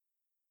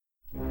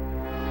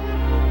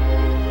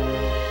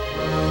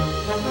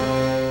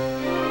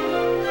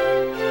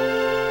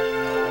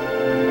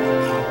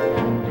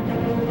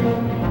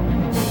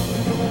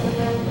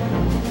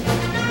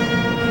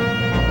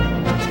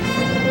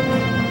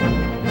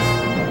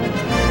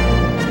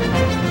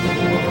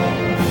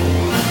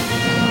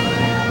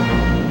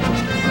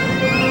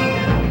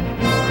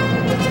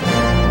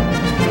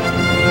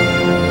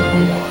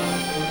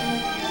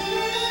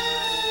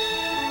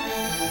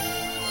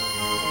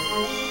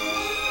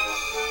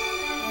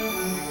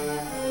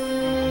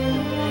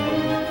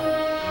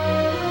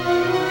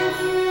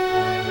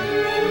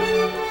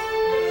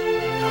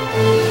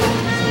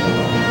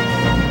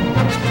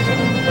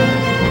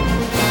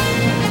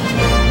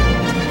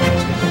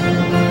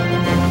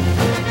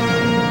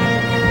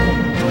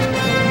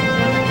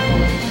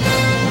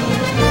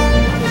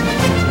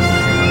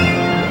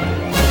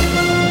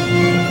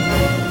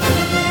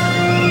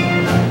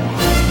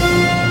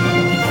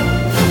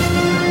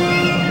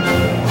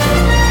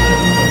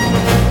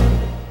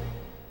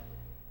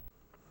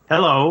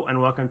Hello, and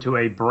welcome to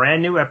a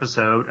brand new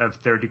episode of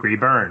Third Degree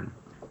Burn.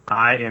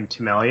 I am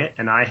Tim Elliott,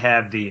 and I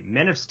have the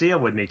Men of Steel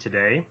with me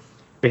today.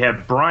 We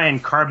have Brian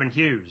Carbon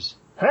Hughes.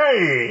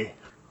 Hey!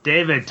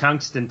 David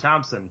Tungsten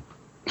Thompson.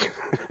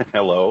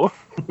 Hello.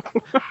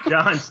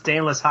 John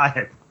Stainless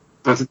Hyatt.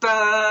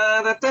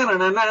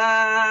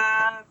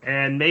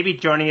 And maybe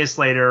joining us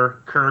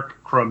later,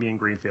 Kirk Chromium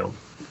Greenfield.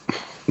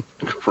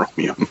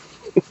 Chromium.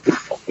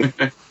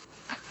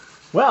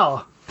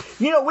 Well,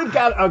 we've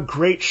got a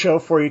great show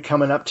for you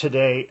coming up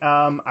today.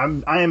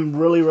 I am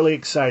really, really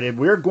excited.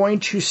 We're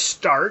going to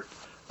start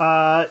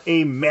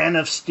a Man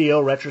of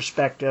Steel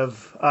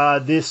retrospective.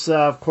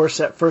 Of course,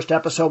 that first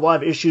episode will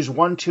have issues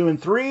 1, 2,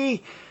 and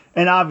 3.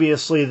 And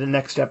obviously, the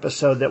next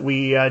episode that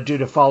we do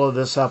to follow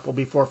this up will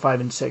be 4,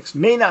 5, and 6.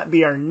 May not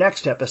be our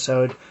next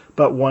episode,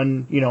 but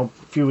one,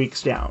 few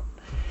weeks down.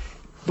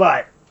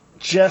 But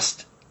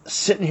just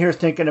sitting here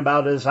thinking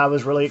about it, I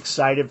was really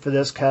excited for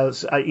this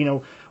because,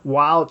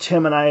 while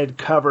Tim and I had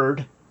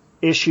covered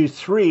issue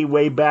 3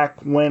 way back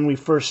when we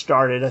first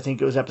started, I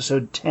think it was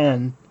episode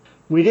 10,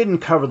 we didn't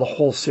cover the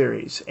whole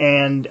series.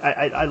 And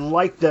I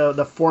like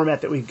the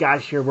format that we've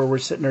got here where we're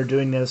sitting there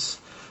doing this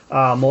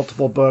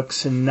multiple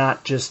books and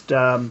not just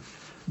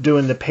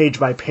doing the page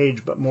by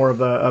page, but more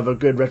of a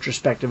good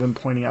retrospective and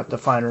pointing out the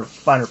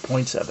finer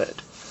points of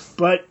it.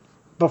 But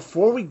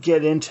before we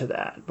get into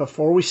that,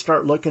 before we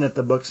start looking at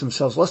the books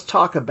themselves, let's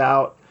talk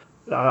about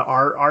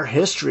our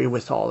history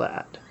with all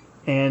that.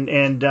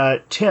 And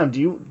Tim,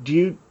 do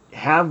you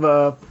have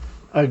a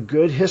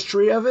good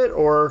history of it,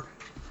 or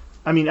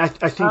I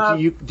think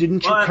you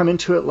come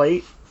into it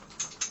late.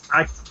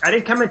 I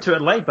didn't come into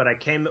it late, but I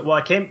came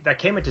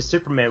into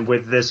Superman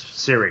with this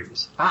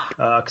series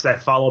because I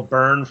followed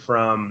Byrne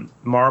from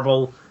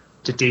Marvel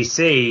to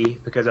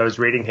DC because I was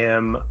reading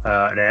him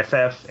at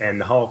FF and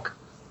the Hulk,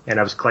 and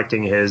I was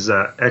collecting his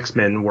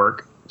X-Men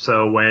work.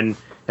 So I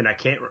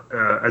can't,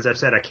 as I've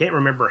said, I can't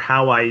remember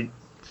how I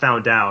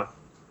found out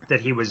that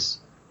he was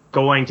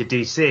going to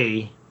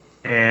DC,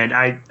 and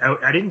I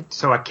didn't.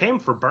 So I came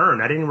for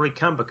Byrne. I didn't really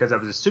come because I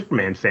was a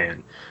Superman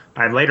fan.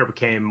 I later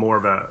became more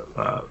of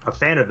a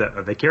fan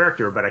of the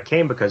character, but I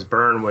came because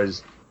Byrne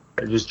was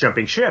just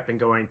jumping ship and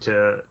going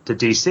to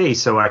DC.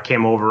 So I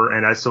came over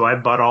and I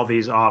bought all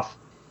these off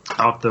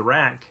the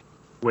rack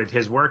with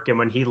his work. And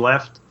when he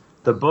left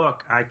the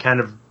book, I kind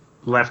of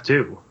left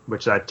too,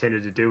 which I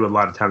tended to do a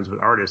lot of times with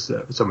artists.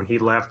 So when he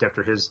left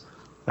after his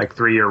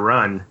 3-year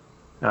run,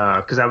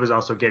 because I was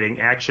also getting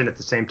Action at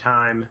the same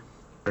time,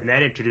 and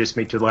that introduced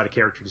me to a lot of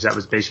characters. That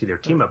was basically their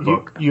team up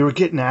book. You were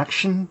getting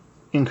Action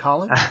in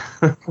college?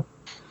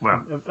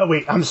 Well, oh,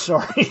 wait, I'm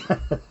sorry.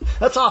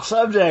 That's off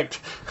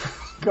subject.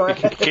 Go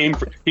ahead.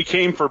 He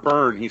came for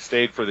Byrne. He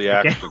stayed for the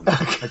Action.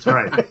 That's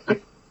right.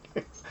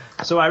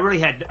 So I really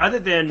had, other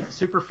than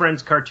Super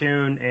Friends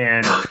cartoon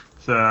and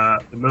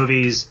the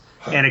movies,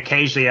 and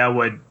occasionally I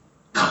would,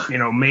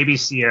 maybe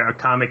see a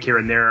comic here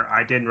and there.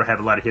 I didn't have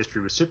a lot of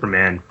history with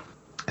Superman,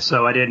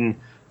 so I didn't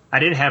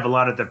have a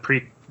lot of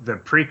the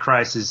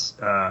pre-crisis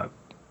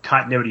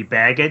continuity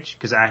baggage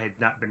because I had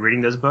not been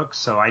reading those books.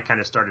 So I kind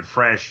of started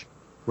fresh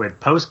with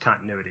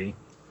post-continuity.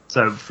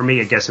 So for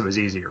me, I guess it was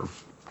easier.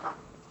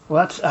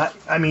 Well,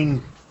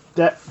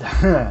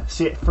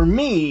 see, for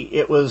me,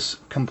 it was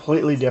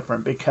completely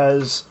different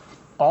because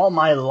all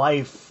my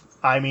life,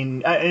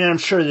 and I'm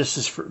sure this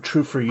is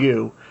true for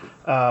you,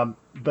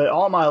 but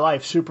all my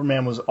life,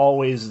 Superman was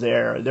always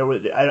there.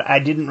 I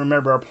didn't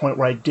remember a point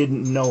where I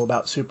didn't know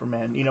about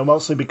Superman,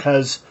 mostly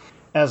because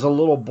as a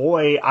little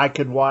boy, I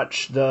could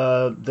watch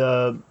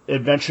the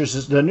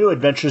New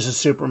Adventures of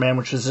Superman,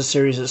 which is a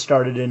series that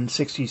started in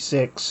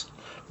 '66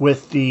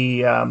 with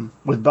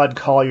Bud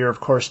Collyer, of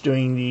course,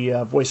 doing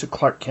the voice of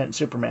Clark Kent and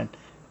Superman.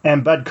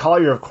 And Bud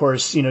Collyer, of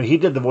course, he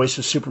did the voice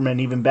of Superman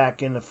even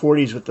back in the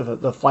 '40s with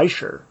the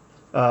Fleischer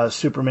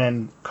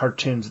Superman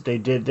cartoons that they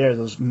did there.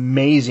 Those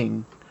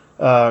amazing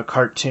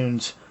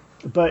cartoons.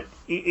 But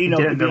he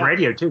did the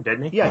radio too,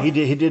 didn't he? Yeah, he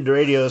did. He did the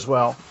radio as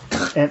well.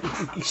 And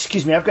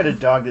excuse me, I've got a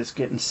dog that's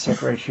getting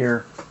sick right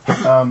here.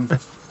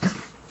 But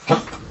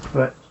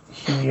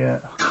he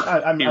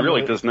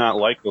really does not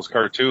like those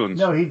cartoons.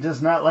 No, he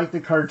does not like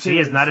the cartoons. He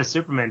is not a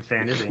Superman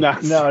fan, is he? No,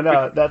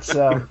 that's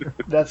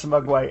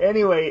Mugwai.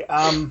 Anyway,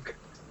 I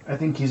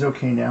think he's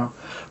okay now.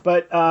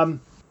 But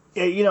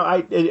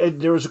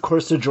there was of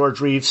course the George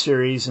Reeves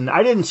series, and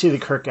I didn't see the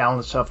Kirk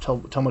Alyn stuff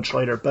till much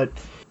later, but.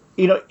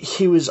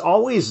 He was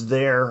always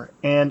there,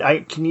 and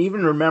I can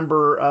even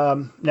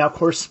remember, now, of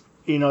course,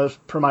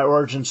 per my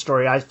origin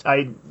story,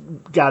 I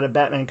got a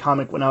Batman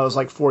comic when I was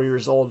 4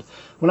 years old.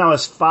 When I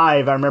was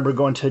 5, I remember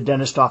going to a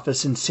dentist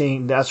office and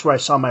that's where I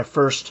saw my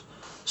first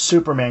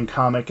Superman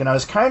comic, and I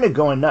was kind of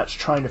going nuts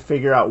trying to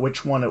figure out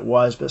which one it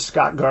was, but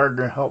Scott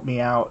Gardner helped me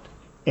out,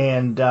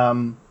 and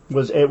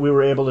we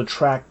were able to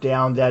track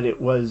down that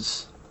it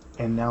was,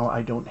 and now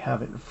I don't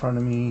have it in front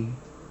of me.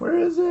 Where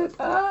is it?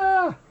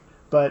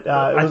 But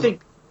I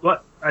think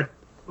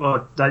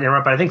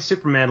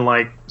Superman,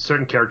 like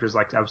certain characters,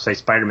 like I would say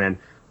Spider-Man,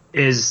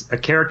 is a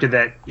character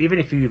that even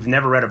if you've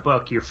never read a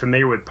book, you're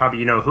familiar with,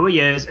 probably who he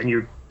is, and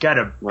you got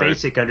a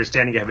basic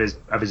understanding of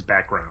his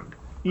background.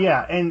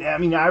 Yeah, and I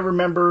mean, I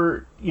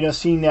remember,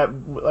 seeing that,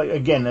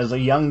 again, as a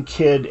young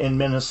kid in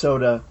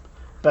Minnesota,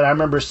 but I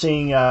remember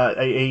seeing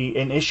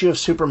an issue of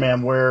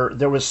Superman where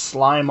there was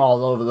slime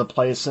all over the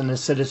place, and the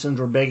citizens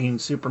were begging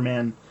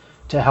Superman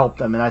to help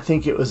them. And I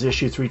think it was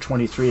issue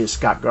 323, as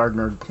Scott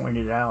Gardner had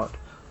pointed out.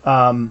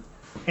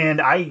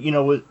 And I,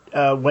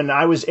 when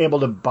I was able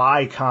to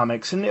buy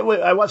comics, and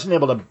I wasn't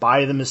able to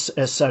buy them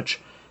as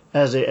such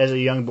as a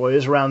young boy. It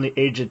was around the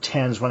age of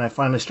 10 when I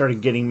finally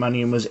started getting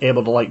money and was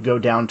able to go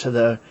down to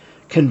the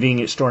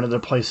convenience store and other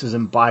places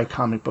and buy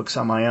comic books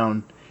on my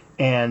own.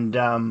 And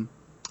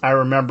I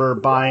remember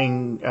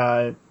buying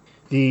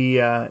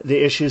the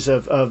issues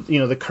of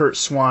the Kurt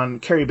Swan,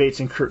 Cary Bates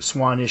and Kurt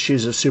Swan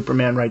issues of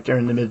Superman right there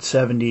in the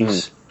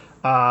mid-'70s.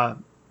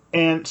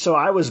 And so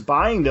I was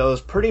buying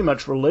those pretty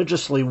much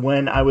religiously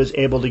when I was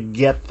able to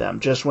get them,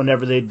 just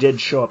whenever they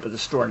did show up at the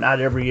store. Not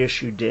every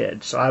issue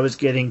did. So I was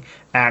getting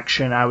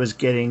Action, I was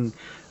getting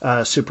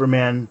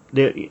Superman,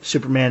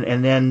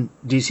 and then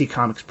DC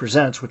Comics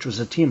Presents, which was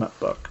a team-up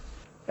book.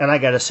 And I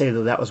got to say,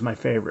 though, that was my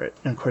favorite.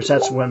 And, of course,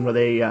 that's when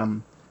they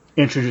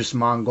introduced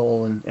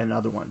Mongol and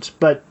other ones.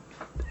 But,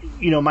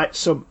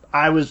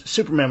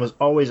 Superman was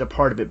always a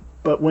part of it.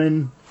 But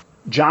when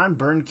John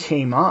Byrne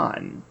came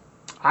on,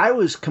 I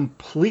was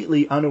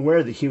completely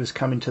unaware that he was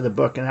coming to the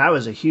book, and I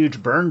was a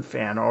huge Byrne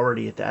fan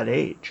already at that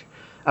age.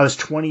 I was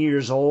 20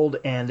 years old,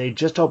 and they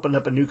just opened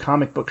up a new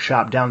comic book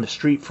shop down the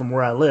street from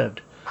where I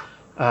lived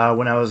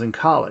when I was in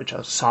college. I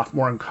was a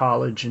sophomore in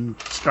college and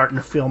starting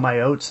to feel my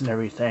oats and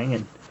everything.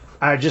 And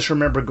I just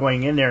remember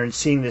going in there and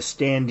seeing this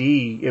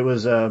standee. It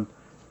was and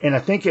I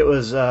think it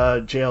was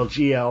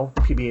JLGL,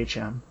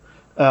 PBHM,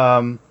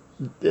 a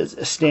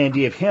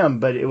standee of him,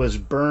 but it was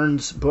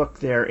Byrne's book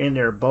there in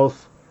there,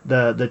 both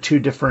the two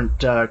different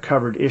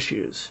covered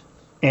issues.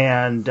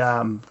 And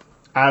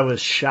I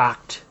was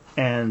shocked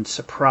and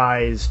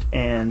surprised,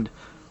 and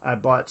I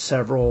bought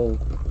several,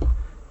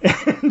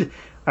 and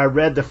I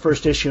read the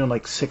first issue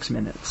in 6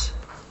 minutes.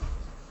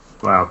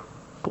 Wow.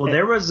 Well,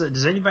 there was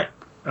does anybody...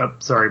 Oh,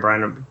 sorry,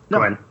 Brian.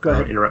 Go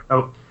ahead. Interrupt.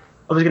 Oh,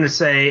 I was going to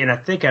say, and I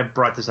think I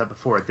brought this up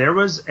before, there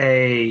was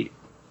if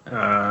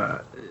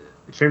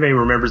anybody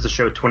remembers the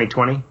show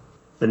 2020,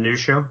 the news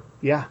show?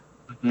 Yeah.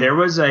 There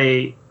was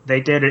they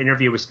did an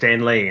interview with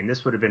Stan Lee, and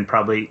this would have been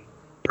probably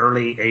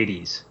early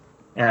 80s.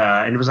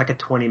 And it was like a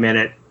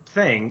 20-minute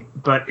thing.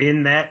 But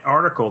in that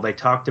article, they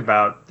talked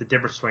about the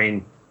difference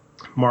between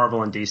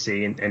Marvel and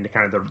DC and the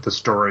kind of the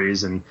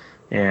stories. And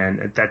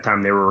at that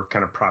time, they were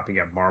kind of propping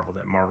up Marvel,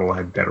 that Marvel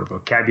had better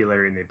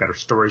vocabulary and their better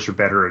stories were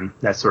better and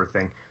that sort of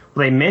thing.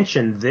 Well, they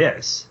mentioned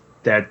this,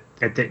 that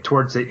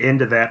towards the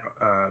end of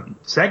that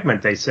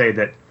segment, they say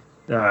that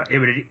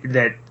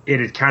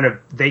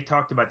they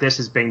talked about this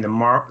as being the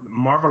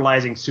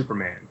Marvelizing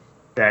Superman,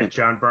 that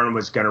John Byrne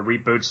was going to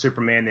reboot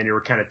Superman, then they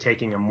were kind of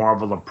taking a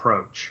Marvel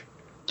approach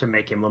to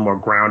make him a little more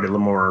grounded, a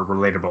little more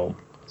relatable.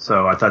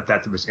 So I thought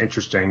that was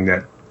interesting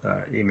that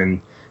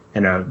even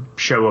in a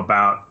show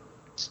about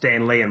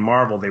Stan Lee and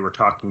Marvel, they were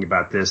talking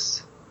about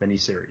this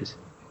miniseries.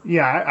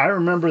 Yeah, I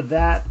remember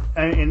that.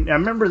 And I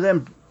remember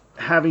them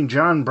having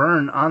John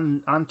Byrne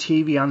on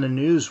TV, on the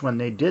news when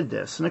they did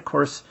this. And, of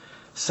course,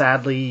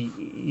 sadly,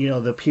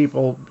 the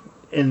people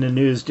in the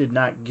news did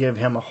not give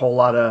him a whole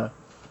lot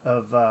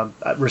of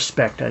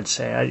respect, I'd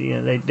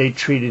say. They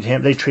treated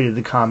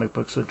the comic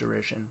books with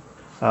derision,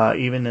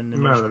 even in the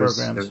news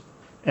programs.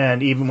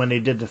 And even when they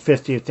did the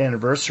 50th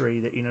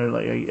anniversary, that a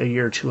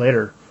year or two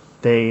later,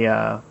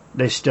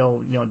 they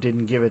still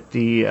didn't give it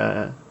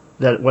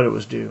that what it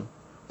was due.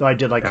 Though I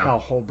did like Hal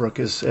Holbrook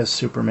as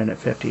Superman at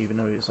 50, even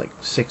though he was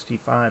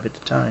 65 at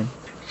the time.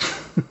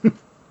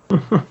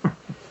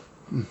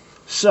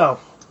 So,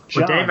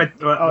 John. David,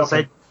 John.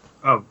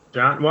 Well,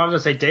 I was going to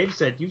say, Dave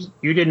said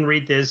you didn't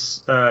read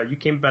this. You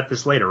came about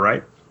this later,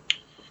 right?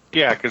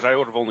 Yeah, because I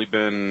would have only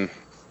been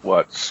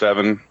 6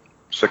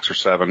 or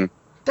 7.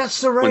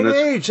 That's the right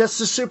age. That's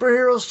the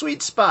superhero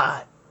sweet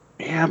spot.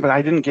 Yeah, but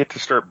I didn't get to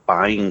start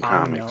buying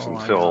comics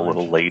until a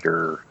little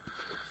later.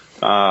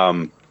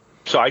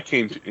 So I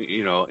came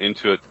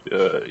into it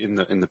in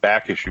the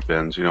back issue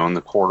bins, in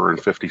the quarter and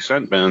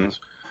 50-cent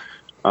bins,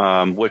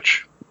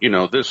 which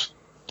this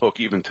book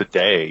even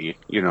today,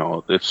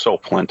 it's so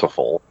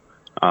plentiful.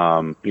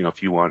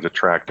 If you wanted to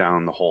track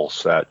down the whole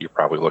set, you're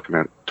probably looking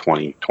at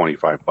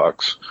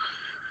 $20-25.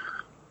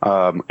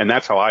 And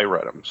that's how I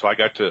read them. So I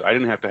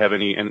didn't have to have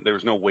any, and there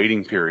was no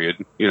waiting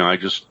period. I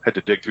just had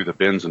to dig through the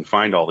bins and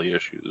find all the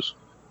issues.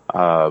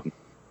 I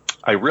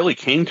really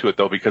came to it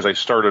though, because I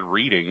started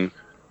reading,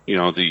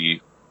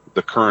 the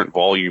current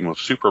volume of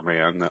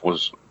Superman that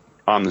was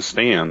on the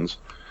stands,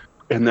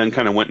 and then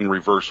kind of went in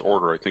reverse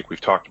order. I think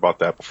we've talked about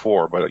that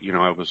before, but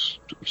I was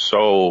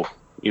so,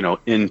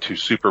 into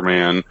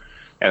Superman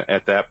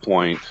at that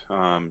point.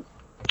 I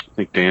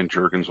think Dan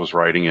Jurgens was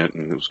writing it,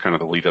 and it was kind of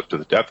the lead up to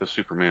the death of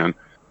Superman.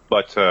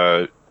 But,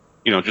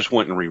 just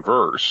went in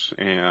reverse.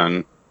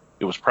 And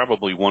it was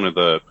probably one of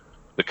the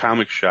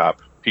comic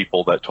shop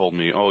people that told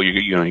me, oh,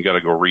 you got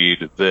to go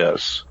read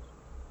this,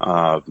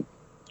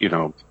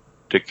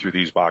 dig through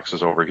these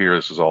boxes over here.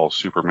 This is all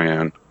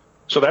Superman.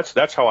 So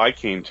that's how I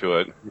came to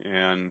it,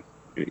 and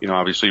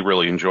obviously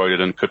really enjoyed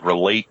it and could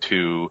relate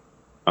to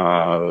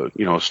a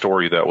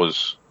story that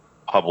was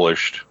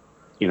published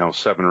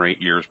 7 or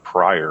 8 years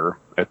prior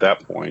at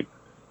that point,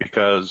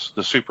 because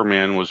the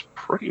Superman was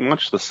pretty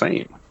much the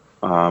same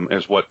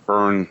as what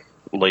Byrne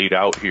laid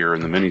out here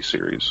in the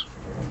miniseries.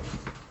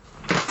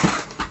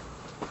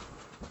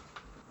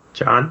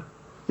 John?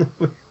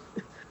 Got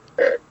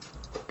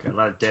a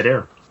lot of dead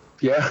air.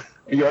 Yeah.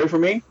 Are you ready for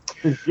me?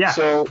 Yeah.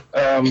 So,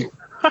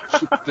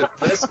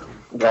 this,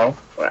 well,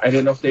 I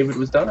didn't know if David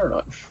was done or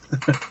not.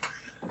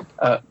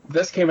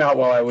 This came out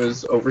while I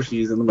was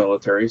overseas in the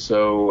military,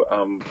 so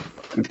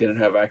I didn't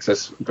have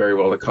access very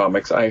well to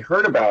comics. I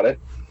heard about it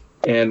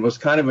and was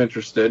kind of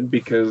interested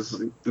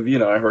because,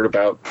 I heard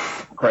about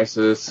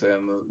Crisis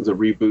and the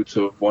reboots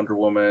of Wonder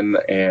Woman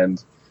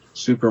and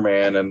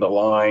Superman and the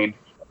line,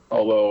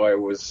 although I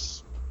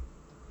was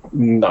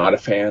not a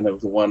fan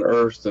of the One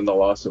Earth and the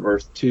Loss of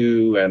Earth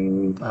 2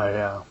 and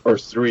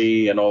Earth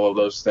 3 and all of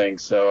those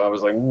things. So I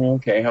was like,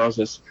 okay, how's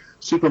this?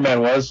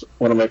 Superman was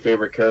one of my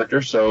favorite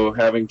characters, so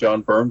having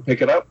John Byrne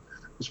pick it up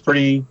was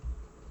pretty,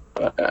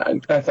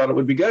 I thought it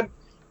would be good.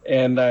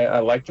 And I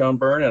liked John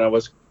Byrne, and I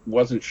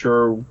wasn't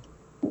sure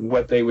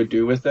what they would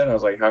do with it. I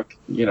was like,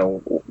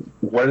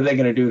 what are they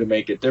going to do to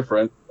make it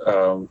different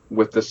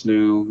with this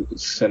new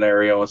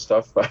scenario and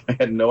stuff? I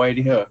had no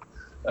idea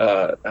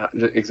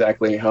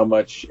exactly how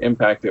much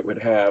impact it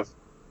would have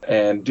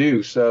and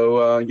do.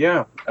 So,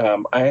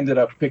 I ended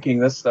up picking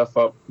this stuff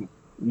up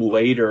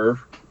later,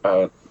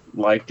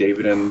 like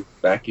David in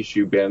back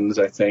issue bins,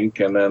 I think,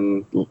 and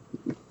then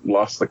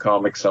lost the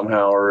comic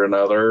somehow or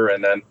another.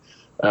 And then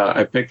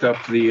I picked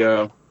up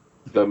the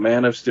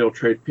Man of Steel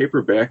trade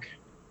paperback,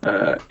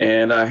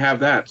 and I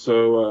have that.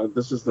 So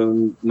this is the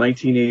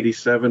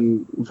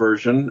 1987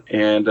 version,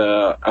 and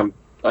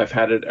I've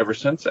had it ever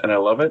since, and I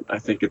love it. I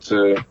think it's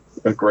a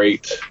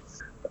great,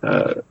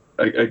 a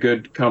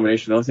good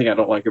combination. The only thing I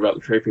don't like about the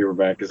trade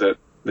paperback is that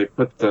they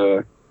put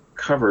the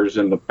covers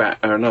in the back.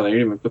 I don't know. They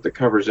didn't even put the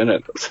covers in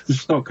it.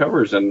 There's no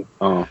covers in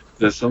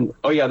this.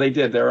 Oh yeah, they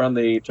did. They're on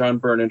the John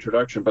Byrne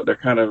introduction, but they're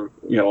kind of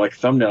like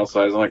thumbnail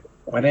size. I'm like,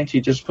 why didn't you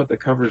just put the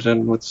covers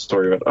in with the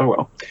story of it? Oh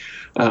well.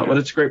 But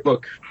it's a great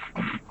book.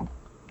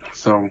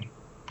 So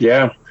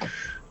yeah,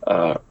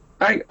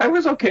 I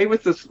was okay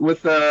with this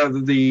with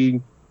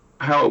the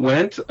how it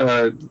went.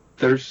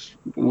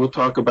 We'll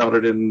talk about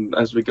it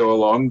as we go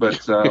along,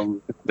 but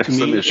to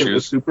me, it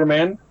was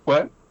Superman.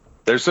 What?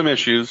 There's some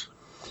issues.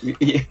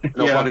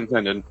 No pun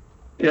intended.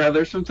 Yeah,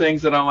 there's some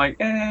things that I'm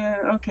like,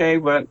 okay,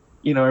 but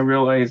I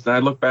realized I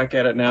look back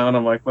at it now and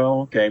I'm like,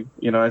 well, okay,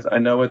 I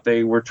know what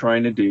they were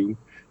trying to do,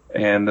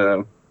 and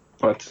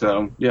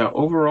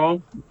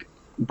overall,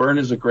 Byrne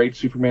is a great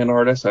Superman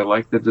artist. I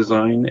like the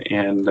design,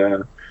 and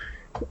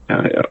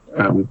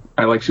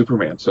I like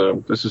Superman,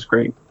 so this is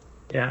great.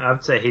 Yeah, I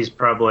would say he's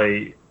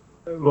probably.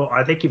 Well,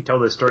 I think you've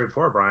told this story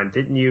before, Brian.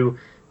 Didn't you,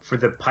 for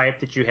the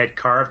pipe that you had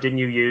carved, didn't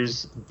you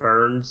use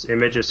Byrne's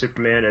image of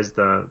Superman as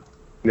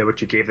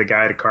what you gave the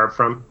guy to carve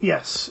from?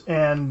 Yes,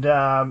 and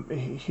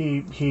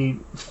he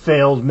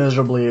failed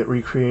miserably at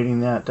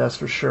recreating that. That's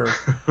for sure.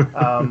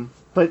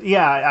 But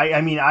yeah,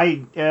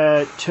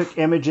 I took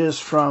images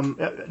from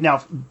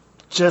now.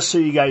 Just so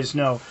you guys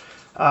know,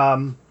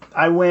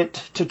 I went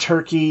to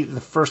Turkey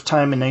the first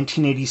time in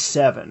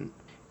 1987.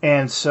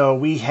 And so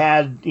we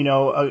had,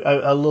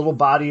 a little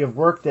body of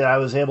work that I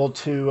was able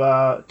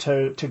to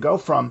go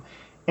from.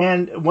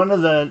 And one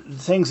of the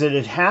things that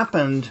had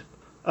happened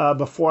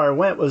before I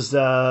went was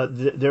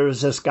there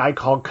was this guy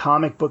called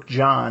Comic Book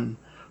John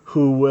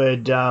who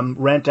would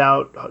rent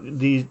out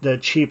the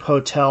cheap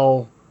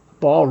hotel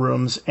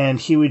ballrooms, and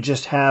he would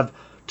just have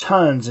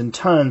tons and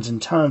tons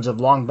and tons of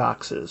long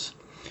boxes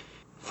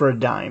for a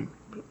dime.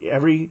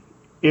 Every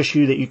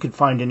issue that you could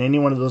find in any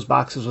one of those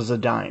boxes was a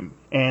dime.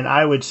 And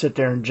I would sit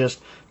there and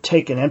just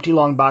take an empty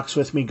long box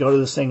with me, go to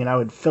this thing, and I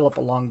would fill up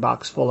a long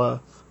box full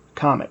of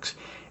comics.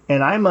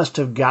 And I must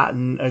have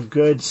gotten a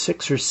good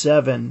 6 or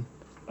 7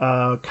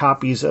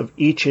 copies of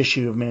each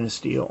issue of Man of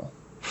Steel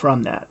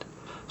from that.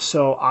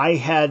 So I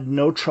had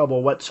no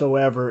trouble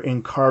whatsoever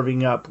in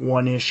carving up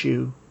one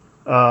issue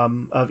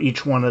of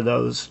each one of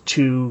those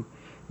to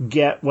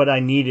get what I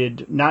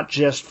needed, not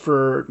just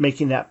for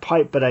making that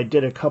pipe, but I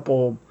did a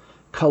couple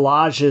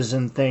collages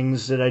and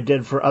things that I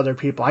did for other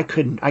people. I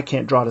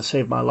can't draw to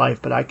save my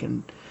life, but I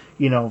can,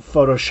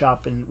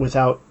 Photoshop and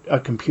without a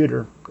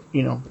computer,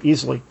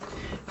 easily.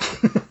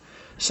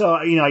 So,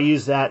 I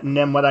used that, and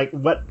then what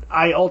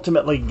I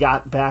ultimately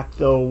got back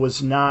though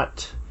was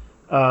not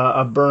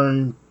a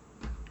Byrne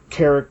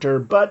character,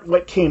 but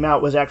what came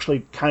out was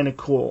actually kind of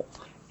cool.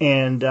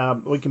 And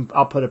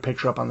I'll put a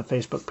picture up on the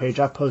Facebook page.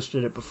 I've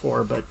posted it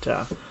before, but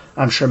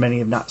I'm sure many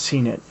have not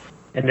seen it.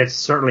 And it's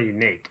certainly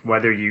unique.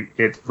 Whether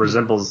it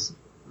resembles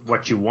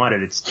what you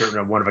wanted, it's certainly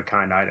a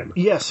one-of-a-kind item.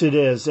 Yes, it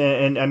is.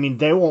 And I mean,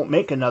 they won't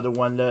make another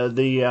one.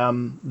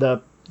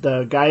 The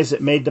guys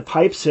that made the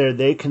pipes there,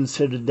 they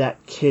considered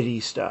that kiddie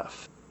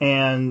stuff.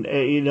 And,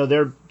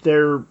 they're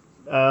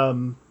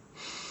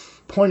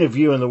point of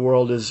view in the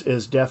world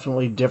is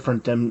definitely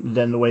different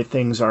than the way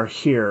things are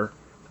here.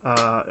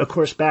 Of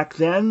course, back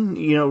then,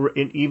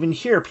 even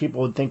here,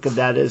 people would think of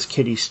that as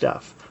kiddie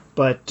stuff.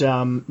 But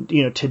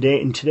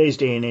today, in today's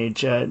day and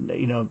age,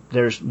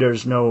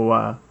 there's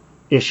no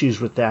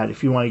issues with that.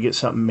 If you want to get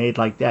something made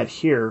like that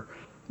here,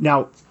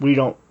 now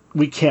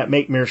we can't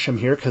make meerschaum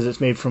here because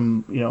it's made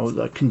from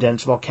the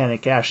condensed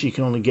volcanic ash. You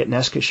can only get in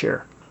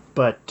Eskişehir,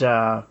 but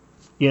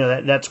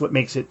that's what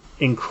makes it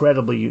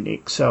incredibly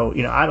unique. So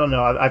I don't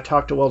know. I've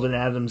talked to Weldon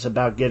Adams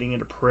about getting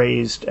it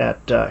appraised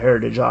at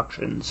heritage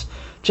auctions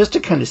just to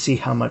kind of see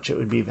how much it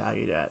would be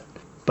valued at,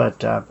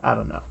 but I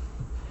don't know.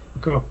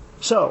 Cool.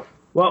 So.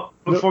 Well,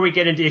 before we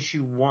get into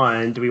issue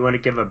 1, do we want to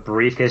give a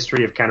brief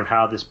history of kind of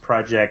how this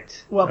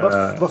project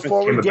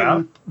before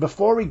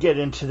we get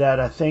into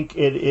that, I think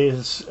it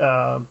is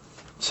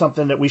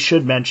something that we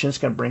should mention. It's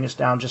going to bring us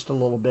down just a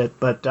little bit,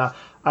 but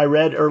I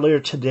read earlier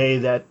today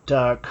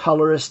that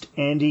colorist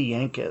Andy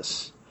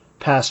Yanchus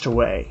passed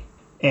away.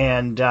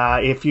 And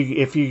if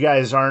you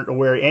guys aren't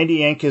aware, Andy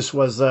Yanchus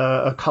was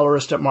a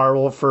colorist at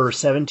Marvel for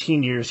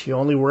 17 years. He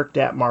only worked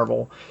at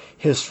Marvel.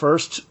 His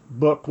first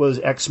book was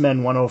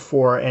X-Men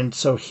 104, and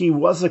so he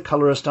was a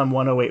colorist on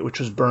 108, which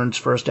was Byrne's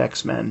first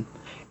X-Men.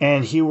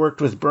 And he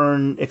worked with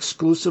Byrne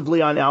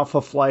exclusively on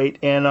Alpha Flight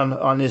and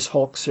on his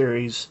Hulk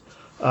series,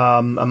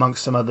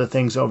 amongst some other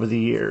things over the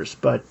years.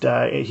 But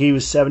he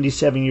was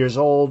 77 years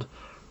old,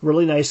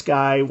 really nice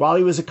guy. While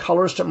he was a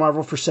colorist at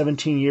Marvel for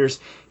 17 years,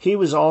 he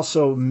was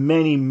also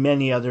many,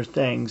 many other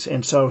things.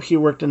 And so he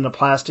worked in the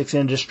plastics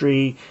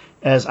industry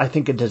as, I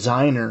think, a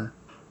designer.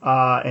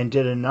 And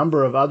did a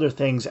number of other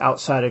things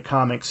outside of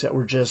comics that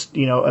were just,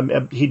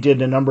 he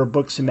did a number of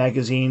books and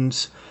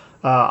magazines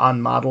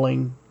on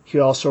modeling. He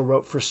also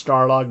wrote for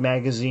Starlog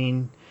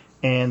magazine,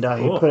 and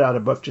he put out a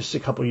book just a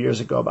couple of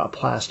years ago about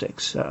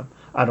plastics.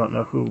 I don't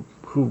know who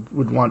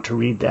would want to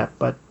read that,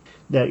 but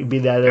that would be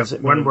that as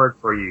it may. One word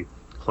for you,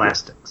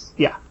 plastics.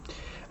 Yeah.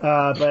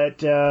 But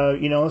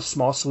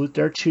small salute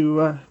there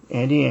to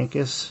Andy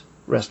Yanchus.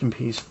 Rest in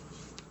peace.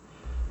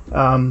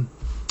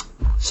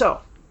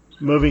 So,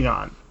 moving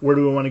on. Where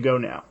do we want to go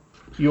now?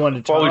 You want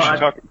to talk? Well,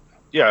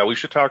 we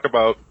should talk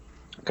about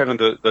kind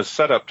of the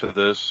setup to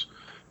this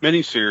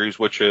miniseries,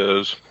 which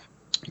is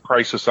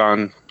Crisis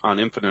on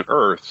Infinite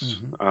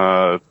Earths,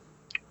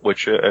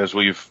 which, as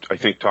we've, I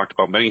think, talked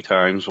about many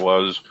times,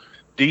 was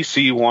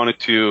DC wanted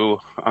to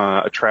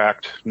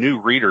attract new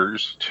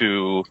readers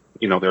to,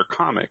 their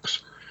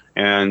comics.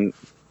 And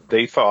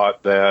they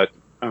thought that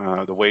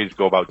the way to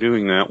go about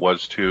doing that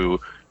was to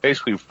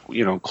basically,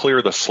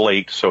 clear the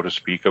slate, so to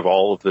speak, of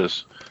all of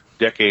this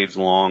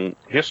decades-long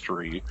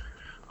history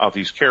of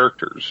these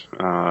characters.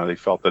 They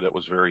felt that it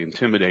was very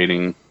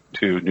intimidating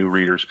to new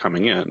readers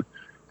coming in.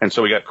 And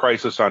so we got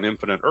Crisis on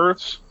Infinite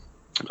Earths,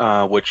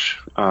 which,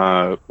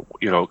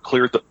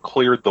 cleared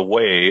the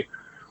way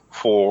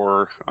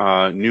for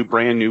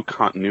brand new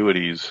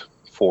continuities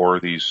for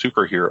these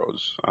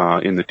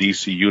superheroes in the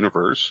DC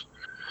universe.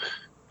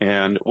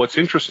 And what's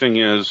interesting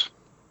is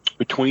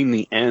between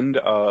the end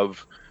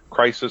of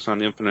Crisis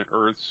on Infinite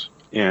Earths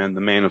and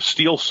the Man of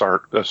Steel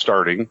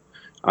starting,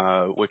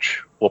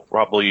 which we'll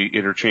probably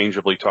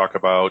interchangeably talk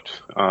about,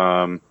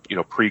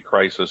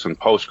 pre-crisis and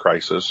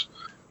post-crisis,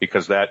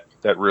 because that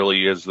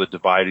really is the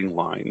dividing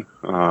line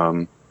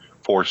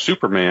for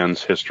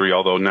Superman's history.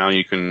 Although now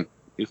you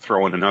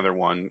throw in another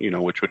one,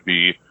 which would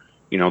be,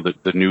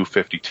 the New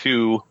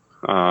 52,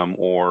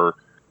 or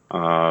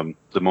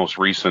the most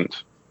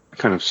recent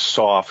kind of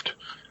soft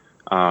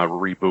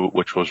reboot,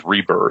 which was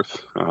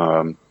Rebirth.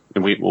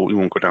 And we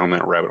won't go down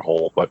that rabbit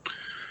hole, but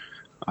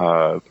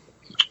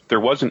there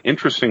was an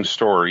interesting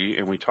story,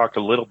 and we talked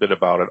a little bit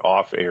about it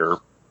off air,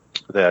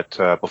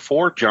 that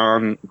before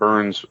John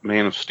Byrne's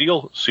Man of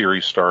Steel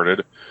series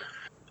started,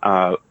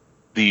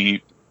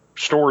 the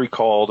story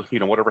called,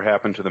 Whatever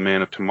Happened to the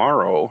Man of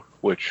Tomorrow,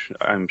 which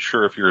I'm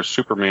sure if you're a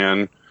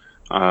Superman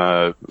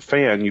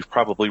fan, you've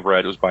probably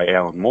read, it was by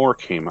Alan Moore,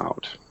 came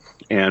out.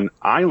 And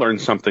I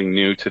learned something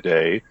new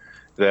today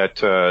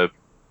that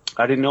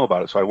I didn't know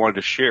about it, so I wanted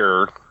to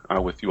share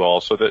with you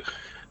all, so that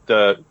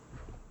the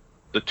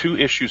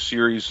 2-issue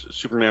series,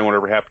 Superman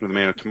Whatever Happened to the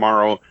Man of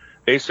Tomorrow,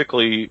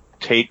 basically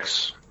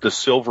takes the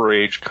Silver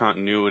Age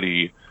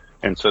continuity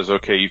and says,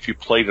 okay, if you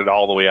played it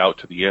all the way out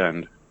to the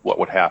end, what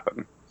would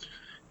happen?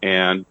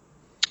 And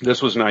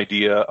this was an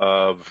idea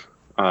of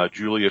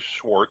Julius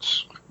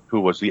Schwartz,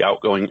 who was the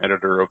outgoing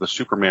editor of the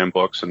Superman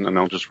books, and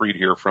I'll just read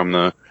here from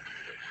the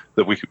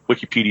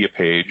Wikipedia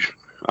page.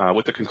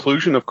 With the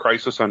conclusion of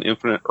Crisis on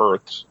Infinite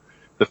Earths,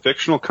 the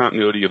fictional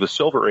continuity of the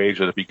Silver Age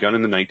that had begun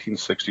in the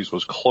 1960s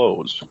was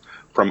closed.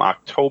 From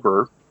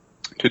October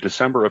to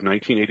December of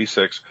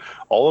 1986,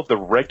 all of the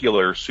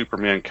regular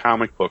Superman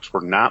comic books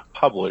were not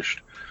published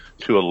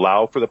to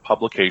allow for the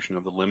publication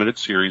of the limited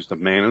series The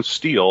Man of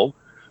Steel,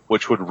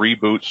 which would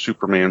reboot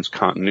Superman's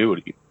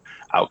continuity.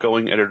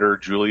 Outgoing editor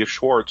Julius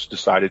Schwartz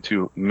decided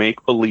to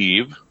make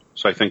believe,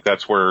 so I think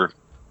that's where,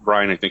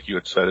 Brian, I think you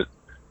had said it,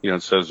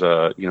 it says,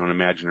 an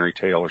imaginary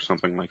tale or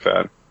something like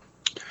that.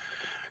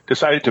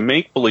 decided to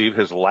make believe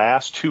his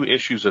last 2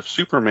 issues of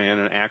Superman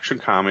in Action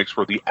Comics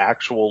were the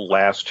actual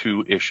last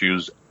 2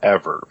 issues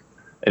ever.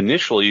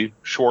 Initially,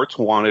 Schwartz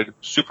wanted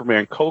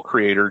Superman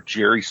co-creator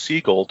Jerry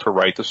Siegel to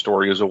write the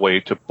story as a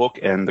way to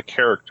bookend the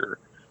character.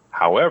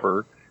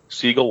 However,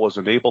 Siegel was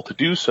unable to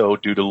do so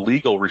due to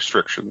legal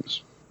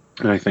restrictions.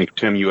 And I think,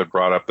 Tim, you had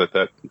brought up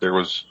that there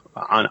was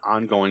an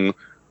ongoing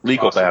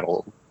legal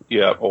battle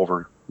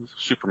over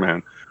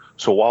Superman.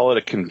 So while at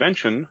a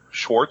convention,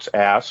 Schwartz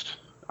asked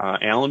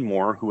Alan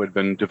Moore, who had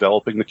been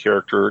developing the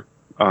character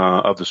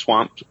of the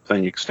Swamp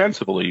Thing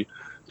extensively,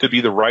 to be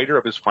the writer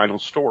of his final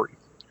story.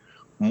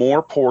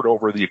 Moore pored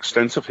over the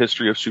extensive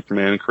history of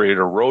Superman and created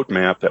a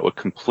roadmap that would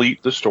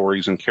complete the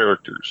stories and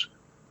characters.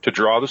 To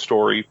draw the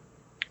story,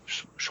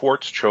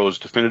 Schwartz chose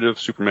definitive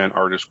Superman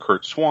artist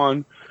Curt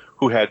Swan,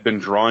 who had been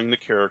drawing the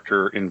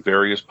character in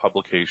various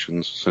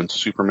publications since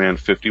Superman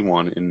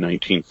 51 in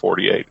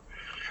 1948.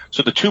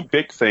 So the 2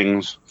 big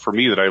things for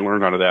me that I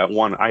learned out of that,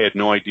 one, I had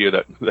no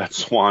idea that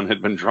Swan had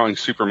been drawing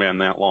Superman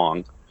that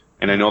long.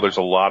 And I know there's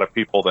a lot of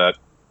people that,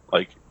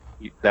 like,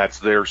 that's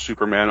their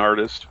Superman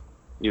artist,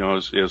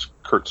 is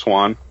Curt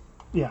Swan.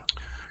 Yeah.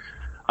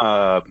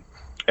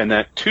 And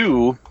that,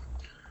 2,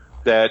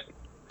 that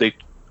they,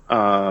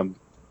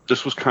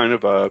 this was kind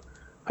of I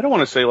don't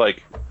want to say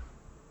like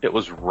it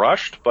was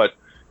rushed, but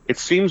it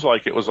seems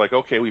like it was like,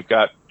 okay, we've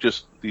got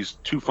just these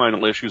 2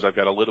 final issues. I've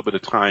got a little bit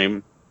of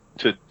time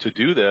to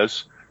do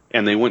this.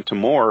 And they went to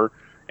Moore,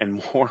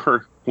 and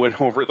Moore went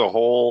over the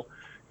whole,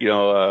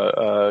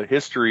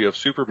 history of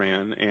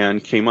Superman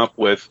and came up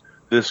with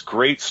this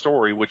great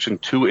story, which in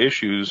 2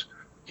 issues,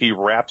 he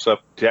wraps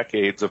up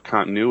decades of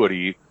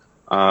continuity,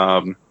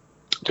 to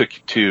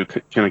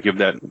kind of give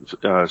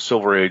that,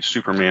 Silver Age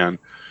Superman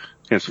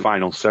his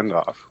final send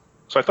off.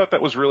 So I thought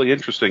that was really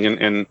interesting,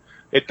 and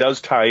it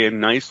does tie in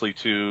nicely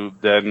to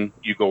then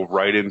you go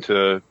right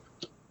into,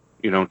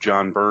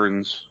 John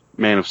Byrne's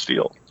Man of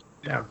Steel.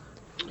 Yeah.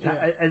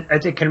 I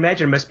can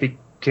imagine it must be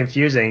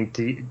confusing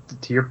to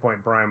your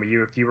point, Brian.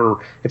 If you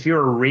were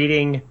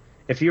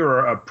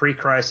a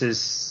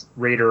pre-crisis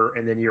reader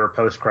and then you're a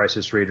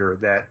post-crisis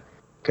reader,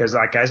 because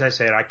like as I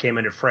said, I came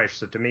into fresh,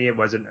 so to me it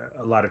wasn't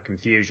a lot of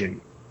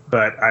confusion.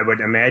 But I would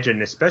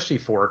imagine, especially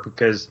for it,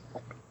 because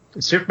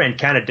Superman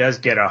kind of does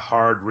get a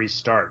hard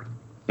restart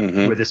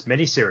with this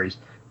miniseries.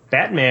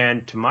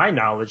 Batman, to my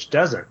knowledge,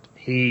 doesn't.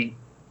 They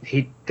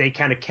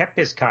kind of kept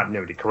his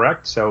continuity,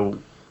 correct? So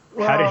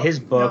how did his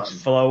books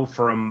flow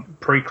from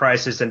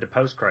pre-crisis into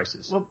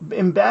post-crisis? Well,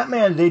 in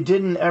Batman, they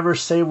didn't ever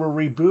say we're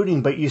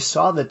rebooting, but you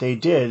saw that they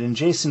did, and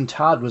Jason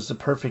Todd was the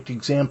perfect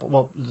example.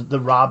 Well, the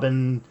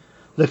Robin,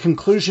 the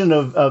conclusion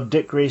of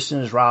Dick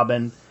Grayson as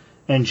Robin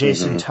and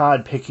Jason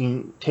Todd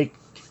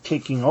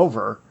taking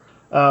over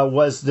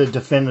was the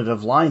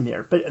definitive line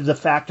there. But the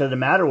fact of the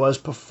matter was,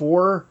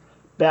 before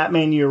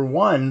Batman Year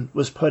One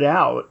was put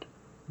out,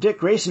 Dick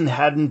Grayson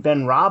hadn't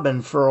been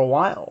Robin for a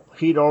while.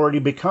 He'd already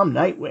become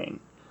Nightwing.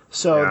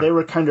 So they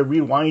were kind of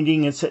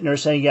rewinding and sitting there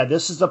saying, yeah,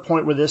 this is the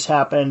point where this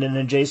happened, and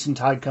then Jason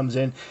Todd comes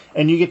in,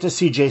 and you get to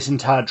see Jason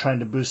Todd trying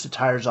to boost the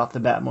tires off the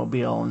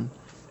Batmobile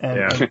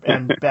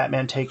and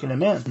Batman taking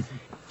him in.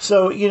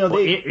 So,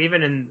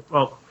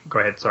 go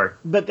ahead, sorry.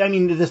 But, I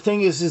mean, the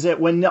thing is that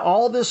when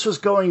all this was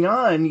going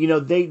on,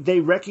 they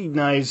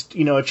recognized,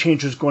 a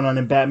change was going on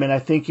in Batman. I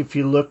think if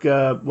you look,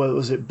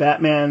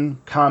 Batman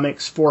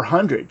Comics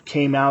 400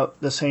 came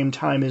out the same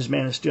time as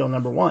Man of Steel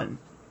 #1.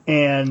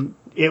 And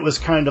it was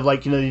kind of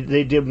like,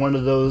 they did one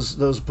of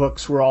those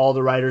books where all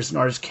the writers and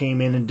artists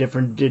came in and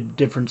did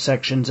different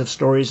sections of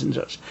stories and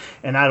such.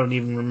 And I don't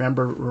even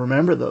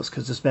remember those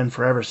because it's been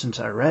forever since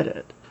I read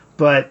it.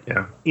 But,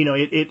 there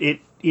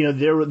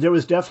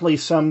was definitely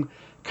some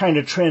kind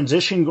of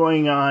transition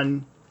going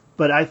on.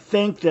 But I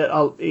think that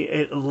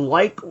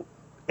like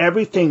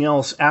everything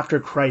else after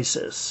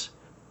Crisis,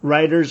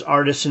 writers,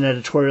 artists, and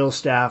editorial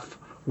staff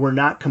were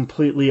not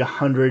completely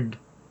 100%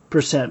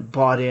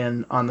 bought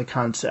in on the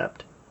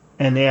concept.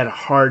 And they had a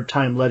hard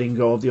time letting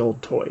go of the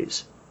old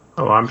toys.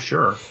 Oh, I'm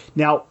sure.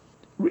 Now,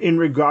 in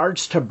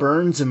regards to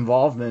Byrne's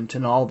involvement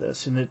in all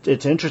this, and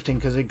it's interesting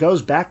because it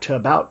goes back to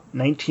about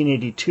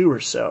 1982 or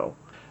so,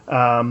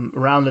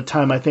 around the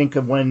time I think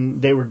of when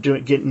they were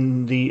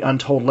getting the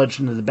Untold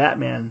Legend of the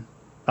Batman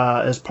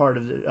as part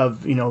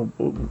of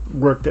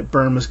work that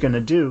Byrne was going to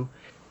do.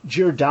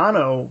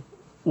 Giordano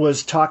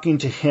was talking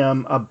to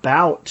him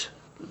about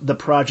the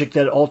project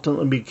that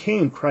ultimately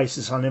became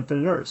Crisis on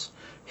Infinite Earths.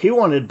 He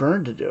wanted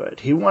Byrne to do it.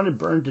 He wanted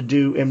Byrne to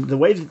do, and the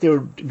way that they were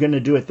going to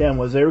do it then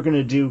was they were going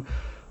to do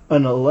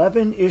an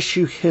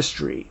 11-issue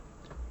history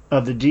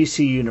of the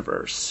DC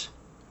universe,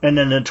 and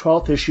then the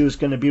 12th issue is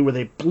going to be where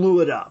they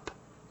blew it up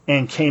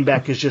and came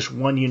back as just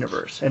one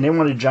universe. And they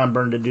wanted John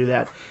Byrne to do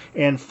that.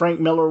 And Frank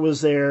Miller was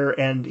there,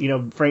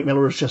 and Frank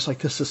Miller was just like,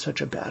 this is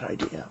such a bad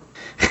idea.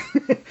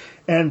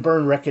 And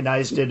Byrne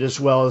recognized it as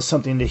well as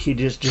something that he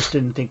just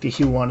didn't think that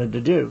he wanted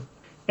to do.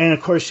 And,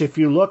 of course, if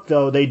you look,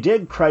 though, they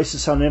did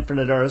Crisis on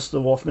Infinite Earths,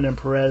 the Wolfman and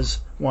Perez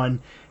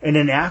one, and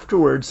then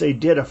afterwards they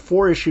did a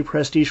 4-issue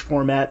prestige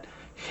format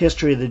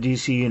history of the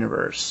DC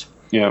Universe.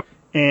 Yeah.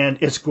 and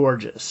it's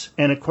gorgeous.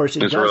 And of course,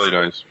 it's really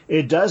nice.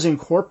 It does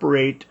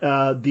incorporate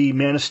the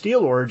Man of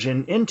Steel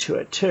origin into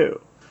it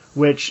too,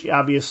 which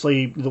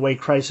obviously the way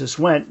Crisis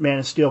went, Man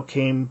of Steel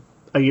came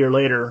a year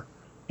later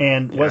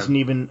and wasn't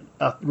even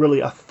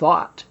really a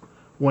thought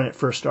when it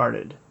first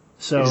started.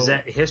 So is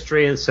that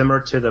history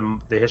similar to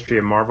the history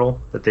of Marvel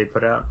that they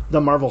put out?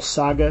 The Marvel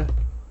Saga.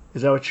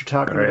 Is that what you're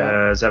talking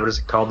about? Is that what it's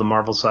called, the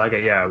Marvel Saga?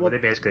 Yeah, well, they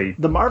basically...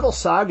 The Marvel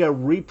Saga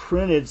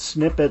reprinted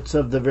snippets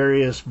of the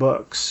various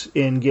books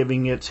in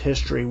giving its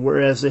history,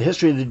 whereas the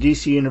history of the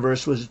DC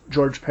Universe was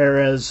George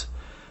Perez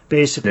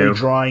basically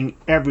drawing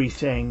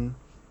everything,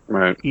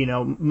 right?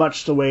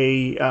 Much the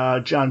way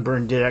John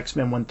Byrne did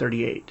X-Men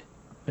 138.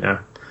 Yeah.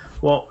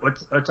 Well,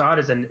 what's odd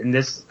is, in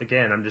this,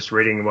 again, I'm just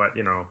reading what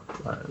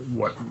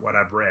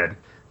I've read,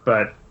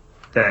 but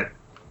that...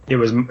 It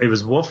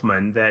was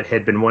Wolfman that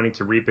had been wanting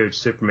to reboot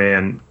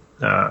Superman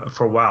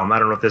for a while. And I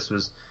don't know if this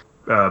was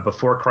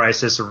before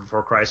Crisis or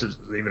before Crisis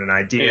was even an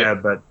idea,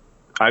 but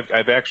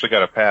I've actually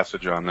got a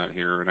passage on that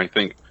here, and I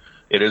think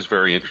it is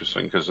very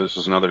interesting because this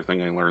is another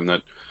thing I learned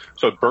that.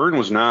 So Byrne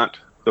was not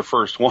the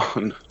first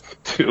one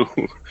to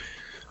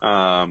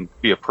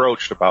be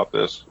approached about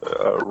this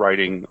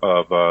writing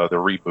of the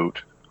reboot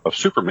of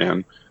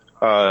Superman.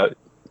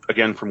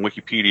 Again, from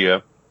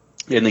Wikipedia.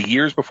 In the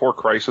years before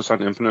Crisis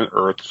on Infinite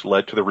Earths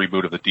led to the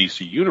reboot of the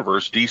DC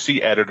Universe,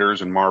 DC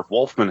editors and Marv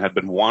Wolfman had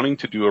been wanting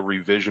to do a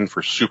revision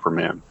for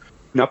Superman.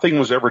 Nothing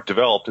was ever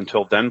developed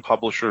until then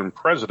publisher and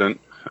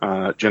president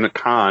Jenna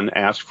Khan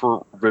asked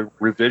for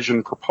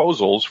revision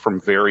proposals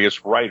from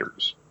various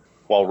writers.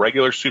 While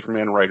regular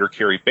Superman writer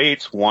Cary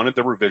Bates wanted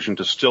the revision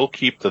to still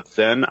keep the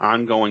then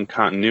ongoing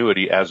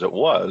continuity as it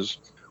was,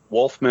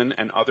 Wolfman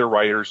and other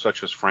writers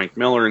such as Frank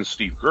Miller and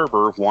Steve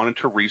Gerber wanted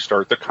to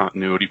restart the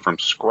continuity from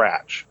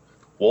scratch.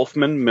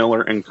 Wolfman,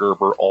 Miller, and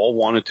Gerber all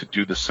wanted to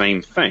do the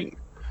same thing.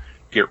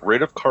 Get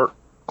rid of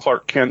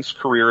Clark Kent's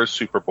career as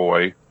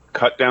Superboy,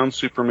 cut down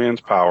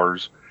Superman's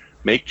powers,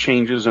 make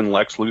changes in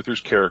Lex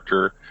Luthor's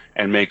character,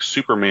 and make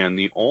Superman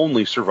the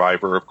only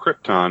survivor of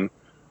Krypton,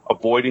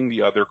 avoiding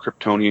the other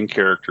Kryptonian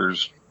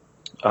characters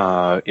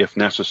if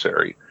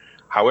necessary.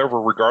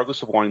 However,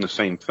 regardless of wanting the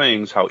same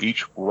things, how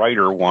each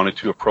writer wanted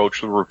to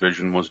approach the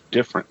revision was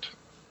different.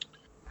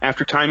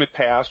 After time had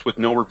passed, with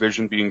no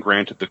revision being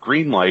granted the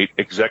green light,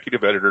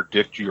 executive editor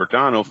Dick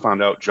Giordano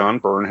found out John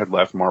Byrne had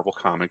left Marvel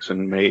Comics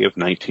in May of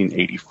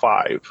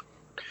 1985.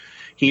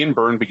 He and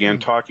Byrne began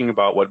talking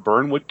about what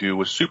Byrne would do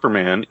with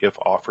Superman if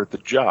offered the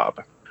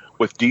job.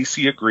 With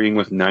DC agreeing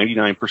with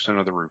 99%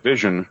 of the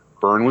revision,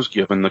 Byrne was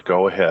given the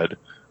go-ahead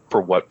for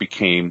what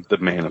became the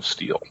Man of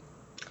Steel.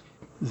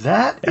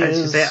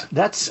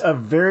 That's a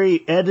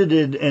very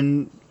edited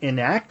and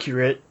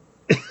inaccurate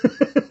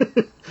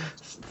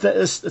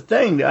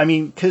thing. I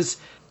mean, because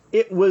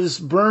it was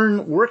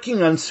Byrne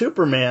working on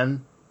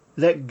Superman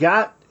that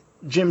got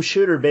Jim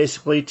Shooter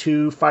basically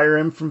to fire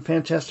him from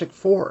Fantastic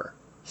Four.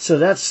 So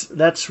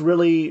that's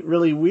really,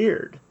 really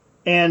weird.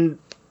 And,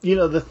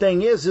 the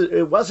thing is,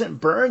 it wasn't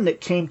Byrne that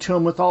came to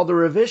him with all the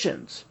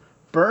revisions.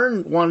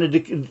 Byrne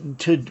wanted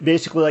to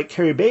basically, like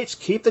Cary Bates,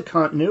 keep the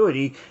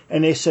continuity,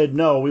 and they said,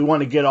 no, we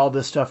want to get all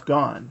this stuff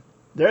gone.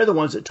 They're the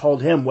ones that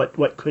told him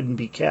what couldn't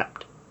be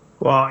kept.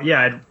 Well,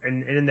 yeah,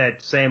 and in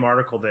that same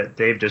article that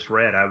Dave just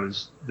read,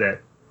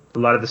 that a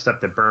lot of the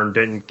stuff that Byrne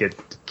didn't get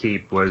to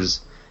keep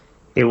was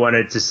he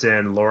wanted to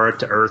send Laura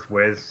to Earth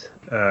with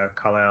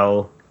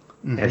Kal-El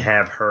and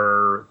have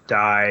her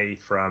die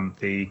from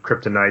the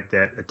kryptonite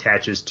that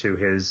attaches to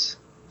his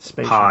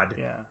pod.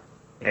 Yeah.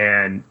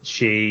 And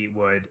she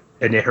would,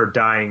 and in her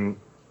dying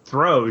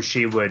throes,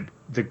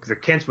 the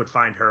Kents would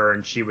find her,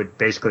 and she would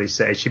basically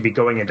say she'd be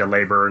going into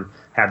labor and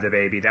have the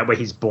baby. That way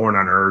he's born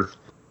on Earth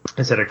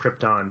instead of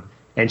Krypton.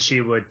 And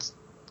she would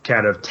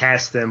kind of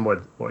task them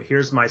with, well,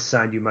 here's my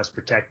son, you must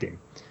protect him.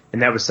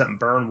 And that was something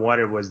Byrne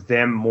wanted, was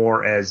them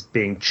more as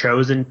being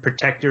chosen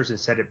protectors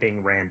instead of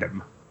being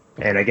random.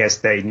 And I guess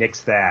they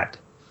nixed that.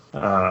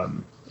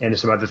 And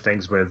some other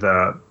things with,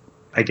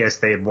 I guess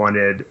they had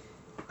wanted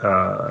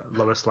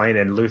Lois Lane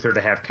and Luthor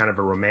to have kind of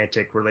a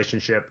romantic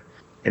relationship,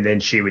 and then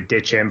she would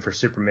ditch him for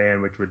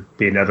Superman, which would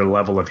be another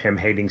level of him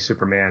hating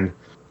Superman.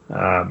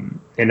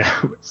 And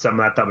something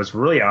I thought was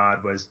really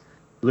odd was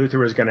Luthor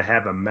was going to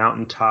have a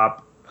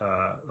mountaintop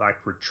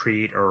like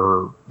retreat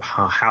or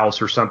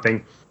house or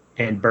something,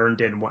 and Byrne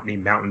didn't want any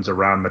mountains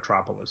around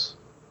Metropolis,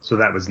 so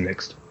that was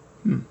nixed.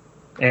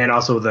 And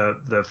also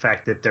the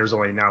fact that there's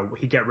only now,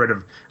 he got rid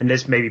of, and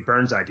this may be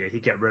Byrne's idea,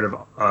 he got rid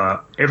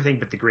of everything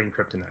but the green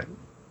kryptonite.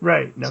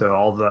 Right. No. So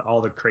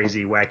all the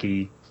crazy,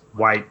 wacky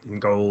white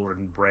and gold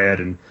and red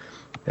and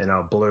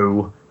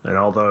blue and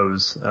all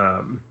those.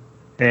 And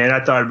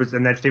I thought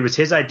it was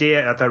his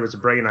idea. I thought it was a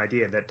brilliant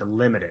idea to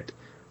limit it.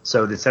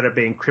 So instead of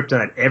being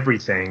kryptonite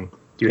everything,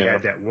 you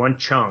had that one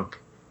chunk,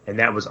 and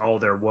that was all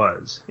there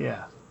was.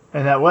 Yeah,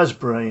 and that was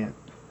brilliant.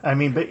 I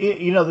mean, but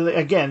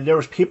again, there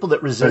was people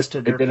that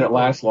resisted. It didn't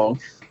last long.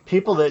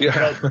 People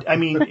that I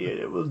mean,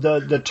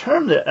 the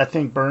term that I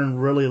think Byrne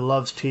really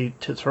loves to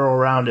throw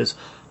around is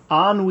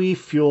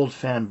ennui-fueled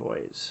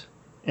fanboys,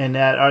 and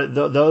that are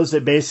those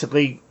that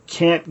basically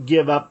can't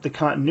give up the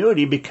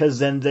continuity because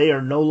then they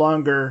are no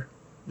longer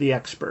the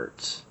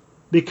experts.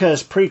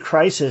 Because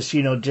pre-Crisis,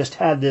 just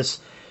had this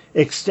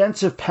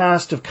extensive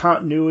past of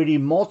continuity,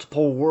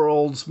 multiple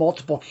worlds,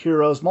 multiple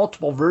heroes,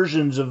 multiple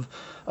versions of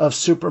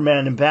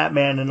Superman and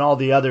Batman and all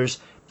the others,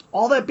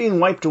 all that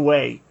being wiped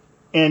away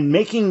and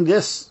making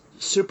this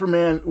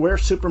Superman, where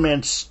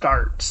Superman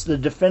starts, the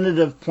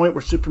definitive point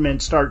where Superman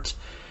starts,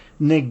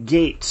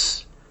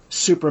 negates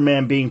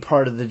Superman being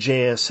part of the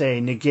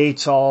JSA,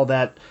 negates all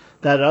that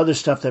other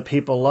stuff that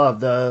people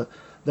love, the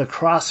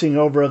crossing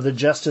over of the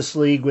Justice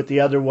League with the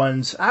other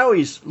ones. I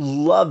always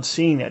loved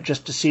seeing it,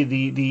 just to see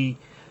the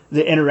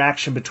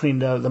interaction between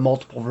the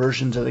multiple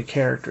versions of the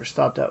characters.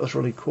 Thought that was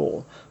really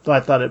cool. Though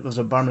I thought it was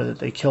a bummer that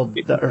they killed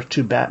the Earth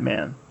 2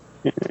 Batman.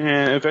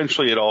 And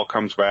eventually it all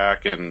comes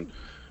back in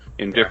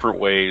different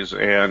ways.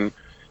 And,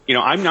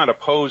 I'm not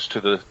opposed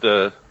to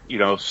the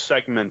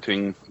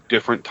segmenting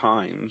different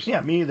times.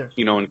 Yeah, me either.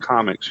 In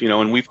comics,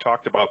 and we've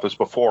talked about this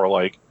before,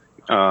 like,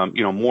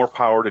 more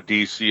power to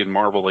DC and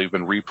Marvel. They've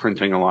been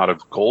reprinting a lot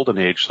of Golden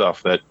Age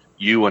stuff that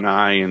you and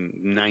I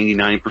and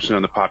 99%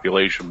 of the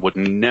population would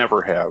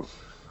never have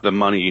the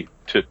money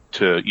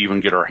to even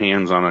get our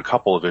hands on a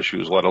couple of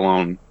issues, let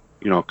alone,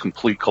 a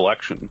complete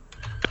collection.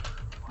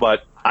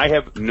 But I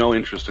have no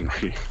interest in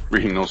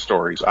reading those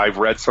stories. I've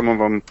read some of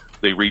them.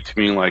 They read to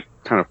me like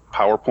kind of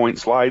PowerPoint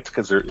slides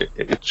because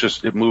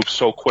it moves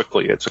so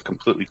quickly. It's a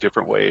completely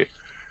different way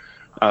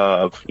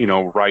of,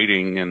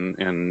 writing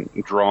and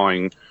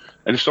drawing.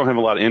 I just don't have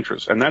a lot of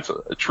interest. And that's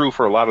true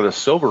for a lot of the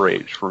Silver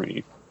Age for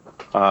me.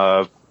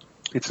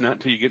 It's not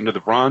until you get into the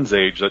Bronze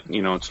Age that,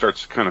 it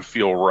starts to kind of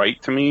feel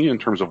right to me in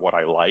terms of what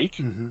I like.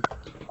 Mm-hmm.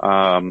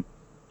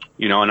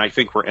 And I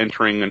think we're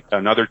entering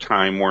another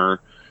time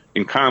where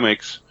in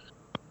comics,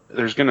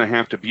 there's going to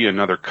have to be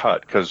another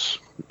cut, because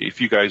if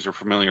you guys are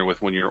familiar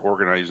with when you're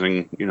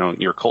organizing,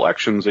 your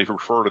collections, they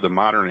refer to the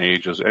modern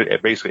age as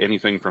basically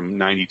anything from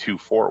 92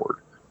 forward.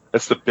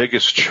 That's the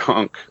biggest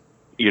chunk,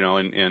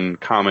 in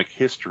comic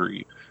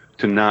history,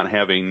 to not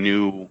have a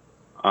new,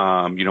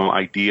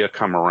 idea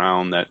come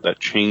around that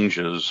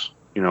changes,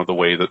 the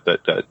way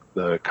that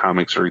the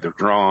comics are either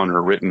drawn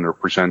or written or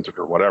presented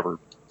or whatever.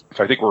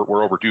 So I think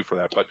we're overdue for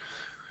that. But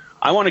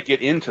I want to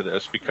get into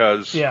this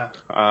because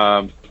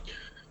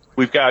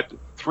we've got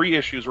 3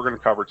 issues we're going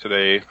to cover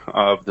today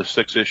of the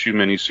 6-issue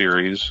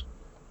miniseries.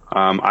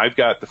 I've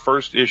got the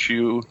first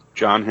issue,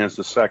 John has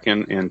the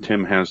second, and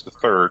Tim has the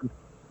third.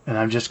 And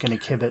I'm just going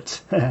to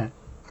kibitz.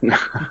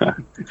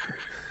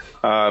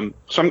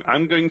 So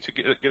I'm going to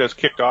get us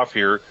kicked off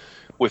here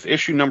with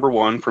issue number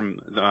 1 from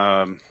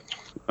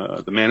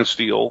the Man of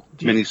Steel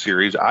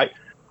miniseries.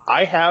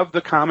 I have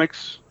the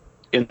comics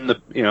in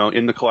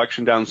the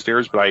collection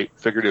downstairs, but I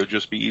figured it would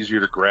just be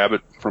easier to grab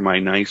it from my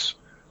nice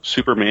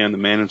Superman, the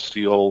Man of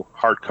Steel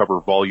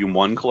hardcover Volume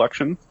 1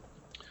 collection.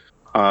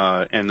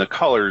 And the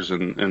colors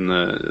and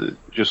the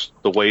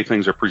way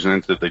things are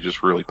presented, they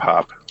just really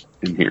pop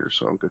in here.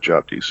 So good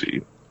job,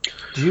 DC.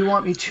 Do you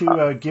want me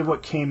to give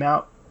what came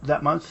out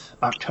that month,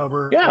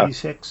 October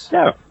 86?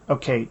 Yeah.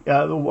 Okay.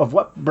 Of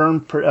what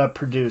Byrne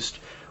produced,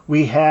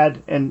 we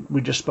had, and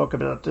we just spoke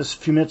about this a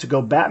few minutes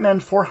ago,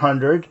 Batman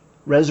 400,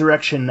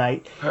 Resurrection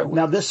Night.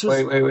 Now this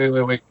was...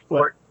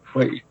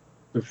 Wait.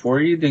 Before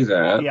you do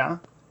that... Yeah.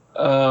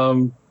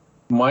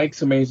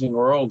 Mike's Amazing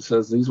World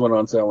says these went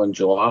on sale in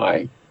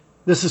July.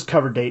 This is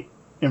cover date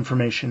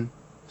information,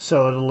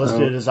 so it'll list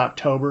it as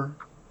October.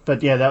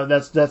 But yeah,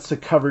 that's the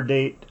cover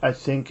date, I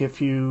think.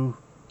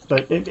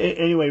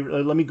 Anyway,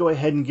 let me go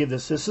ahead and give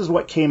this. This is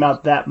what came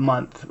out that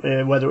month,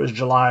 whether it was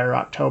July or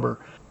October.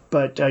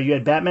 But you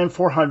had Batman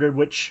 400,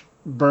 which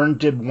Byrne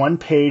did one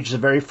page, the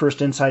very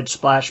first inside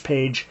splash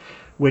page,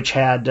 which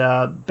had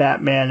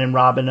Batman and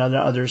Robin and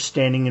others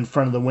standing in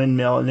front of the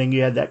windmill, and then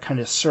you had that kind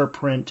of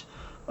surprint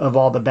of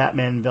all the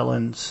Batman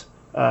villains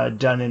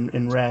done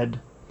in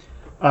red.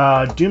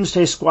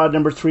 Doomsday Squad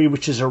number 3,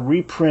 which is a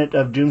reprint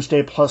of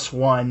Doomsday Plus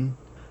One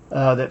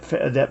that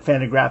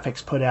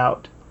Fantagraphics put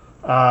out.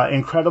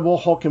 Incredible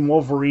Hulk and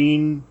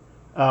Wolverine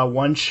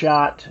one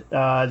shot.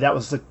 That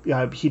was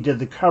he did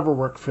the cover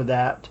work for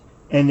that.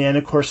 And then,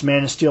 of course,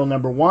 Man of Steel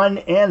number 1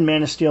 and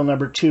Man of Steel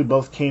number 2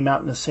 both came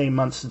out in the same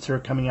month, since they're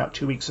coming out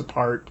 2 weeks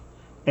apart.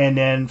 And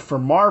then for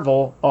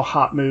Marvel,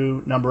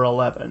 Ohatmu number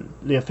 11,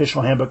 the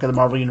official handbook of the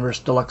Marvel Universe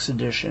Deluxe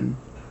Edition,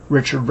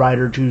 Richard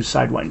Rider to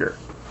Sidewinder.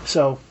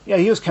 So, yeah,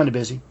 he was kind of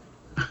busy.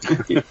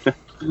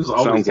 He was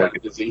always kind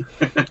of busy.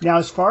 Now,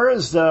 as far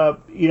as I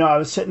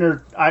was sitting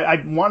there,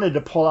 I wanted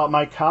to pull out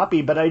my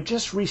copy, but I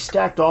just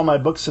restacked all my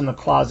books in the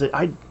closet.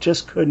 I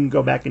just couldn't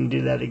go back and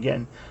do that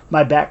again.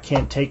 My back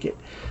can't take it.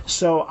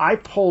 So I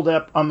pulled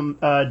up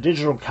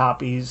digital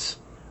copies.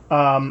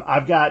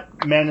 I've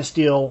got Man of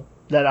Steel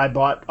that I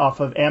bought off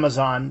of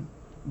Amazon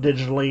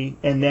digitally,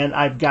 and then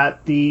I've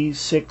got the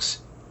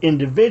 6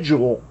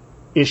 individual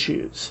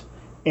issues.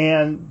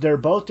 And they're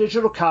both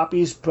digital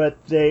copies,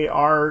 but they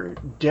are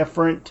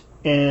different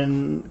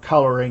in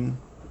coloring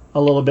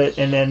a little bit.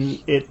 And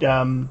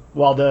then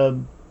while the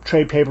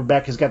trade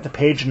paperback has got the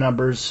page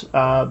numbers,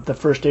 the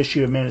first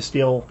issue of Man of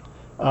Steel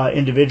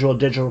individual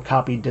digital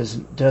copy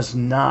does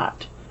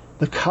not.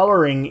 The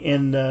coloring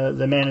in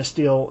the Man of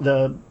Steel,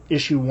 the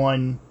issue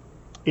 1,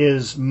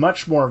 is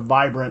much more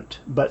vibrant,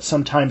 but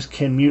sometimes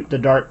can mute the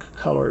dark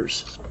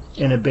colors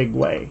in a big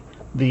way.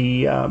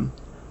 The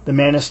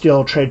Man of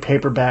Steel trade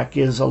paperback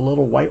is a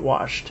little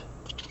whitewashed.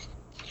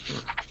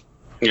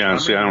 Yeah,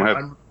 see, I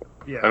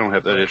don't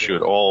have that issue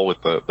at all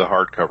with the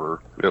hardcover.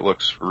 It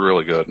looks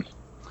really good.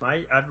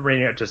 I've been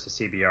reading it just a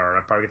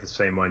CBR. I probably get the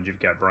same ones you've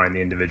got, Brian,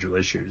 the individual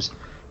issues.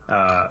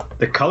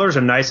 The colors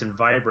are nice and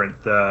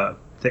vibrant. The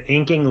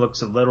inking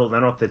looks a little, I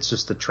don't know if it's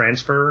just the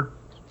transfer.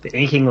 The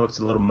inking looks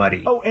a little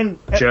muddy. Oh, and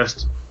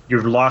just,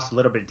 you've lost a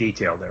little bit of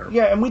detail there.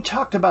 Yeah, and we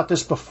talked about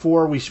this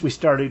before we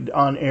started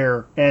on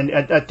air, and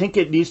I think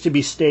it needs to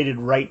be stated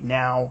right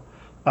now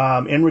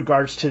in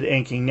regards to the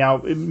inking. Now,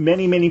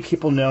 many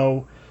people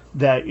know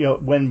that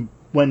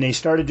when they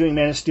started doing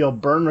Man of Steel,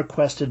 Byrne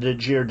requested that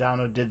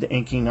Giordano did the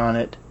inking on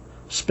it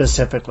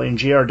specifically, and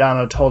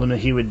Giordano told him that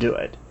he would do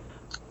it.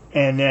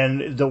 And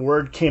then the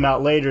word came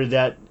out later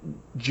that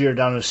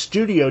Giordano's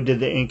studio did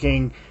the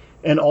inking,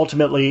 and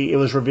ultimately it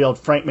was revealed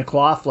Frank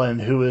McLaughlin,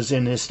 who was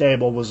in his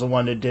stable, was the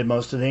one that did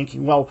most of the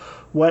inking. Well,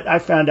 what I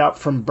found out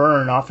from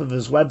Byrne off of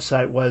his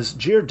website was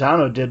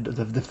Giordano did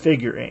the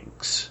figure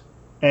inks,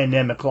 and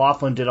then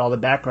McLaughlin did all the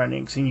background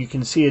inks, and you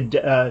can see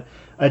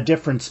a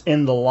difference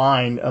in the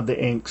line of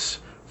the inks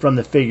from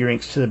the figure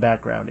inks to the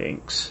background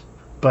inks.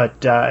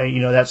 But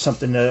that's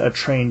something that a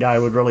trained eye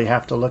would really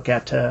have to look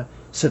at to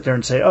sit there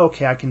and say,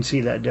 okay, I can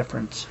see that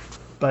difference.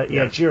 But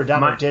yeah,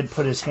 Giordano did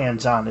put his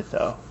hands on it,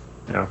 though.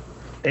 Yeah,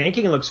 the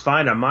inking looks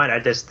fine on mine. I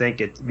just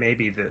think it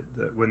maybe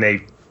the when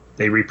they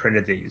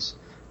reprinted these,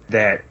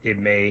 that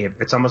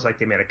it's almost like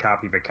they made a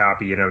copy of a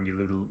copy, and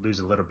you lose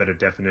a little bit of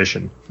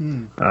definition.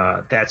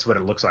 That's what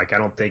it looks like. I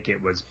don't think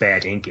it was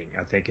bad inking.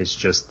 I think it's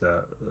just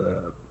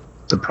the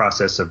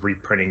process of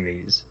reprinting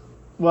these.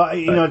 Well,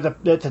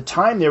 at the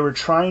time they were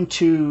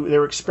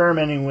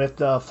experimenting with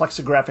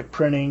flexographic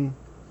printing,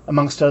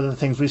 amongst other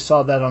things. We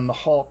saw that on the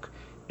Hulk,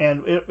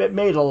 and it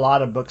made a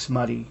lot of books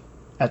muddy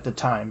at the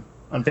time,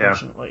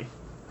 unfortunately.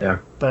 Yeah.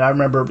 But I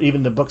remember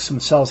even the books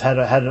themselves had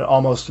an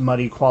almost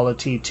muddy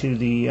quality to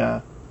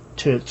the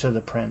to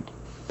the print.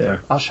 Yeah.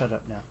 I'll shut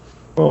up now.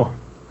 Oh.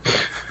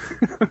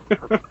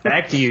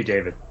 Back to you,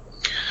 David.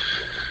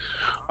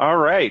 All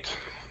right.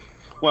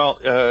 Well,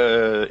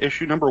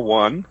 issue number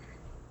 1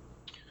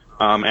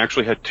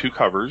 actually had 2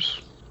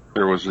 covers.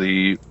 There was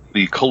the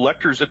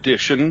collector's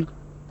edition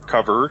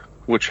cover,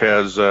 which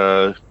has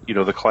the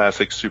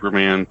classic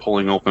Superman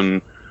pulling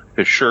open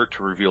his shirt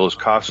to reveal his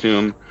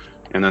costume,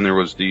 and then there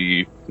was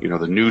the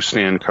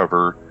newsstand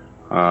cover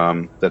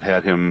that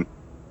had him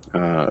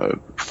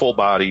full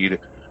bodied,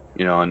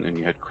 and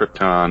you had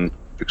Krypton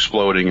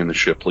exploding and the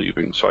ship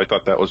leaving. So I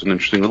thought that was an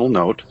interesting little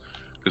note,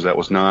 because that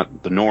was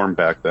not the norm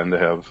back then to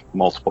have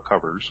multiple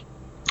covers.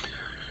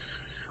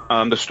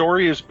 The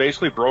story is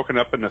basically broken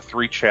up into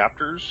 3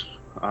 chapters.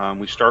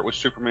 We start with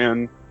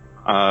Superman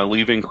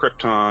leaving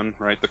Krypton,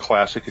 right? The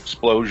classic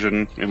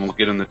explosion, and we'll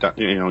get into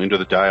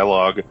the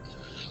dialogue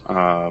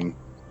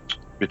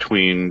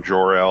between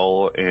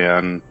Jor-El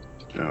and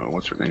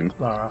what's her name?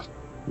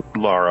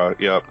 Lara.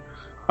 Yep.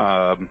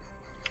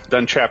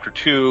 Then chapter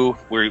 2,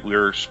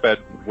 we're sped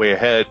way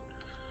ahead,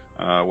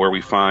 where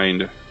we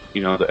find an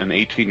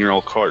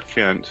 18-year-old Clark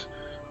Kent,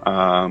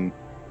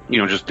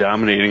 just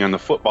dominating on the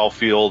football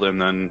field,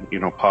 and then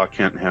Pa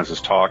Kent has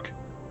his talk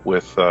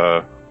with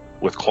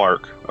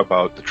Clark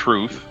about the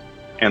truth.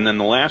 And then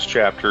the last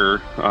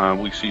chapter,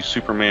 we see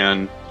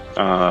Superman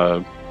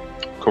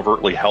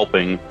covertly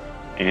helping,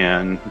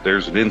 and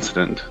there's an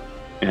incident,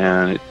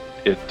 and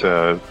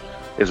it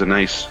is a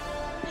nice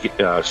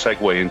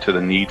segue into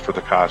the need for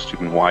the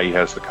costume and why he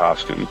has the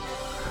costume.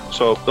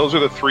 So those are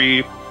the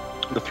three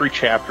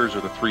chapters,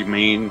 or the 3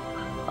 main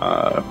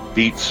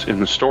beats in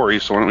the story.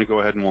 So why don't we go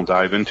ahead and we'll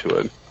dive into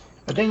it.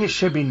 I think it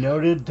should be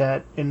noted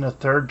that in the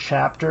 3rd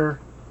chapter,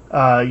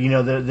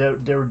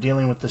 they were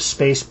dealing with the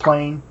space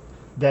plane.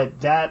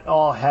 That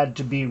all had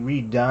to be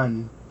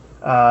redone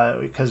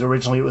because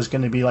originally it was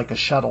going to be like a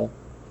shuttle,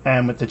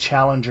 and with the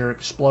Challenger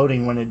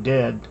exploding when it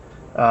did,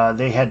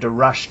 they had to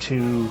rush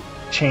to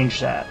change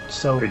that.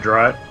 So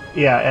redraw it.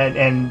 Yeah,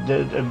 and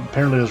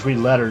apparently it was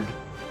relettered,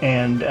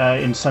 and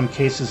in some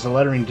cases the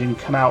lettering didn't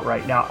come out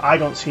right. Now I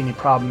don't see any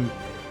problem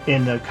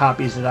in the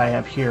copies that I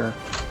have here,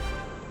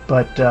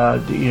 but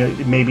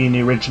maybe in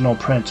the original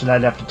print, and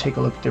I'd have to take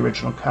a look at the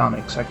original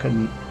comics. I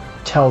couldn't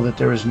tell that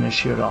there was an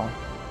issue at all.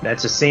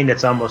 That's a scene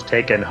that's almost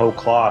taken whole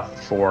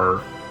cloth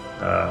for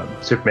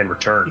Superman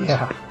Returns.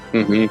 Yeah.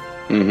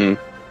 Mm-hmm.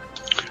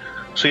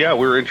 Mm-hmm. So yeah,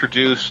 we're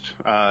introduced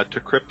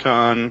to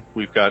Krypton.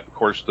 We've got, of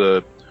course,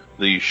 the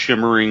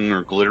shimmering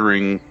or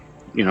glittering,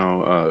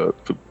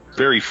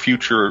 very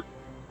future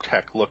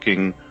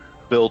tech-looking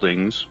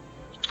buildings,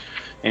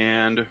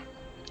 and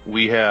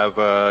we have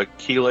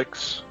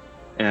Keelix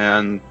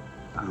and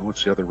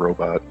what's the other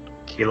robot?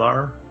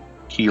 Keelar,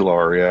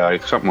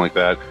 yeah, something like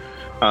that.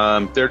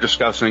 They're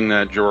discussing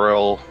that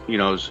Jor-El,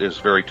 is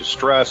very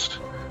distressed,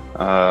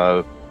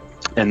 and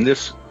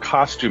this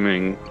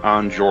costuming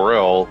on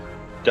Jor-El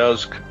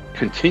does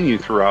continue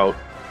throughout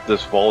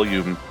this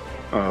volume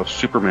of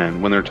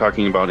Superman. When they're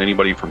talking about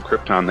anybody from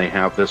Krypton, they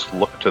have this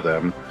look to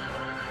them.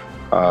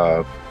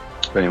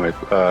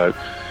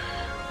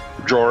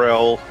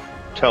 Jor-El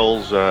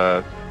tells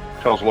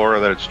Laura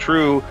that it's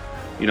true.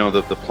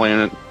 That the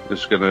planet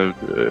is going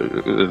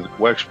to...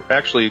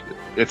 actually,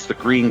 it's the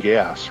green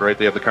gas, right?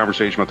 They have the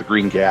conversation about the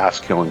green gas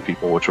killing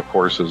people, which, of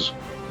course, is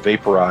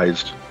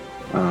vaporized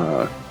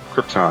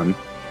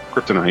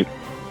kryptonite.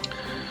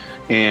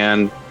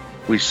 And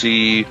we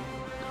see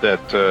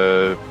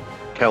that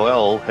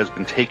Kal-El has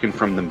been taken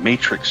from the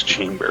Matrix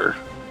chamber,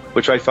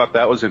 which I thought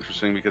that was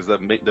interesting because the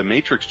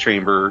Matrix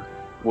chamber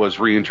was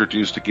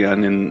reintroduced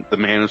again in the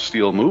Man of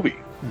Steel movie.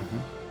 Mm-hmm.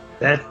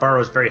 That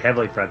borrows very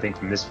heavily,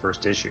 from this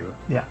first issue.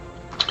 Yeah.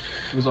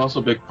 It was also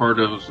a big part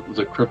of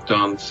the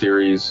Krypton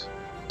series.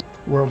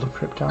 World of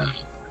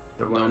Krypton.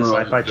 The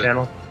Sci-Fi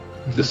Channel?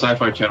 The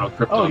Sci-Fi Channel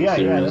Krypton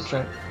series. Yeah, that's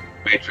right.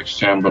 Matrix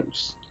Chamber.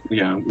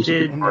 Yeah, it was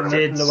a big part of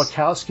it. And the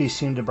Wachowskis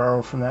seemed to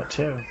borrow from that,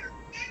 too.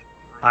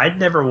 I'd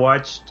never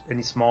watched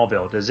any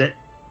Smallville. Does it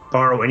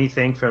borrow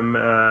anything from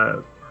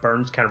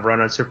Byrne's kind of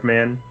run on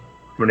Superman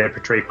when they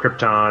portray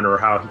Krypton or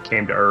how he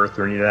came to Earth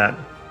or any of that?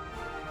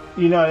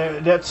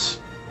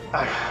 That's...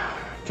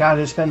 God,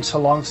 it's been so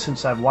long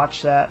since I've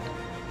watched that.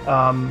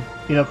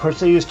 Of course,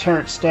 they used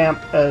Terrence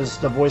Stamp as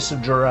the voice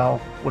of Jor-El,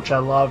 which I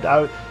loved.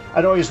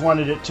 I'd always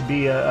wanted it to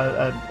be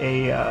a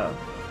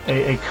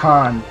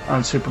con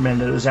on Superman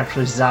that it was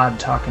actually Zod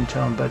talking to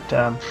him, but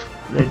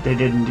they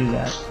didn't do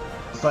that.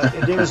 But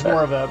it was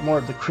more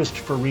of the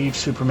Christopher Reeve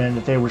Superman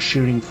that they were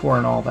shooting for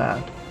and all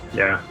that.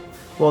 Yeah.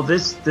 Well,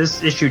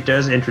 this issue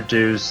does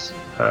introduce,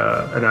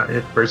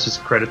 and versus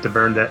credit to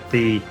Byrne, that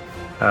the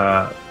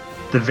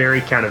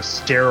very kind of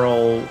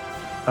sterile,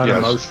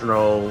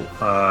 unemotional,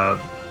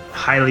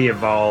 highly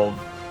evolved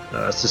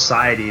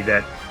society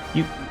that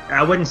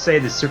I wouldn't say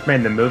that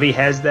Superman the movie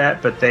has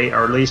that, but they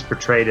are at least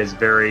portrayed as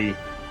very...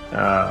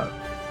 well,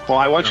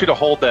 I want you to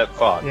hold that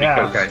thought.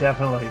 Yeah, because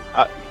definitely.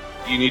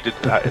 You need to...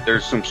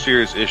 there's some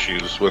serious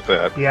issues with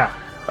that. Yeah.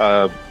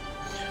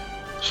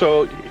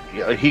 So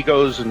he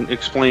goes and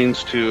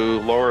explains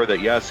to Laura that,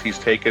 yes, he's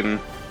taken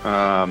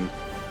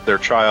their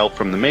child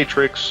from the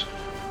Matrix.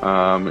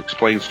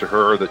 Explains to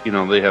her that,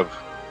 they have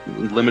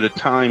limited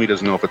time. He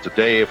doesn't know if it's a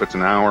day, if it's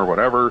an hour,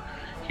 whatever.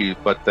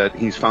 But that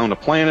he's found a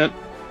planet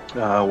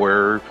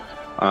where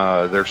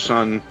their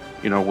son,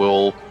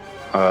 will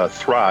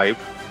thrive.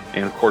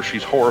 And of course,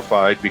 she's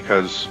horrified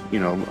because,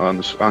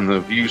 on the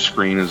view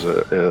screen is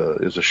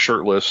a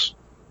shirtless.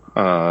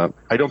 I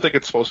don't think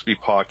it's supposed to be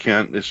Pa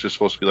Kent. It's just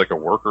supposed to be like a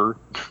worker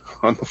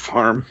on the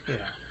farm.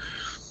 Yeah.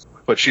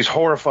 But she's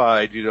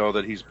horrified,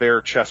 that he's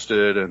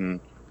bare-chested and.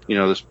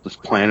 This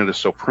planet is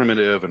so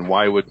primitive, and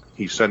why would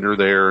he send her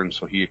there? And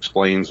so he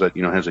explains that,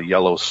 has a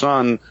yellow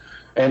sun.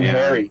 And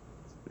hairy.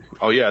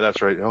 Oh, yeah,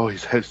 that's right. Oh,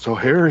 he's so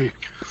hairy.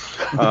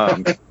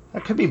 That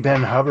could be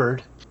Ben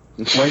Hubbard.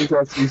 Wayne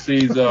Gretzky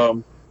sees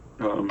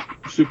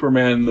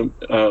Superman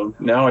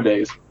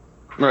nowadays.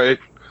 Right.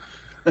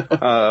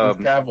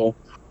 Cavill.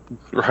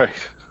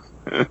 Right.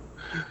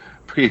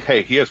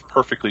 Hey, he has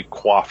perfectly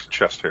coiffed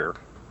chest hair.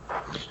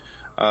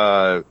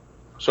 So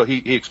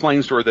he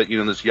explains to her that,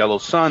 this yellow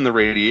sun, the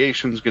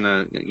radiation's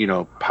going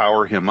to,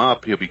 power him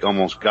up. He'll be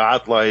almost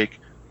godlike.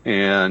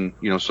 And,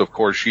 so of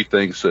course she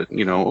thinks that,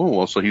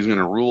 so he's going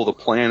to rule the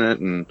planet.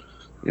 And,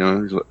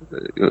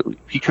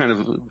 he kind of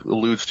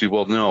alludes to,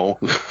 well, no,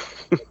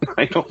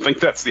 I don't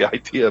think that's the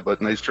idea,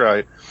 but nice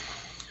try.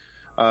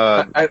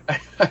 I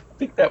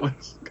think that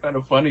was kind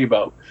of funny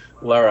about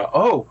Lara.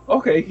 Oh,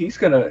 okay. He's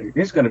going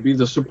to be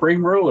the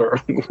supreme ruler.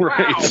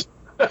 Right.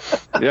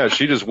 Yeah.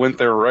 She just went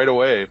there right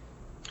away.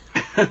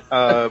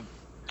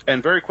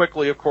 And very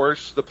quickly, of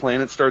course, the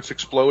planet starts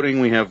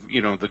exploding. We have,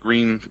 the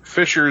green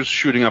fissures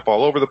shooting up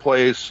all over the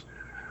place.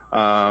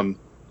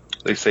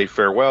 They say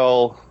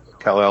farewell.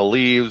 Kal-El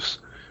leaves.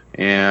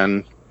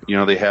 And,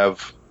 they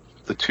have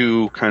the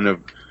two kind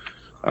of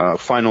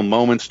final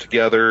moments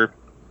together.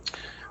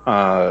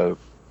 And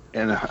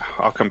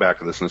I'll come back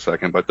to this in a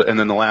second. And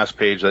then the last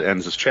page that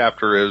ends this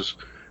chapter is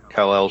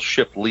Kal-El's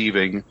ship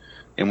leaving.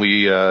 And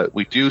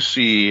we do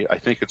see, I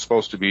think it's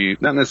supposed to be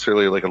not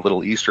necessarily like a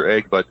little Easter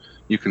egg, but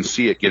you can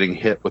see it getting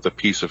hit with a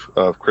piece of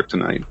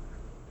kryptonite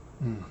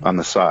on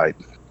the side.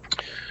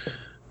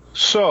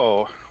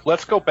 So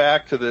let's go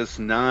back to this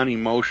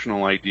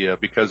non-emotional idea,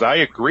 because I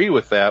agree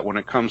with that when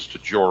it comes to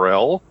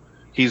Jor-El.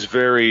 He's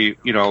very,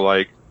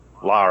 like,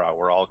 Lara,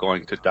 we're all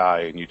going to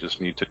die and you just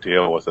need to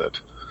deal with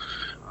it.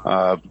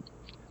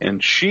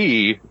 And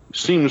she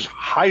seems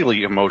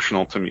highly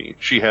emotional to me.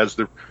 She has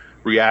the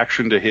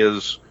reaction to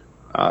his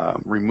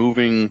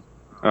removing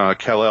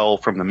Kal-El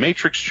from the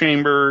Matrix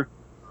chamber.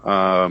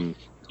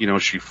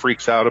 She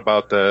freaks out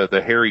about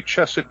the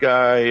hairy-chested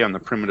guy on the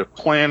primitive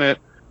planet.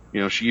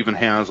 She even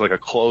has like a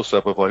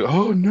close-up of like,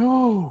 oh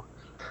no.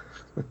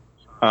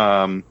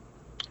 And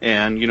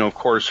of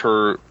course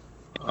her,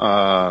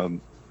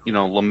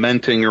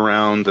 lamenting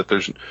around that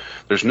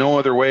there's no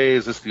other way.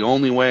 Is this the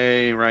only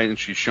way? Right. And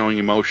she's showing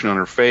emotion on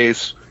her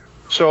face.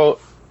 So,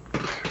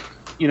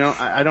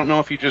 I don't know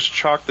if you just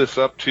chalk this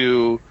up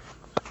to,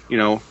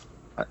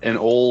 an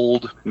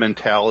old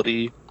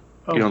mentality,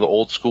 the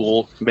old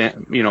school,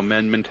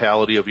 men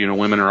mentality of,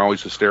 women are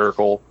always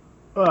hysterical.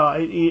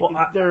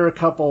 Well, there are a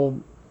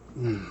couple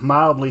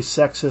mildly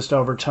sexist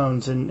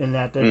overtones in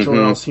that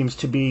Jor-El seems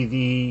to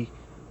be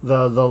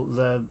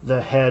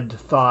the head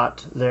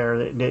thought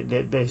there.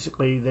 They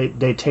basically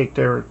they take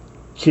their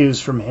cues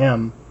from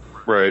him.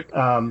 Right.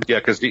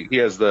 Because he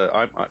has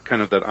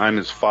I'm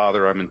his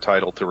father. I'm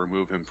entitled to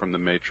remove him from the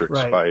Matrix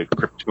by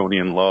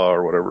Kryptonian law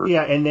or whatever.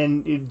 Yeah, and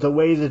then the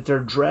way that they're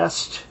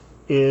dressed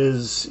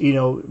is,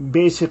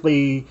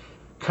 basically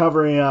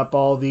covering up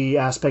all the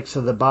aspects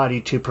of the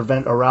body to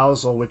prevent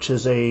arousal, which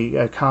is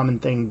a common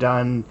thing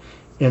done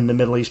in the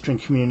Middle Eastern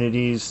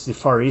communities, the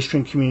Far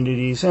Eastern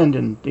communities, and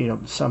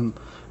in some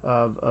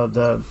of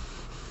the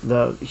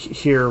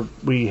here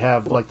we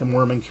have like the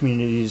Mormon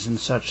communities and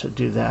such that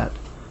do that.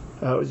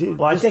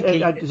 I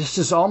think this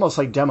is almost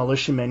like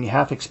Demolition Man. You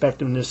half expect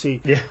them to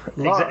see.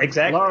 Yeah,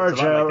 exactly.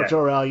 Laura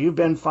Jor-El, you've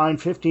been fined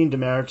 15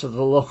 demerits of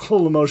the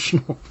local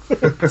emotional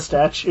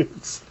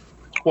statutes.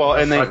 Well,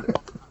 and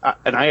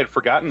I had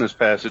forgotten this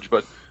passage,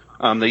 but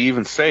they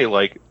even say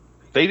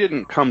they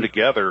didn't come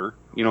together.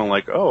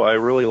 I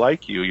really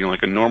like you.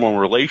 Like a normal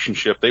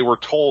relationship. They were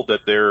told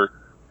that their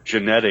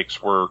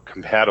genetics were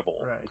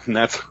compatible, right? And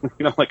that's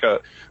like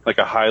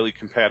a highly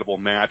compatible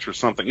match or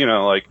something.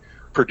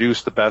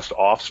 Produce the best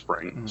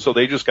offspring. Mm-hmm. So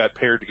they just got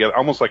paired together,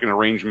 almost like an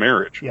arranged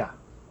marriage. Yeah.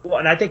 Well,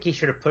 and I think he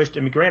should have pushed.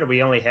 Granted,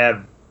 we only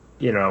have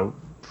 5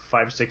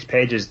 or 6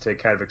 pages to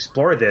kind of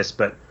explore this,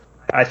 but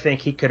I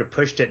think he could have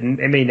pushed it.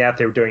 Now if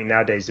they were doing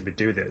nowadays, they would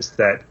do this.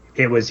 That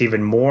it was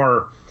even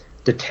more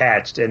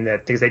detached, and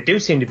that because they do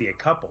seem to be a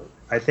couple.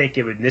 I think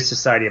in this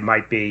society it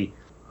might be.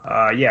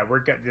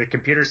 The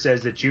computer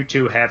says that you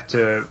two have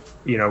to.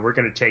 We're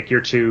going to take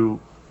your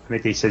two. I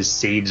think he says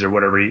seeds or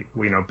whatever.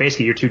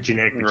 Basically your two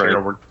genetic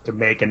material were to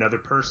make another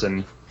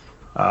person,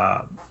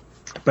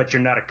 but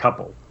you're not a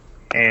couple.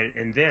 And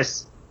in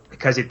this,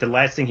 because the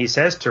last thing he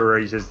says to her,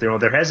 he says,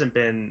 there hasn't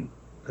been.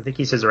 I think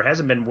he says there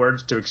hasn't been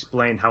words to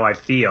explain how I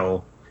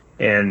feel,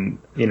 in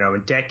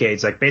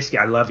decades. Like basically,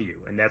 I love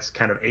you, and that's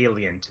kind of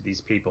alien to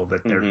these people.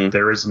 That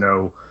there is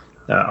no.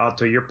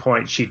 To your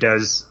point, she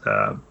does.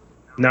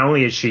 Not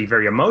only is she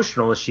very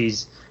emotional,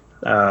 she's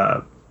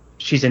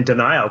in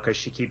denial because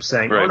she keeps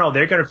saying, "Oh no,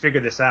 they're going to figure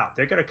this out.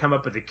 They're going to come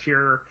up with a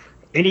cure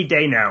any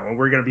day now, and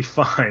we're going to be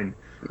fine."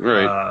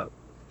 Right.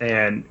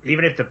 And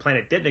even if the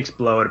planet didn't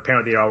explode,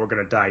 apparently they all were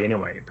going to die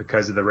anyway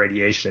because of the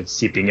radiation that's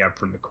seeping up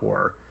from the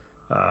core.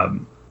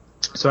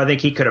 So I think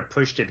he could have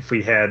pushed it if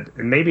we had.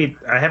 And maybe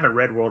I haven't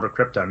read World of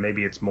Krypton.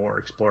 Maybe it's more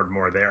explored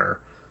more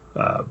there,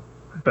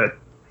 but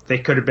they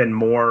could have been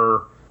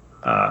more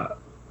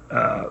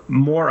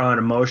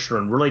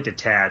unemotional and really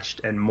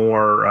detached and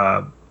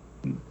more.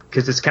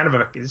 Because it's kind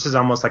of this is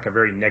almost like a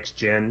very next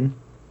gen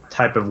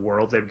type of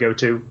world they go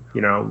to,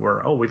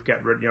 where we've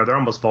got they're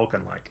almost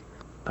Vulcan-like.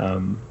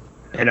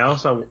 And I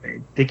also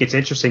think it's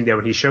interesting that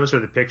when he shows her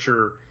the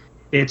picture,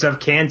 it's of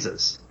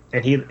Kansas,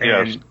 and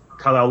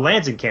Kal-El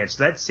lands in Kansas.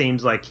 That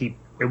seems like it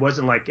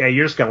wasn't like, hey,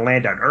 you're just going to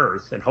land on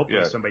Earth and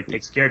hopefully somebody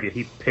takes care of you.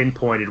 He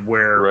pinpointed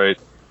where,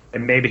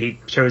 and maybe he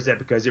chose that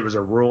because it was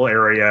a rural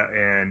area,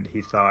 and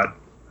he thought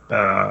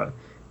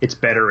it's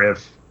better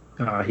if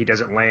he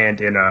doesn't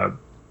land in a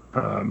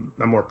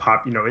more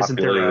isn't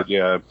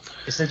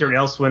there an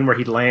Elsewhere where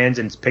he lands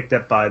and it's picked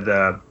up by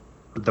the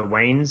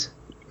Waynes?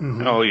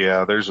 Mm-hmm. Oh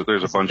yeah, there's a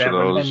bunch of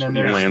those. He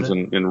lands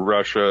in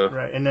Russia,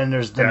 right? And then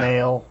there's the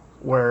Mail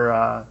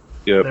where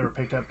they were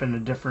picked up in a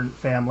different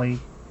family.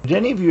 Did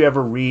any of you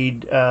ever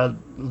read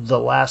The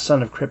Last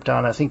Son of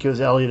Krypton? I think it was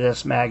Elliot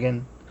S.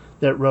 Maggin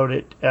that wrote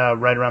it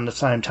right around the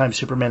same time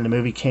Superman the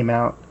movie came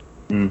out.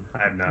 I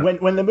have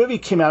not. When the movie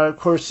came out, of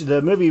course,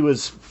 the movie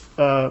was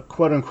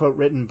quote unquote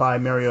written by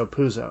Mario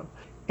Puzo.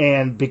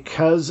 And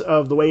because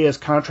of the way his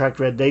contract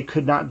read, they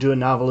could not do a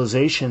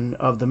novelization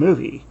of the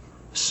movie.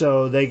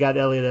 So they got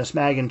Elliot S.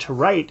 Maggin to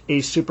write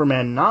a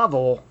Superman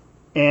novel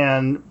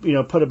and,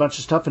 put a bunch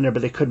of stuff in there,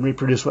 but they couldn't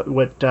reproduce what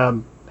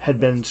had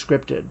been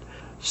scripted.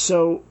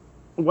 So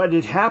what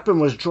had happened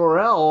was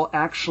Jor-El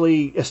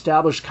actually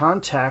established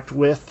contact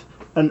with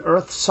an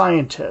Earth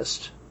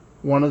scientist,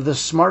 one of the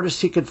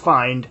smartest he could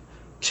find,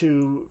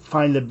 to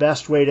find the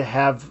best way to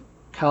have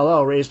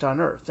Kal-El raised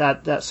on Earth.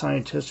 That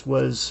scientist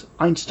was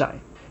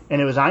Einstein.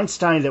 And it was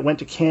Einstein that went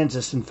to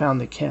Kansas and found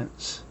the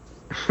Kents.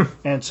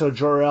 And so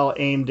Jor-El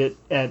aimed it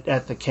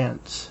at the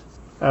Kents.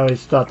 I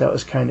always thought that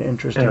was kind of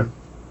interesting. Yeah.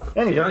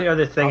 Anyway, the only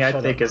other thing I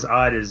think is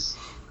odd is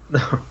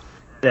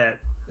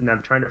that, and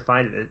I'm trying to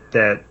find it,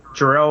 that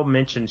Jor-El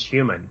mentions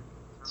human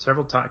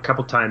a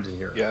couple times in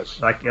here. Yes.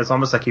 Like it's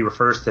almost like he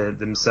refers to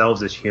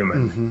themselves as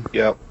human. Mm-hmm.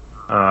 Yep.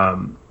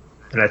 And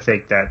I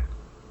think that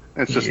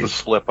it's just a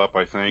slip up,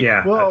 I think.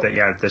 Yeah. Well,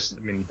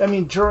 I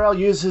mean, Jor-El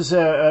uses an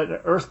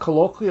Earth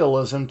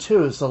colloquialism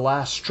too as the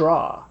last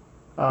straw.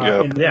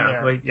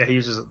 He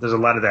uses. There's a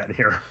lot of that in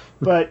here.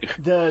 But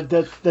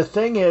the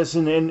thing is,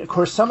 and of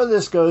course, some of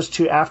this goes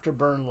to after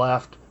Byrne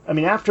left. I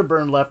mean, after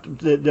Byrne left,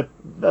 the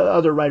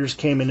other writers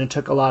came in and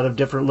took a lot of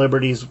different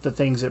liberties with the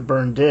things that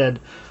Byrne did.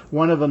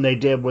 One of them they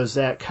did was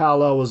that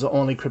Kal-El was the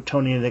only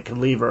Kryptonian that could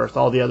leave Earth.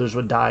 All the others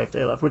would die if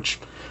they left, which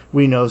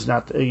we know is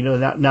not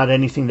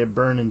anything that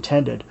Byrne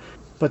intended.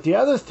 But the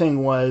other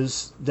thing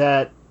was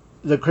that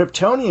the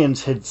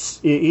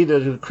Kryptonians either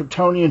the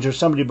Kryptonians or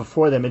somebody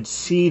before them had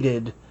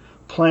seeded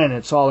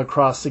planets all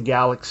across the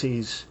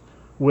galaxies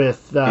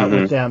with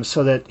them,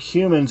 so that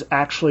humans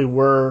actually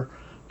were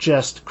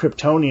just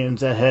Kryptonians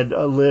that had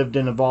lived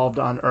and evolved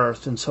on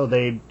Earth, and so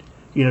they,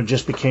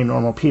 just became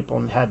normal people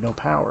and had no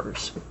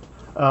powers.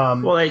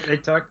 Well, they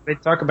talk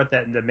about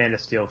that in the Man of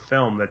Steel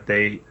film, that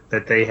they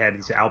had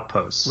these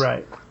outposts,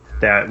 right?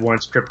 That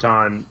once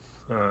Krypton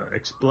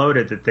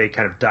exploded, that they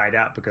kind of died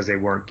out because they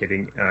weren't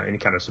getting any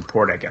kind of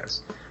support, I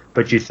guess.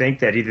 But you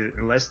think that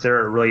unless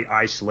they're really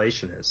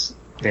isolationists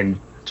and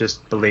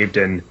just believed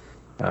in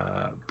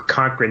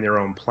conquering their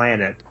own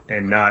planet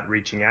and not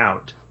reaching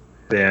out,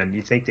 then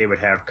you think they would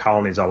have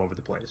colonies all over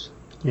the place.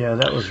 Yeah,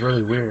 that was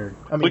really weird.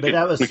 I mean, we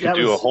could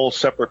do a whole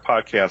separate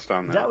podcast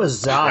on that. That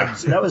was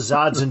Zod's. That was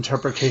Zod's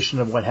interpretation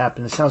of what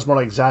happened. It sounds more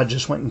like Zod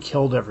just went and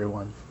killed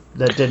everyone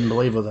that didn't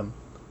believe with him.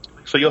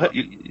 So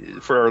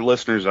for our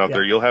listeners out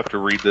there, you'll have to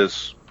read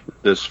this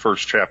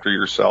first chapter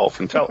yourself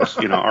and tell us,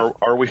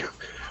 are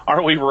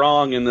we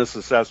wrong in this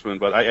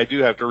assessment? But I do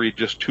have to read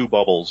just two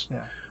bubbles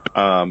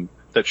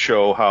that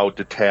show how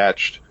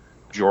detached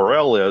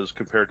Jor-El is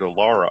compared to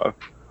Lara.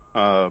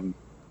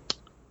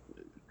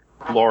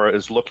 Lara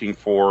is looking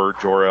for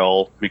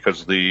Jor-El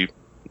because the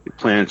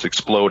planet's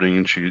exploding,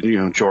 and she,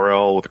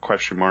 Jor-El with a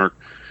question mark.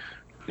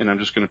 And I'm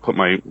just going to put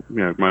my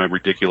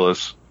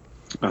ridiculous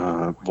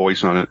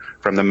voice on it.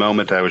 From the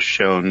moment I was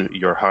shown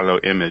your hollow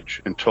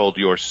image and told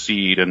your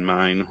seed and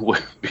mine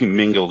would be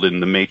mingled in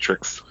the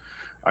matrix,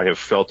 I have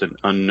felt an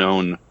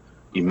unknown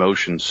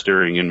emotion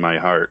stirring in my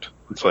heart.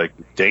 It's like,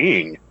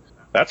 dang,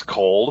 that's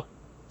cold.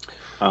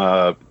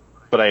 But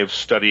I have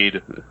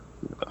studied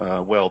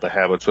the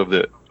habits of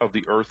the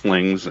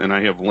Earthlings, and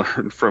I have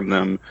learned from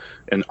them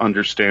an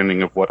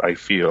understanding of what I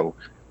feel.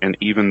 And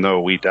even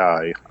though we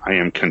die, I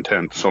am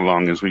content so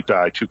long as we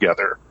die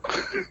together.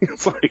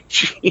 It's like,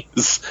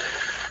 jeez.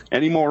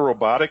 Any more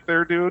robotic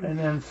there, dude? And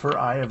then for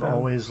I have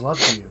always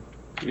loved you.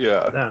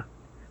 Yeah.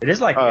 It is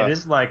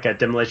like a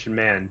Demolition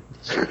Man.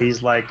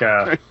 He's like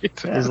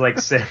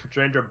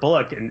Sandra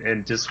Bullock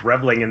and just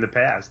reveling in the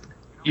past.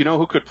 You know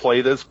who could play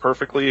this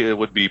perfectly? It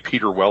would be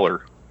Peter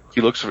Weller. He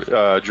looks.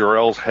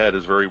 Jor-El's head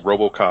is very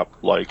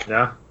RoboCop-like.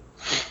 Yeah.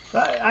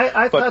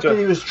 I thought that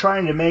he was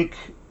trying to make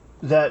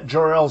that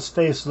Jor-El's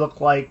face look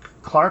like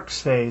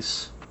Clark's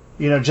face,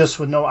 just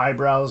with no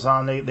eyebrows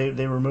on.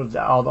 They removed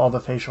all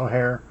the facial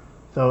hair.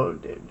 So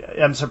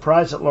I'm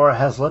surprised that Laura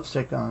has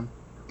lipstick on.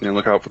 And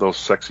look out for those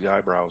sexy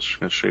eyebrows. She's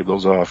going to shave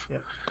those off.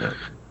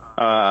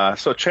 Yep.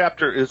 So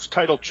it's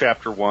titled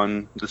Chapter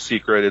 1, The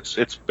Secret.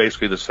 It's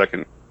basically the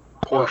second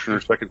portion or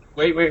second.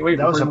 Wait.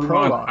 That was a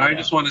prologue. I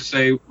just want to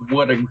say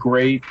what a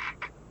great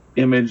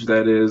image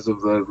that is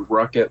of the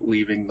rocket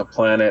leaving the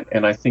planet.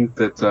 And I think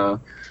that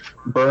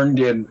Byrne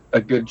did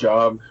a good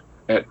job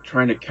at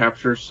trying to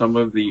capture some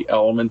of the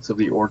elements of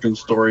the origin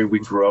story we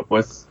grew up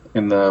with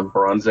in the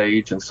Bronze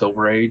Age and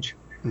Silver Age,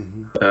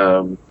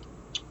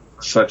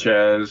 such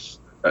as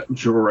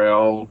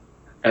Jor-El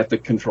at the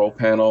control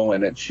panel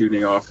and it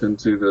shooting off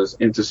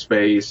into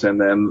space, and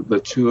then the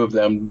two of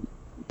them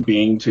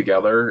being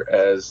together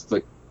as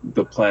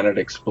the planet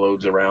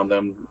explodes around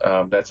them.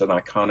 That's an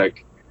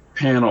iconic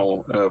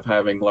panel of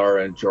having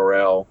Lara and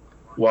Jor-El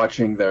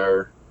watching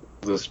the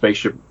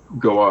spaceship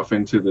go off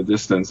into the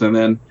distance, and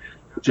then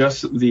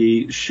just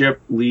the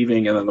ship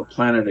leaving and then the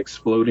planet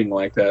exploding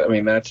like that. I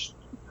mean, that's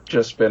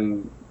just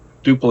been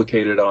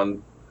duplicated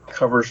on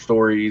cover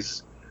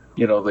stories,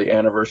 the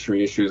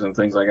anniversary issues and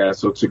things like that.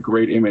 So it's a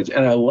great image,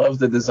 and I love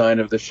the design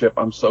of the ship.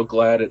 I'm so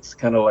glad it's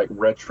kind of like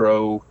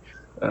retro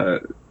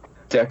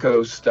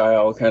deco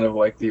style, kind of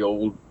like the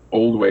old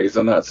ways,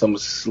 and not some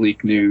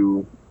sleek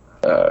new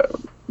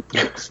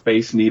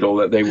Space Needle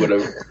that they would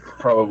have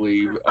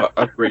probably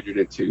upgraded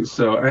it to.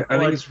 So I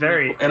think it's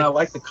very, and I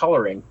like the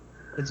coloring.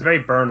 It's very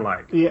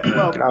Byrne-like. Yeah,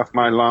 well, get off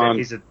my lawn.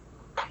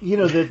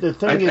 The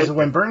thing is,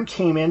 when Byrne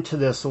came into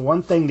this, the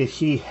one thing that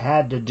he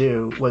had to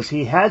do was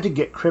he had to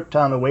get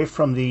Krypton away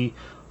from the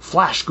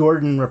Flash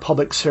Gordon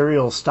Republic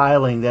serial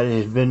styling that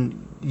it had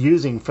been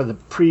using for the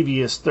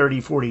previous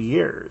 30, 40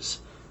 years.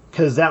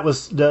 Because that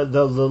was the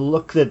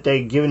look that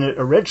they'd given it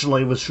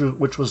originally,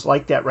 which was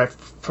like that right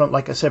from,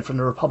 like I said, from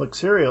the Republic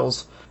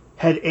serials,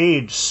 had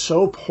aged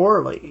so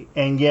poorly,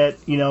 and yet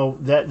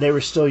that they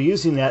were still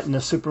using that in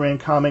the Superman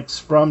comics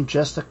from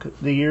just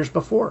the years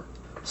before.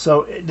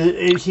 So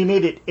he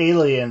made it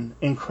alien,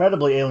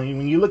 incredibly alien.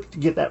 When you look to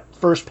get that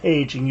first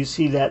page and you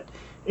see that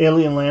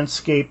alien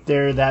landscape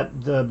there,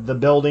 that the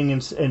building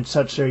and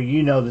such there,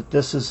 that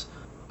this is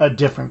a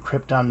different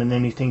Krypton than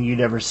anything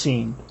you'd ever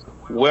seen.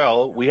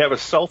 Well, we have a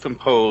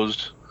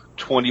self-imposed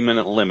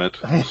 20-minute limit,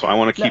 so I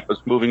want to keep us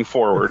moving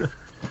forward.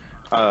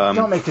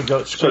 Don't make the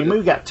goat scream.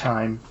 We've got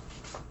time.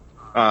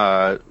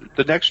 The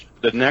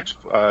next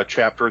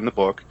chapter in the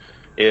book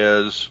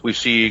is we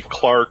see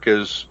Clark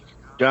is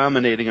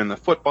dominating on the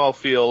football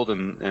field,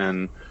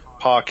 and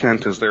Pa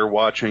Kent is there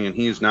watching, and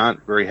he's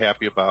not very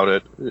happy about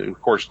it.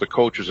 Of course, the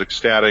coach is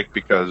ecstatic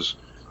because,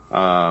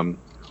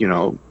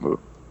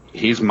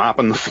 he's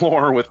mopping the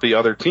floor with the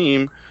other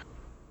team,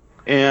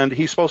 and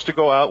he's supposed to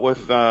go out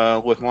with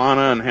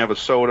Lana and have a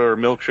soda or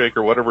milkshake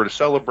or whatever to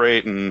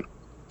celebrate, and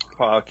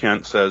Pa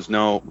Kent says,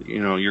 no,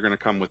 you're going to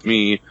come with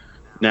me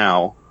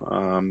now.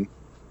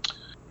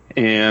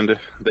 And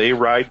they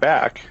ride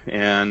back,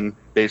 and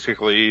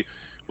basically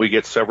we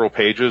get several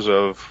pages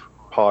of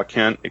Pa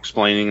Kent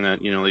explaining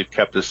that, they've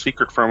kept this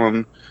secret from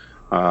him.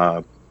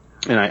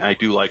 And I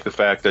do like the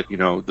fact that,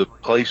 the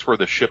place where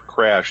the ship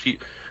crashed,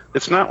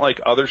 it's not like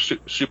other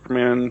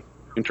Superman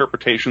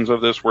interpretations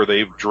of this where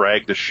they've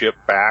dragged the ship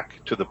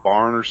back to the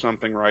barn or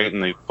something, right,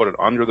 and they put it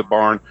under the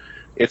barn.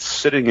 It's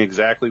sitting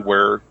exactly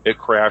where it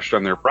crashed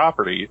on their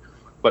property,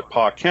 but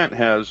Pa Kent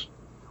has,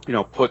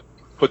 put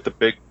the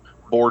big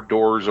board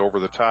doors over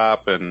the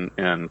top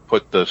and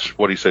put the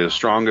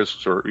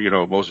strongest or,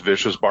 most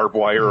vicious barbed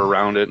wire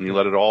around it, and he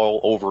let it all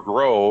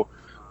overgrow.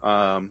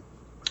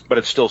 But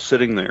it's still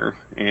sitting there,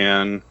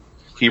 and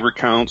he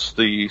recounts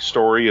the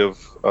story of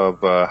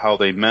how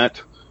they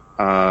met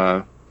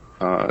Kal-El,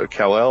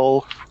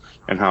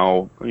 and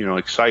how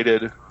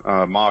excited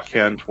Ma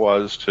Kent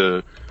was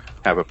to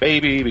have a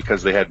baby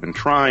because they had been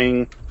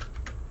trying,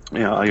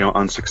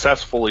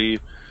 unsuccessfully.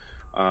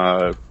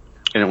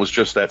 And it was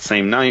just that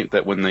same night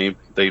that when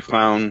they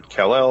found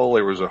Kal-El,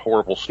 there was a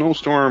horrible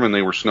snowstorm, and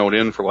they were snowed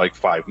in for like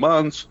 5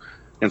 months.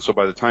 And so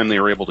by the time they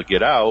were able to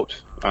get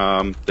out,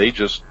 they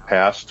just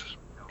passed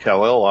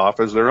Kal-El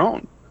off as their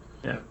own.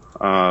 Yeah.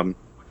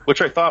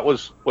 Which I thought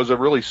was a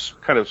really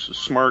kind of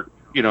smart,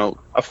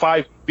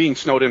 being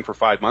snowed in for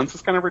 5 months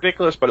is kind of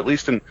ridiculous, but at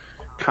least in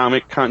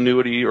comic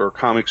continuity or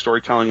comic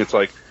storytelling, it's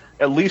like,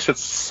 at least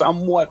it's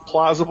somewhat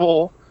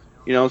plausible,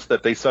 so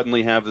that they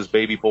suddenly have this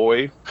baby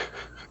boy.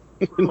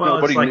 Well,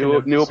 nobody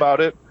knew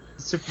about it.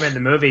 Superman the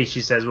movie,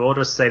 she says, well, we'll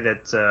just say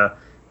that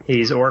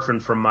he's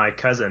orphaned from my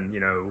cousin,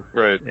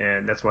 right,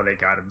 and that's why they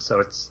got him. So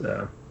it's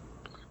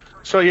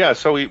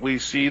so we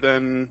see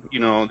then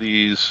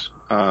these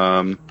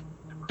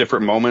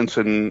different moments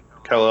in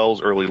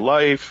Kal-El's early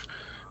life,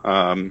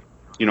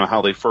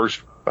 how they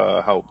first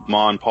how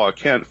Ma and Pa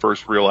Kent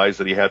first realized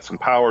that he had some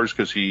powers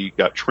because he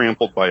got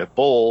trampled by a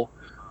bull,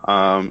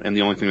 and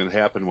the only thing that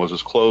happened was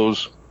his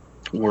clothes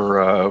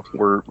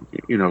were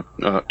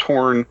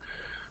torn.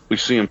 We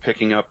see him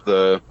picking up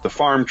the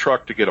farm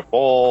truck to get a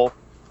ball.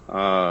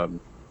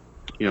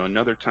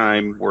 Another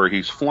time where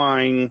he's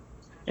flying,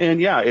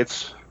 and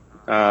it's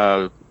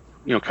kind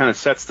of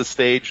sets the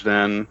stage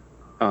then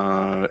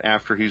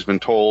after he's been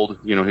told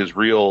his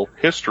real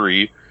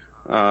history,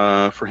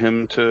 for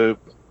him to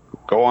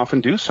go off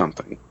and do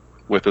something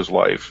with his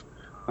life,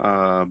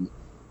 and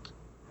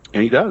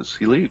he does.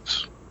 He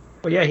leaves.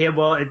 Well, yeah,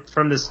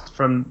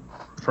 from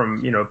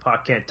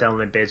Pa Kent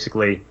telling him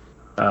basically,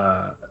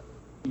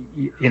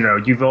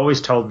 you've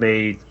always told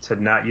me to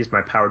not use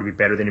my power to be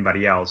better than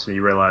anybody else, and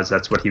you realize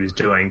that's what he was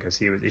doing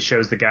because it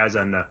shows the guys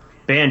on the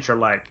bench are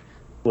like,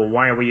 well,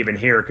 why are we even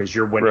here? Because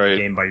you're winning the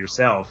game by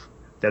yourself.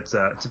 It's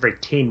a very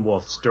Teen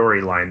Wolf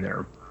storyline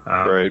there.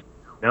 Right.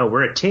 No,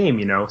 we're a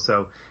team,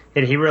 So,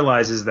 and he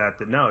realizes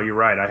that no, you're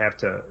right. I have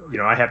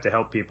to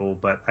help people,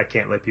 but I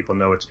can't let people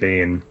know it's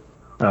me. And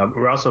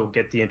we also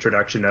get the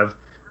introduction of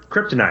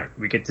Kryptonite.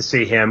 We get to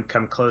see him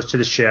come close to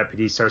the ship, and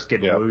he starts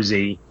getting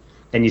woozy,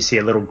 and you see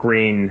a little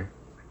green,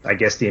 I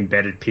guess the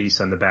embedded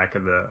piece on the back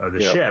of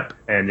the ship,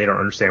 and they don't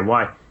understand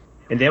why.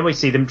 And then we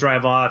see them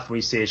drive off, and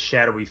we see a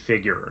shadowy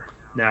figure.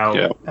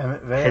 Now,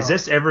 has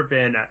this ever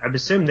been? I'm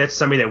assuming that's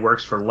somebody that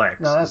works for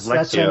Lex. No,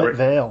 that's Emmett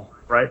Vale,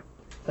 right?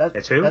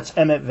 That's who? That's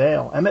Emmett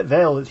Vale. Emmett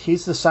Vale.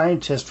 He's the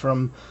scientist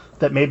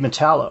that made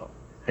Metallo.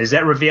 Is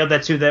that revealed?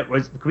 That's who that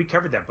was. We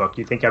covered that book.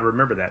 You think I'd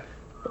remember that?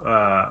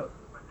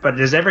 But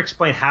does it ever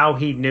explain how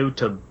he knew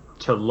to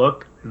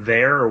look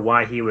there, or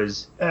why he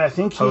was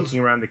poking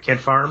around the kid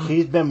farm?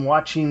 He's been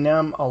watching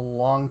them a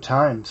long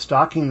time,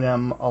 stalking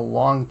them a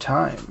long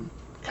time,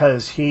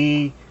 because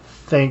he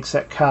thinks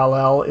that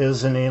Kal-El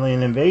is an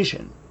alien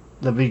invasion,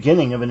 the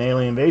beginning of an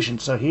alien invasion.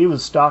 So he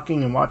was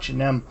stalking and watching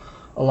them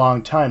a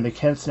long time. The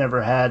Kents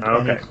never had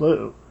any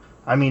clue.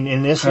 I mean,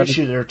 in this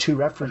issue, there are two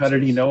references. How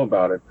did he know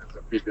about it?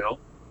 Bill?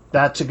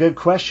 That's a good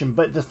question.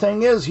 But the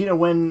thing is,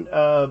 when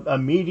a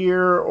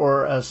meteor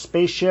or a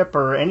spaceship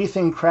or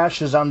anything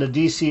crashes on the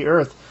DC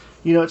Earth,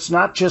 it's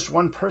not just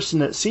one person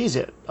that sees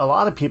it. A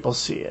lot of people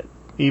see it,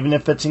 even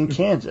if it's in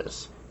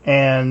Kansas.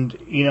 And,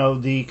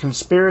 the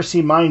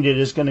conspiracy-minded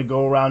is going to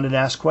go around and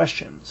ask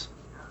questions.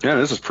 Yeah,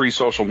 this is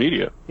pre-social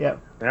media. Yeah.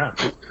 Yeah.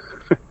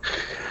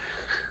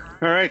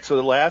 All right, so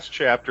the last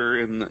chapter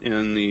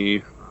in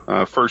the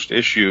first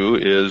issue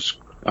is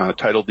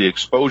titled The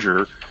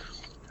Exposure.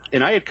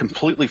 And I had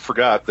completely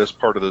forgot this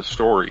part of the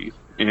story.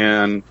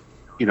 And,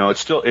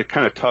 it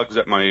kind of tugs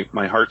at my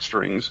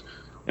heartstrings.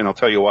 And I'll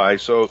tell you why.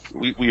 So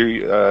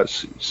we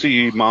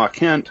see Ma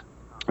Kent.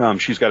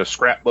 She's got a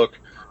scrapbook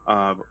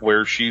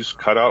where she's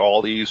cut out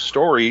all these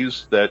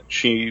stories that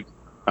she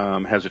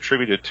has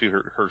attributed to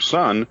her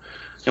son.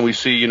 And we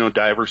see,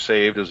 diver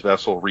saved, his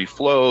vessel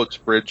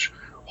refloats, bridge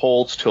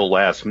holds till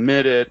last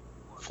minute,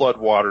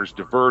 floodwaters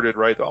diverted,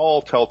 right?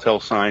 All telltale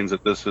signs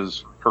that this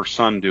is her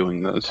son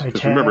doing this.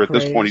 Because remember, at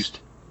this point, he's...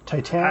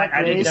 Titanic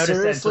I didn't notice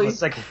seriously?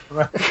 that until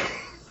the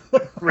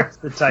second. Where's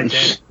the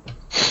Titanic?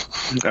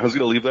 I was going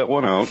to leave that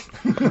one out.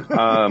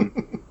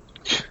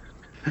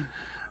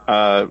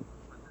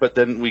 But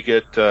then we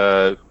get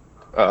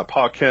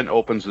Pa Kent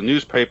opens the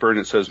newspaper and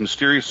it says,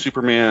 mysterious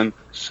Superman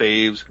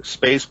saves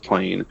space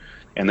plane.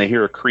 And they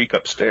hear a creak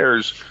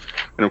upstairs.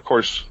 And of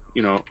course,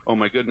 oh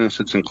my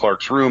goodness, it's in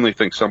Clark's room. They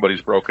think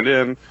somebody's broken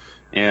in.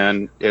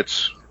 And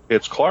it's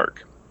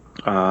Clark,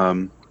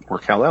 or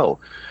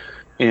Kal-El.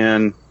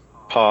 And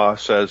Pa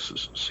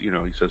says,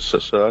 he says,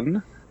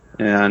 son.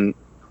 And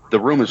the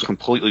room is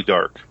completely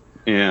dark.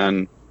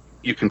 And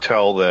you can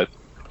tell that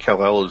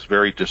Kal-El is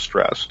very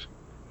distressed.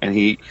 And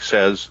he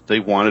says, they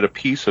wanted a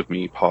piece of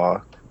me,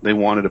 Pa. They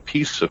wanted a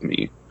piece of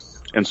me.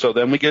 And so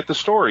then we get the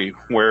story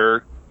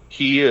where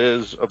he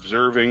is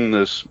observing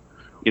this,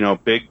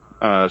 big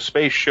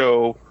space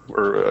show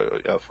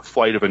or a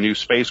flight of a new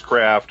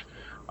spacecraft.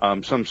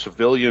 Some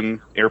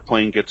civilian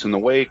airplane gets in the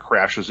way,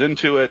 crashes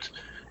into it,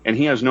 and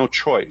he has no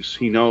choice.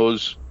 He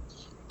knows,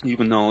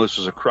 even though this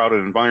is a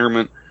crowded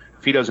environment,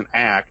 if he doesn't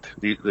act,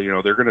 they're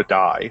going to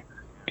die.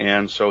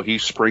 And so he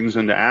springs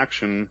into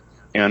action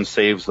and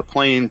saves the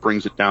plane,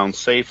 brings it down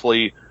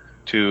safely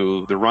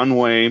to the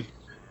runway,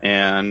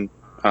 and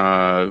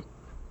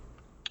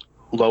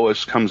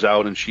Lois comes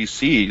out and she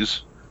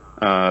sees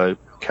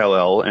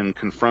Kal-El and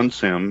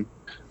confronts him,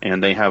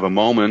 and they have a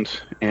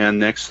moment, and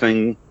next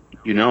thing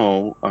you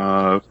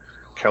know,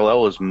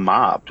 Kal-El is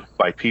mobbed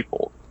by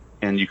people,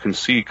 and you can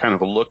see kind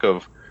of a look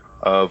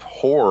of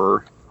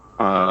horror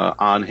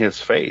on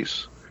his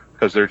face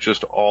because they're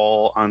just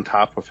all on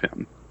top of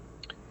him.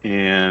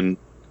 And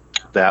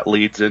that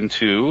leads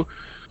into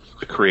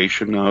the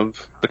creation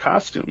of the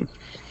costume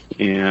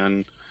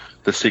and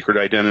the secret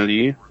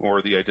identity,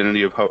 or the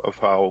identity of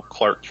how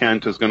Clark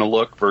Kent is going to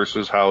look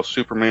versus how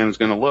Superman is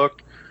going to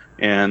look.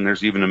 And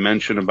there's even a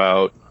mention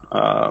about,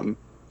 that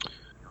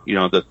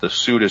the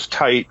suit is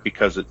tight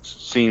because it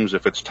seems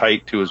if it's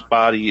tight to his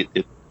body,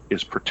 it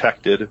is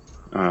protected.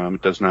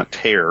 It does not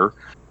tear.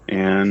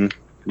 And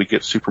we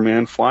get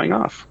Superman flying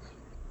off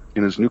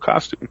in his new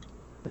costume.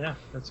 Yeah,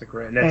 that's a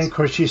great. And of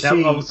course, you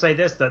see. I'll say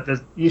this: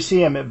 that you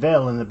see Emmett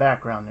Vale in the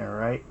background there,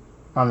 right?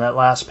 On that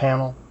last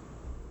panel.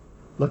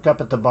 Look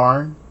up at the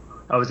barn.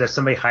 Oh, is there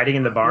somebody hiding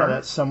in the barn? Yeah,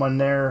 that's someone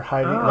there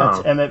hiding. Oh.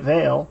 That's Emmett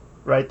Vale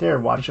right there,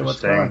 watching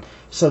what's going on.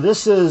 So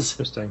this is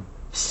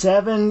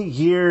 7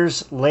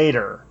 years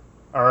later.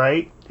 All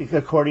right,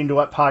 according to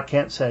what Pa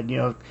Kent said,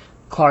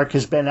 Clark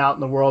has been out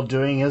in the world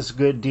doing his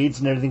good deeds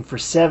and everything for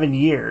 7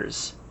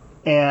 years.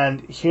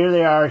 And here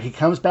they are. He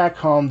comes back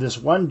home this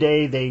one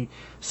day. They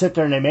sit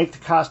there and they make the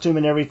costume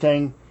and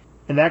everything.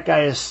 And that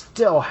guy is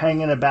still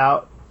hanging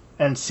about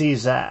and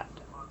sees that.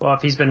 Well,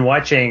 if he's been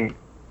watching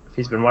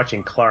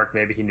Clark,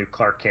 maybe he knew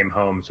Clark came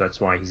home, so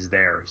that's why he's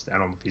there. I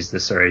don't know if he's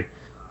necessarily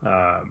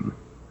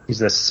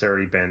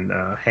been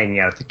hanging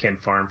out at the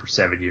Kent farm for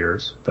 7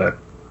 years. But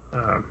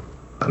I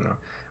don't know.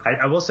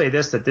 I will say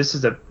this: that this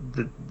is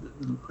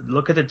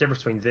look at the difference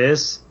between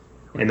this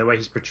and the way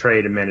he's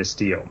portrayed in Man of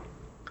Steel,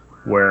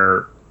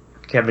 where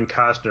Kevin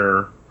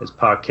Costner, as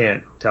Pa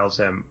Kent, tells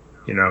him,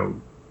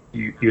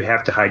 you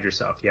have to hide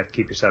yourself. You have to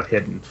keep yourself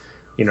hidden.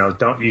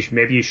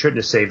 Maybe you shouldn't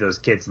have saved those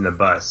kids in the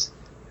bus,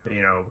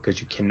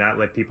 because you cannot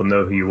let people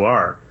know who you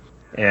are.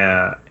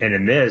 And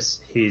in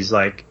this, he's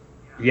like,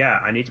 yeah,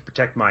 I need to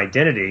protect my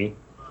identity,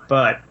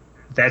 but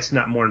that's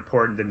not more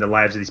important than the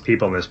lives of these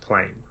people in this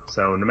plane.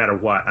 So no matter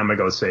what, I'm going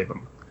to go save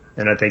them.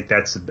 And I think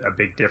that's a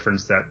big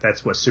difference.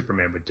 That's what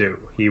Superman would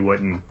do. He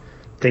wouldn't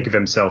think of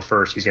himself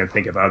first. He's going to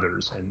think of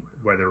others,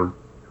 and whether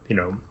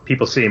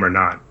people see him or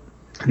not.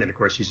 And then of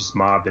course he's just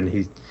mobbed,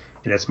 and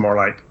it's more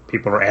like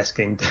people are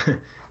asking.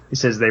 He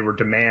says they were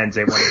demands.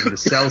 They wanted him to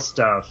sell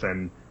stuff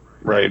and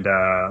right,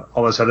 and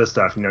all this other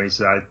stuff. He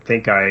said, I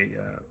think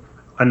I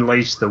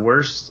unleashed the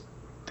worst,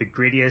 the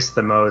greediest,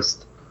 the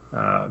most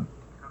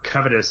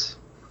covetous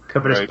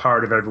right,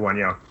 part of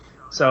everyone.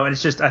 So, and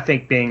it's just, I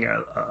think, being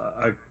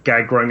a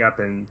guy growing up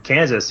in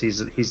Kansas,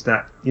 he's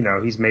not,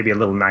 he's maybe a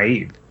little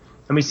naive.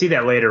 And we see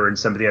that later in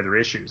some of the other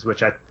issues,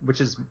 which I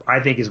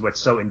think is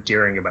what's so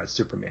endearing about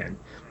Superman,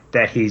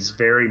 that he's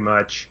very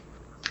much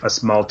a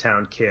small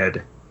town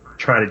kid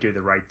trying to do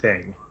the right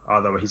thing,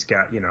 although he's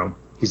got,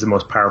 he's the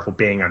most powerful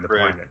being on the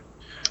right, planet.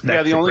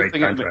 That's the only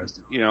thing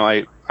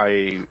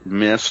I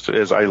missed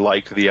is I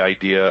liked the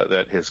idea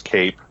that his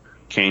cape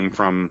came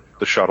from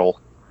the shuttle,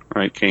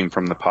 right? Came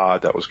from the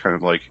pod. That was kind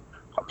of like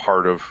a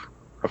part of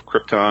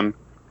Krypton.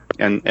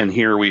 And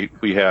here we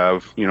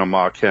have,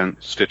 Ma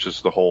Kent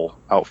stitches the whole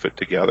outfit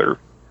together.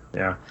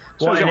 Yeah.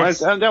 Well,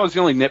 so that was the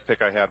only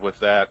nitpick I had with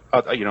that,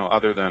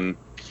 other than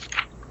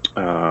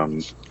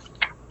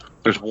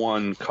there's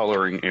one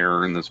coloring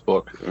error in this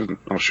book, and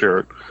I'll share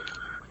it.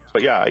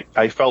 But yeah,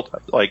 I felt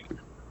like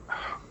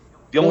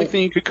the only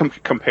thing you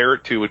could compare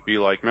it to would be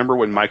like, remember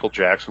when Michael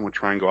Jackson would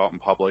try and go out in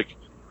public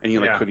and he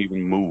couldn't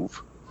even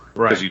move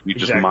because he'd be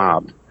just exactly.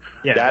 mobbed.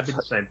 Yeah, that's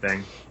the same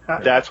thing.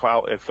 That's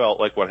how it felt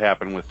like what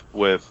happened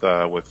with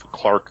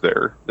Clark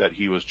there, that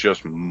he was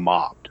just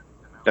mobbed,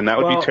 and that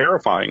would be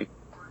terrifying.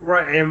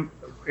 Right, and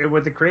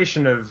with the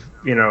creation of,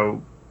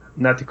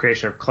 not the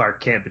creation of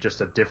Clark Kent, but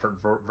just a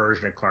different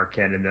version of Clark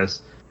Kent in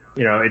this,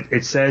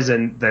 it says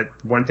that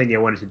one thing they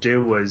wanted to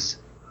do was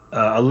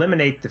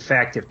eliminate the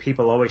fact that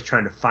people always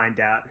trying to find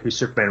out who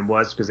Superman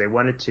was, because they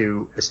wanted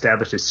to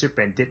establish that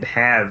Superman didn't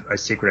have a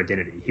secret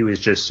identity. He was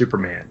just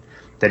Superman,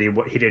 that he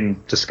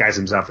didn't disguise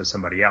himself as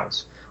somebody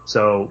else.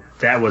 So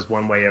that was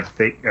one way of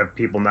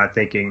people not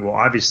thinking, well,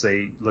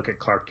 obviously, look at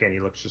Clark Kent, he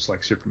looks just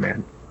like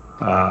Superman.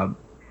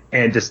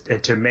 And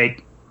to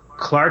make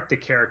Clark the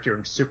character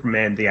and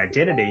Superman the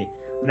identity,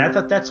 and I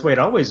thought that's the way it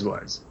always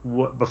was.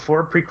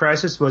 Before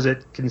Pre-Crisis, was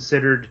it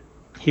considered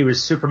he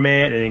was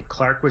Superman and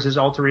Clark was his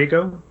alter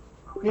ego?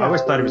 Yeah. I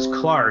always thought it was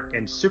Clark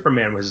and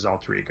Superman was his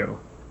alter ego.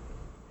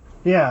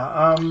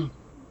 Yeah,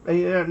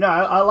 no,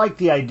 I like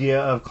the idea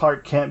of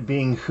Clark Kent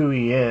being who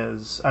he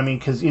is. I mean,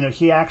 because,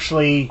 he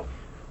actually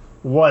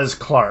was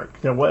Clark.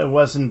 It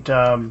wasn't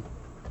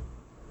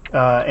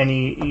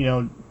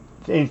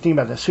anything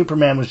about the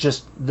Superman was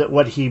just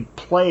what he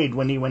played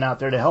when he went out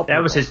there to help.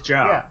 That was his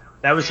job. Yeah.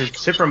 That was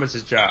Superman was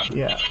his job.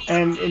 Yeah.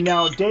 And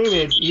now,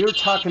 David, you're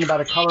talking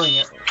about a coloring.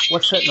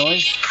 What's that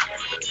noise?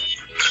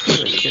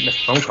 Getting a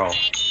phone call.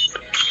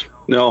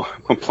 No,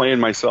 I'm playing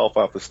myself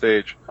off the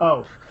stage.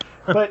 Oh.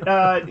 But,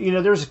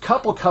 there's a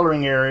couple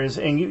coloring areas,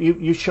 and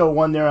you show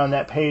one there on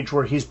that page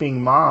where he's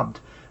being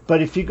mobbed.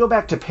 But if you go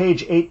back to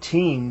page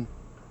 18,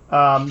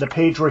 the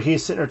page where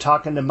he's sitting there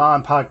talking to Ma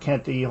and Pa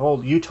Kent,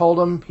 you told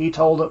him, he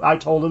told him, I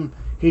told him,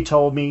 he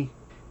told me.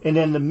 And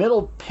then the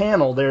middle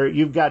panel there,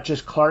 you've got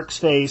just Clark's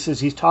face as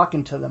he's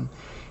talking to them.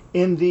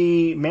 In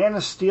the Man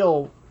of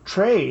Steel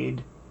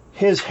trade,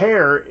 his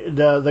hair,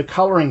 the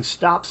coloring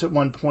stops at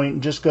one point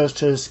and just goes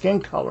to his skin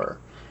color.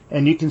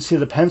 And you can see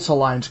the pencil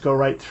lines go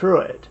right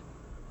through it.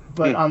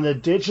 But on the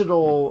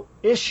digital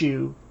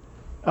issue,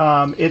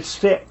 it's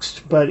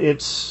fixed, but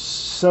it's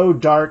so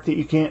dark that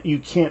you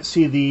can't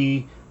see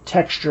the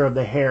texture of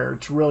the hair.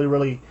 It's really,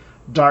 really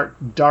dark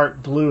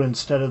blue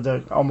instead of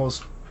the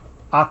almost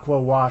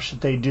aqua wash that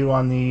they do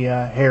on the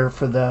hair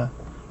for the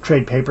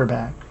trade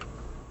paperback.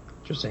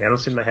 Interesting. I don't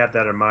seem to have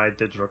that in my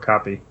digital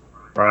copy,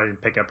 or I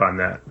didn't pick up on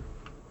that.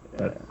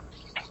 But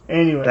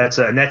anyway,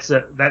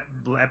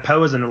 that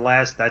pose in the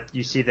last, that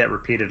you see that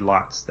repeated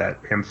lots, that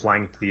him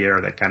flying through the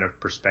air, that kind of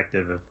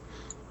perspective of.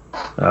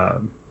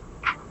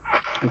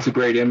 It's a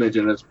great image,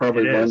 and it's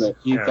probably one that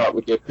he thought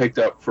would get picked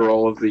up for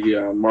all of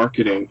the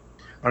marketing.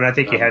 And I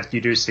think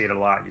you do see it a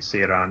lot. You see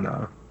it on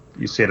a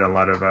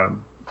lot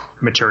of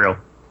material.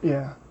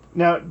 Yeah.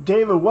 Now,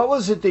 David, what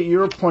was it that you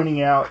were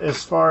pointing out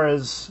as far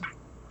as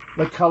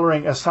the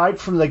coloring, aside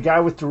from the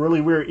guy with the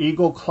really weird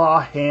eagle claw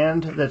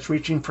hand that's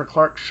reaching for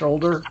Clark's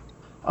shoulder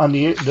on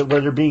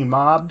where they're being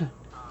mobbed?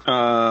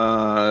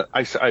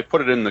 I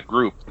put it in the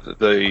group.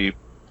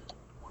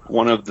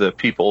 One of the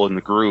people in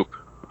the group,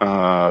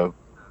 her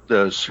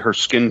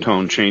skin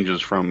tone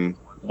changes from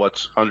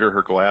what's under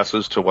her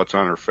glasses to what's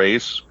on her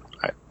face.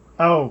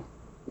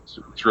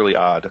 It's really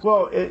odd.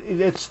 Well,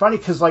 it's funny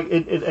because,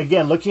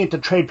 again, looking at the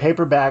trade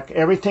paperback,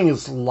 everything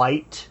is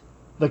light.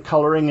 The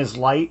coloring is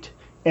light.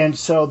 And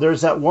so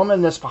there's that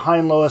woman that's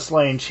behind Lois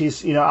Lane.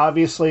 She's,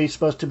 obviously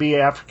supposed to be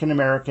African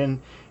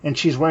American, and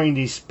she's wearing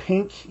these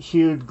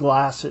pink-hued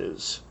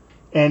glasses.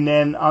 And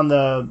then on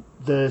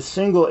the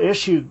single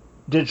issue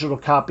digital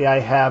copy I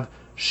have,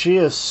 she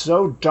is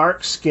so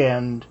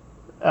dark-skinned,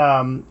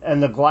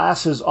 and the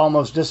glasses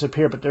almost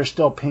disappear, but they're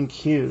still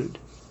pink-hued.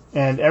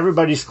 And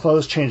everybody's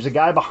clothes change. The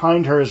guy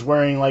behind her is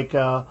wearing like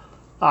a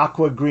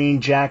aqua green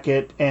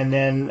jacket, and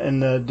then in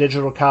the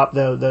digital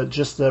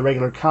just the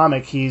regular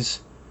comic,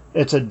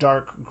 it's a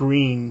dark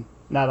green,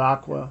 not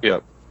aqua.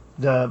 Yep.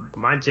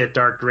 Mine's a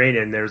dark green,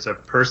 and there's a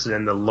person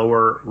in the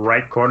lower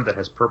right corner that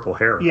has purple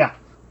hair. Yeah,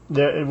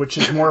 which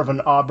is more of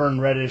an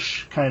auburn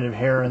reddish kind of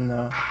hair in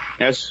the.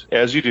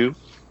 As you do.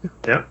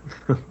 Yep.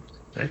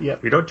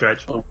 Yep. We don't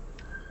judge. Oh.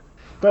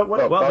 But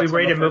we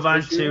ready to move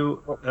on to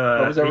what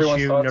was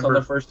everyone's thoughts on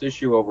the first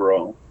issue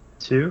overall?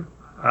 2.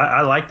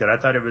 I liked it. I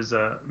thought it was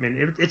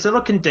it's a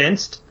little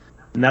condensed.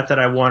 Not that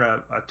I want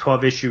a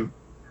 12-issue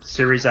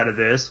series out of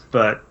this,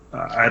 but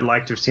I'd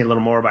like to have seen a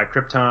little more about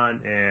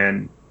Krypton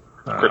and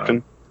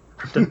Krypton.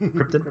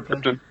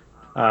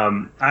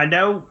 I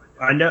know.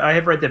 I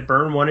have read that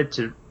Byrne wanted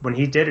to, when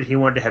he did it, he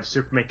wanted to have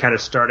Superman kind of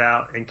start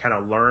out and kind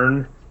of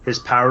learn his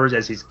powers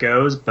as he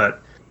goes,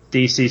 but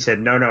DC said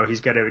no,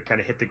 he's got to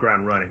kind of hit the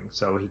ground running.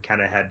 So he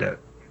kind of had to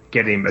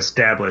get him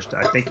established.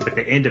 I think at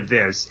the end of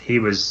this, he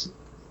was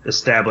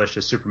established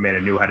as Superman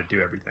and knew how to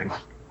do everything.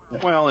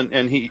 Well, and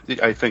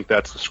I think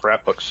that's the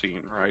scrapbook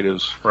scene, right?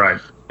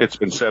 Right. It's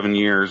been 7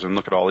 years, and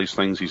look at all these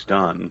things he's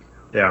done.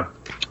 Yeah.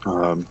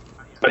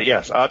 But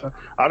yes, out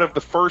of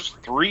the first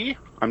 3,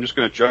 I'm just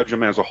going to judge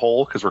them as a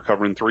whole because we're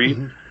covering 3.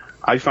 Mm-hmm.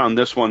 I found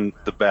this one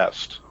the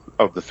best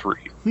of the 3.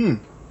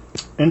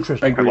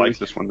 Interesting. I like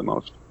this one the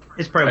most.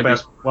 It's probably the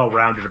best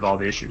well-rounded of all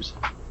the issues.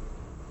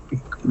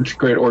 It's a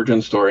great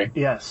origin story.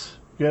 Yes.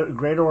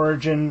 Great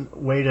origin,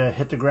 way to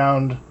hit the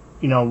ground,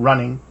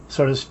 running,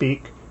 so to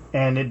speak.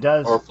 And it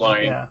does. Or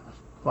flying. Yeah,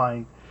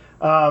 flying.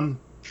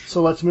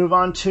 So let's move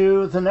on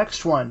to the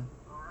next one.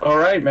 All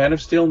right, Man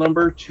of Steel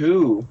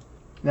 #2.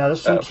 Now,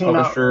 this one came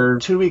out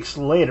 2 weeks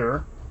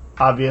later,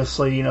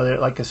 obviously,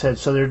 like I said,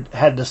 so they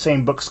had the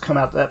same books come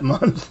out that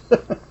month.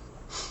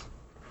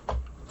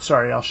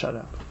 Sorry, I'll shut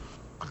up.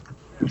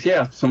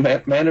 Yeah, so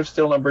Man of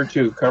Steel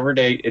 #2, cover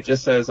date, it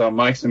just says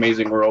Mike's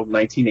Amazing World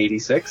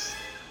 1986.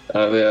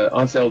 The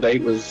on-sale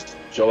date was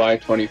July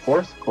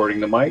 24th,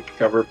 according to Mike.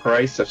 Cover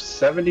price of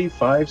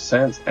 75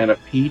 cents and a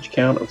page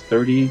count of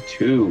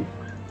 32.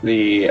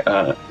 The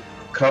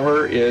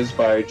cover is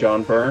by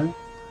John Byrne.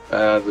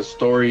 The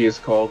story is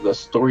called The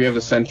Story of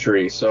the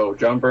Century. So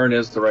John Byrne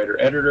is the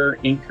writer-editor.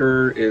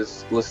 Inker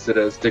is listed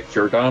as Dick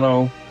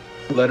Giordano.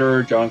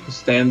 Letterer John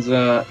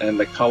Costanza. And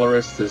the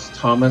colorist is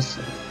Thomas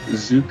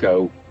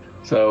Zucco.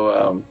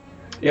 So,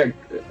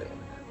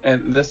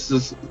 and this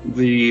is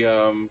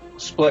the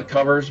split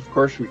covers. Of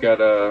course, we got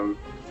a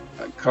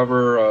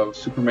cover of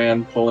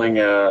Superman pulling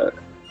a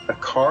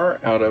car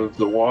out of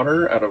the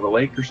water, out of a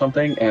lake or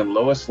something, and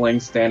Lois Lane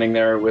standing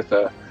there with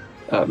the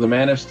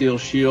Man of Steel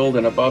shield,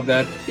 and above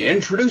that,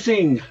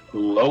 introducing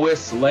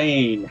Lois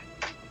Lane.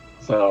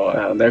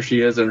 So there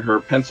she is in her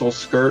pencil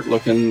skirt,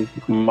 looking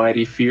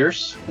mighty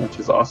fierce, which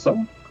is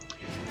awesome.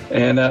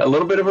 And a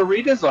little bit of a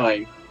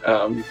redesign.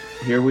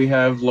 Here we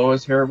have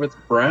Lois' hair with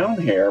brown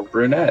hair,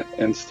 brunette,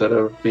 instead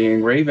of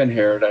being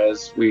raven-haired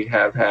as we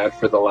have had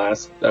for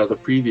the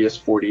previous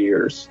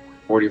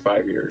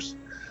 45 years.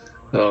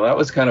 So that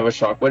was kind of a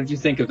shock. What did you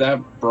think of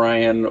that,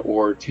 Brian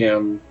or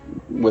Tim,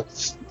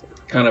 with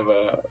kind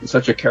of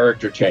such a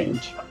character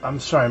change? I'm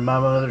sorry, my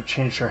mother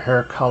changed her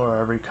hair color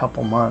every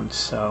couple months,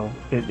 so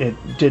it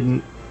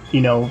didn't,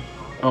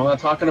 I'm not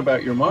talking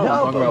about your mom. No,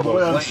 I'm talking about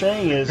what I'm Lois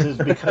saying is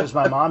because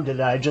my mom did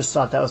it, I just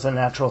thought that was a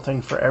natural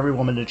thing for every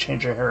woman to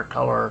change her hair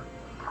color,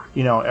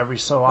 every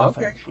so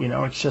often. Okay.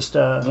 It's just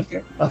a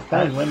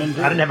thing women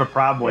do. I didn't have a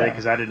problem with it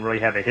because I didn't really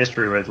have a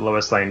history with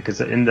Lois Lane. Because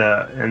in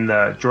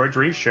the George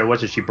Reeves show,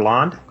 wasn't she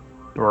blonde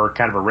or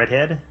kind of a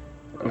redhead?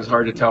 It was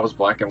hard to tell. It was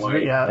black and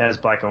white. Yeah, it was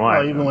black and white.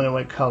 Well, even when it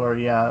went color,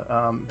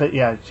 yeah. But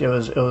yeah, it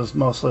was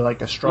mostly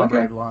like a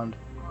strawberry blonde.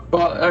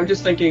 Well, I'm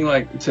just thinking,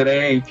 like,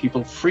 today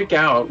people freak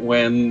out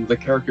when the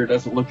character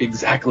doesn't look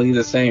exactly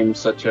the same,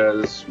 such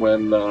as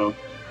when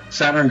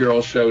Saturn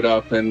Girl showed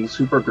up in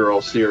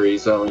Supergirl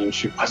series. I mean,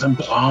 she wasn't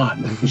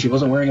blonde. She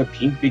wasn't wearing a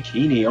pink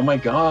bikini. Oh my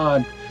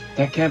God,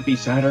 that can't be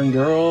Saturn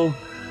Girl.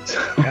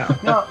 Yeah.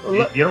 No,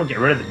 you don't get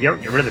rid of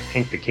the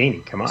pink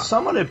bikini. Come on.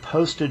 Someone had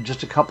posted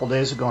just a couple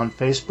days ago on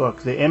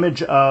Facebook the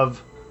image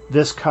of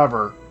this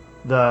cover,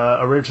 the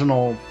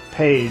original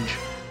page.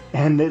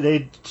 And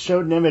they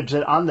showed an image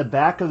that on the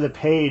back of the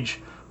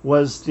page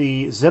was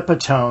the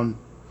Zipatone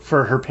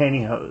for her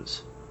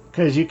pantyhose.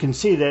 Because you can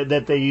see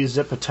that they use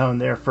Zipatone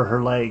there for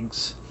her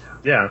legs.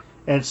 Yeah.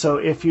 And so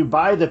if you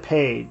buy the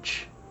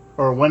page,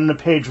 or when the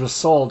page was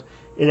sold,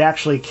 it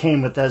actually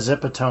came with that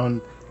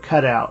Zipatone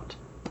cut out.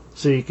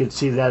 So you could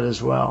see that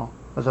as well.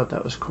 I thought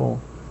that was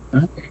cool.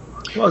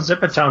 Well,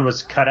 Zipatone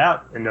was cut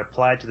out and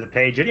applied to the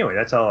page anyway.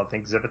 That's all I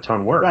think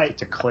Zipatone works. Right.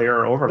 It's a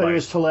clear overlay. But it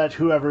was to let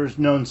whoever's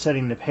known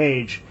setting the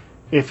page,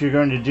 if you're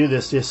going to do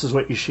this is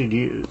what you should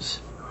use.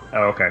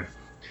 Oh, okay.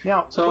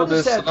 Now, so what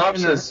is that on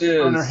her hand?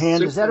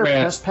 Superman. Is that her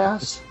press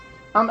pass?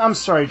 I'm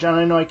sorry, John.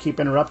 I know I keep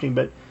interrupting,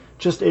 but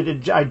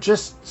I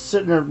just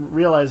sitting there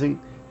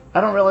realizing, I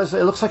don't realize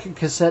it looks like a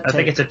cassette tape. I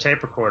think it's a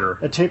tape recorder.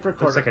 A tape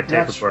recorder. Looks like a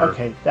tape recorder.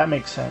 Okay, that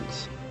makes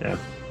sense. Yeah.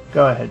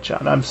 Go ahead,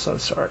 John. I'm so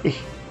sorry.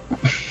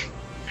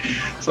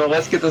 So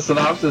let's get the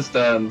synopsis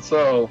done.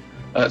 So,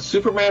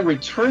 Superman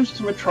returns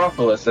to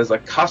Metropolis as a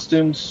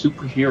costumed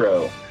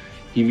superhero.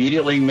 He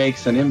immediately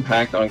makes an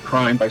impact on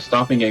crime by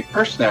stopping a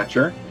purse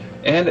snatcher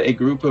and a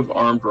group of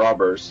armed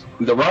robbers.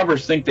 The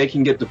robbers think they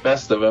can get the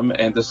best of him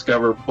and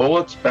discover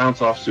bullets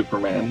bounce off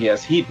Superman. He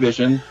has heat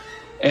vision,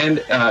 and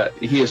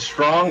he is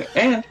strong,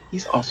 and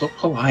he's also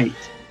polite.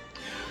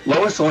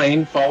 Lois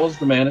Lane follows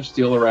the Man of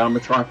Steel around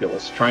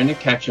Metropolis, trying to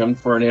catch him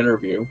for an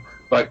interview,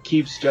 but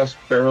keeps just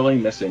barely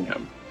missing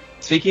him.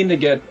 Seeking to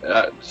get,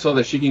 so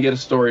that she can get a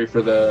story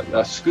for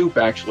the scoop,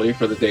 actually,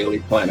 for the Daily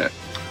Planet.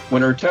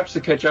 When her attempts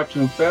to catch up to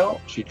him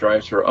fail, she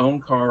drives her own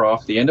car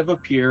off the end of a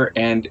pier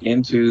and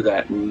into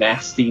that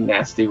nasty,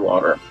 nasty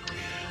water.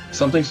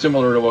 Something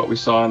similar to what we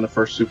saw in the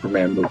first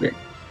Superman movie.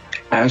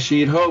 As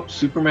she had hoped,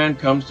 Superman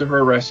comes to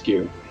her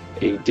rescue.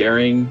 A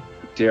daring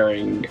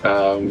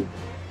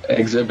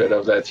exhibit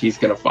of that he's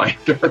going to find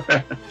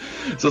her.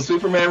 So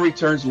Superman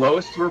returns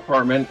Lois to her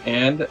apartment,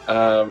 and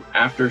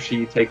after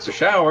she takes a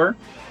shower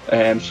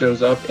and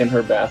shows up in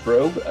her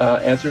bathrobe,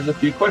 answers a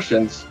few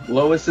questions.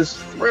 Lois is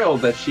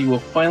thrilled that she will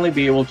finally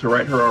be able to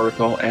write her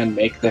article and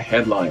make the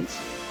headlines.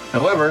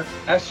 However,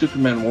 as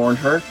Superman warned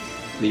her,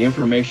 the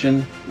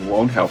information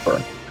won't help her.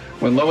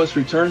 When Lois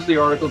returns the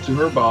article to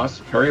her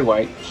boss, Perry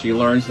White, she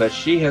learns that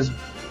she has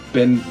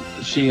been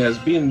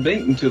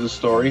beaten to the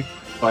story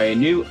by a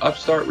new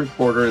upstart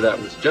reporter that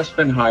was just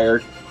been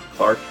hired,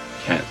 Clark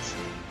Kent.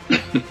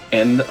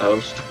 End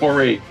of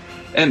story.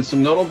 And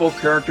some notable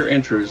character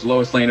entries: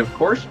 Lois Lane, of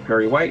course,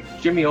 Perry White,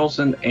 Jimmy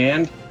Olsen,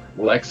 and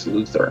Lex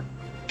Luthor.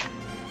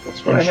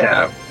 That's what I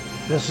have.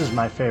 This is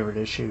my favorite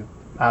issue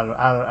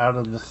out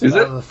of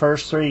the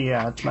first three.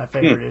 Yeah, it's my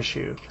favorite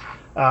issue.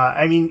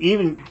 I mean,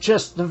 even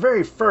just the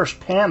very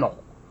first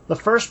panel, the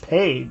first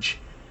page,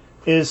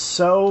 is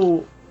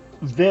so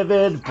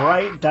vivid,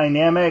 bright,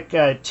 dynamic.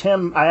 I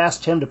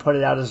asked Tim to put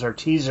it out as our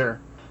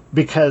teaser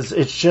because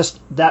it's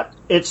just that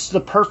it's the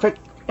perfect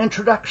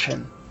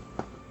introduction.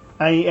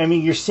 I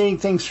mean, you're seeing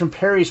things from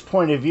Perry's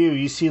point of view.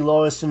 You see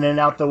Lois, and then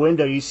out the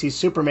window, you see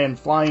Superman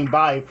flying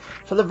by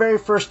for the very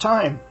first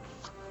time,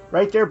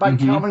 right there by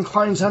Calvin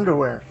Klein's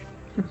underwear.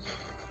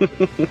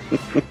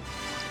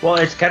 Well,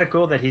 it's kind of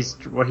cool that he's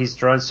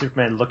drawn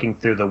Superman looking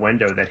through the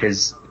window, that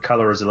his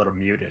color is a little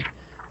muted.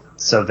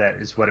 So that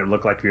is what it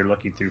looked like if you're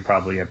looking through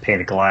probably a pane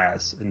of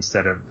glass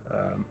instead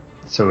of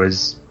so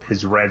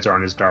his reds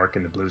aren't as dark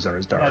and the blues aren't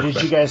as dark. Now,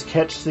 did you guys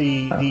catch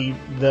the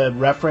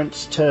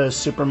reference to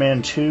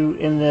Superman 2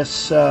 in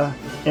this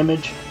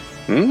image?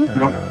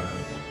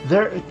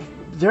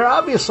 They're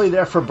obviously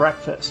there for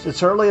breakfast.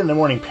 It's early in the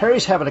morning.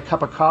 Perry's having a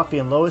cup of coffee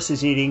and Lois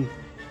is eating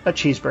a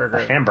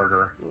cheeseburger. A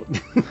hamburger.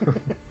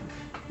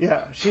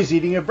 Yeah, she's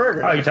eating a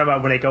burger. Oh, you're talking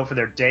about when they go for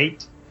their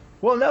date?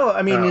 Well, no,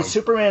 I mean, in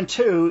Superman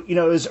 2, it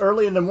was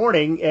early in the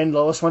morning and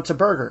Lois wants a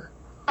burger.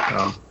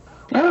 Well,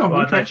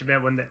 I thought you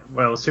meant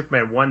when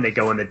Superman 1, they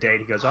go on the date.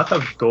 He goes, I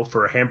thought we'd go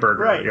for a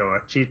hamburger, right.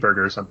 A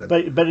cheeseburger or something.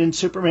 But in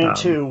Superman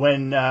 2,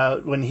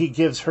 when he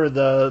gives her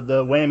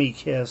the whammy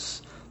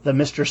kiss, the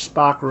Mr.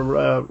 Spock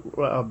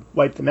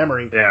wipe the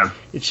memory. Yeah.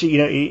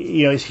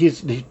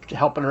 He's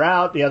helping her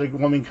out. The other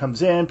woman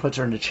comes in, puts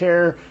her in the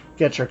chair,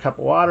 gets her a cup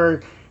of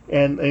water,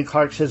 and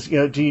Clark says,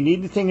 do you need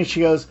anything? And she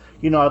goes,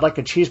 I'd like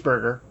a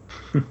cheeseburger.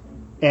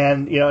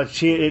 And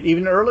she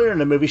even earlier in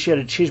the movie she had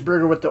a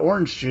cheeseburger with the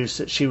orange juice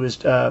that she was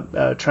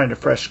trying to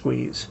fresh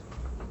squeeze.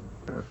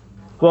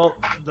 Well,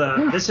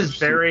 this is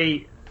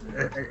very.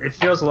 It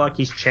feels like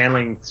he's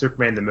channeling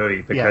Superman the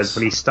movie because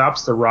when he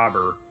stops the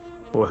robber,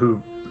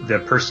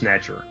 the purse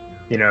snatcher,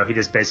 he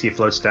just basically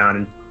floats down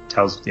and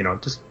tells,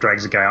 just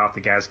drags the guy off.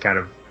 The guy's kind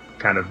of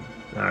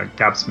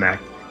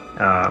gobsmacked,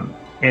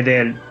 and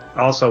then.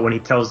 Also, when he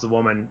tells the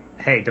woman,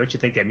 "Hey, don't you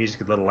think that music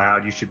is a little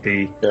loud? You should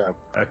be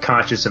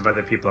conscious of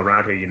other people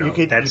around here." You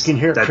can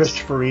hear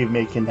Christopher Reeve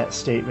making that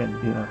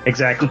statement.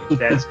 Exactly,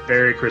 that's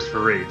very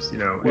Christopher Reeves.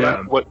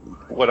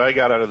 What I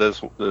got out of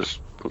those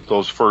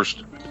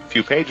first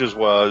few pages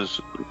was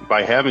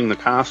by having the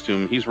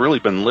costume, he's really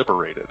been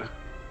liberated.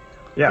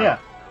 Yeah.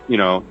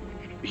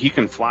 He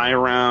can fly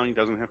around. He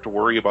doesn't have to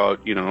worry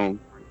about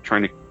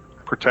trying to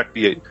protect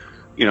the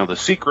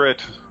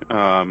secret.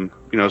 So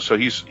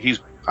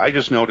he's. I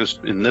just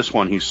noticed in this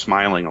one he's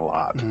smiling a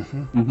lot.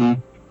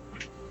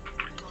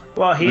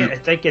 Well, I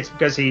think it's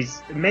because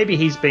he's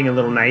being a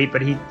little naive,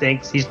 but he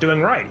thinks he's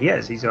doing right. He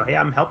is. He's hey,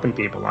 I'm helping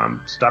people.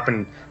 I'm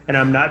stopping, and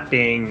I'm not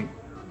being,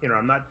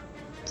 I'm not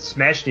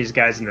smashing these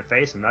guys in the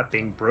face. I'm not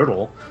being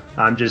brutal.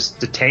 I'm just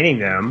detaining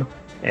them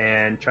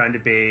and trying to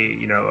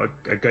be,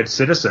 a good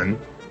citizen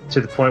to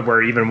the point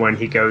where even when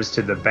he goes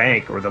to the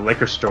bank or the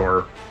liquor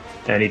store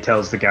and he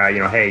tells the guy,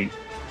 hey,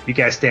 you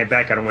guys stand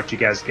back. I don't want you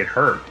guys to get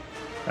hurt.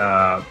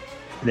 And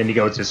then he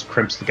goes just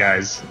crimps the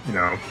guys.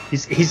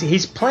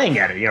 He's playing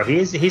at it.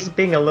 He's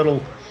being a little.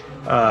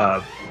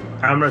 I'm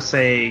gonna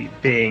say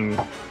being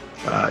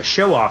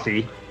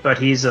show-offy, but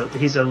he's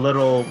a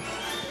little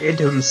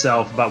into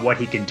himself about what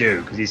he can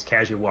do because he's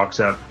casually walks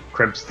up,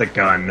 crimps the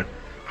gun,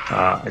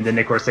 and then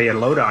of course they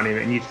unload on him,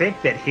 and you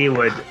think that he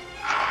would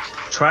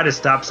try to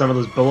stop some of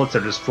those bullets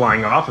that are just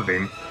flying off of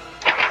him.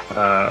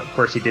 Of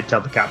course, he did tell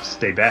the cops to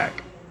stay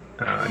back,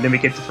 and then we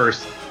get the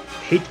first.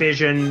 Heat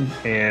vision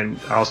and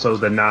also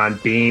the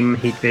non-beam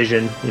heat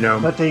vision,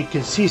 But they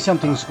can see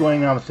something's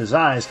going on with his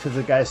eyes because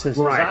the guy says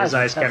his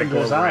eyes kind of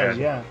go red.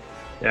 Yeah.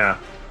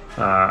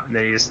 And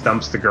then he just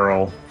thumps the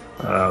girl,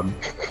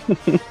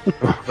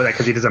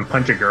 because he doesn't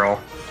punch a girl.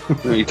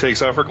 He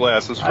takes off her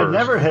glasses first. I've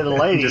never hit a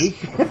lady,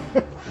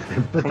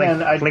 but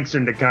then I blinks her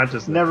into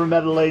consciousness. Never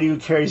met a lady who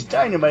carries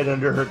dynamite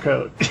under her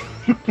coat.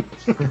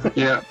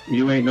 Yeah,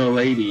 you ain't no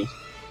lady.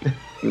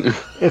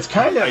 It's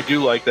kind of. I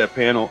do like that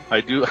panel.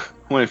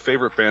 My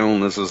favorite panel in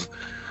this is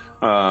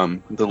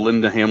the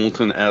Linda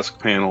Hamilton-esque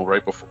panel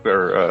right before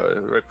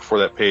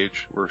that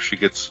page where she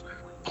gets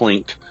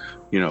plinked.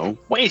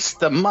 Waste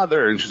the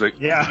mother, and she's like,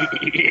 yeah,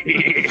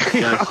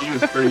 yeah, she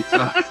was pretty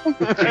tough.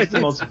 She's the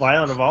most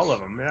violent of all of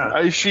them.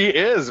 Yeah, she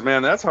is,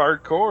 man. That's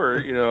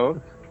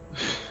hardcore.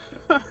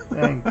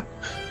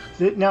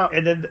 Now,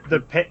 and then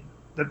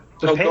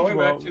so going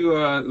back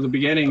to the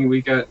beginning,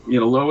 we got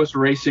Lois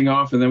racing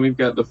off, and then we've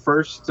got the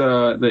first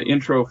the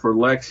intro for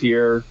Lex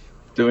here,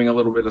 doing a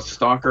little bit of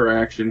stalker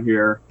action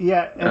here.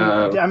 Yeah,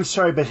 and I'm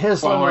sorry, but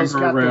his Lois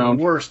got the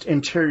worst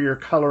interior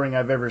coloring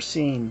I've ever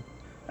seen.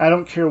 I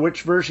don't care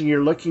which version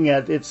you're looking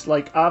at; it's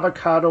like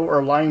avocado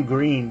or lime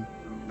green.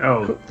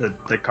 Oh,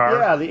 the car.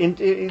 Yeah,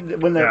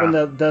 when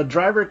the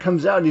driver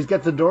comes out, and he's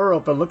got the door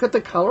open. Look at the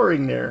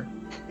coloring there.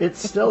 It's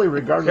silly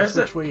regardless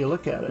which way you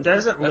look at it.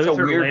 Doesn't That's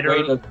Luther a weird later...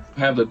 way to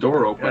have the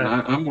door open.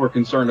 Yeah. I'm more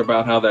concerned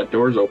about how that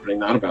door's opening,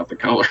 not about the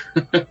color.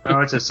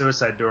 Oh, it's a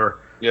suicide door.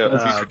 Yeah,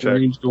 That's a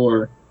strange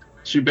door.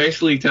 She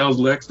basically tells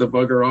Lex to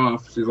bug her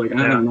off. She's like,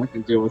 I'm not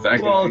going to deal with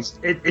that guy.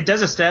 It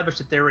does establish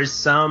that there is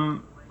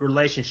some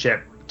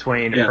relationship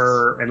between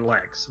her and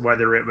Lex,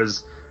 whether it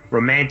was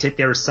romantic,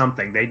 there was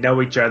something. They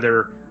know each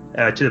other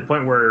to the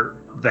point where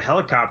the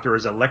helicopter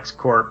is a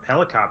LexCorp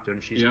helicopter,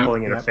 and she's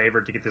pulling in a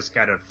favor to get this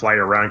guy to fly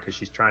around because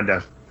she's trying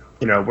to,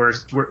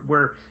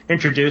 we're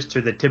introduced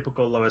to the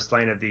typical Lois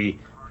Lane of the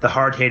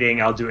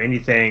hard-hitting, I'll do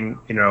anything,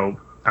 I'm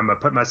gonna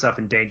put myself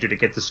in danger to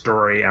get the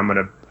story. I'm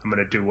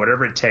gonna do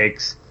whatever it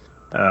takes.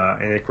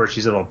 And of course,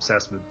 she's a little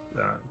obsessed with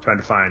trying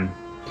to find.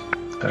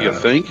 You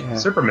think?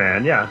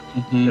 Superman? Yeah,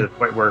 to the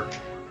point where,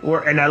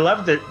 and I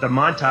love the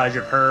montage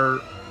of her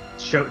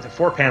the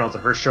 4 panels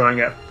of her showing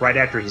up right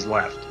after he's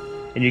left,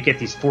 and you get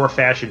these 4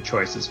 fashion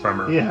choices from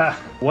her. Yeah.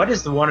 What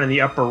is the one in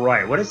the upper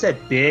right? What is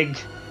that big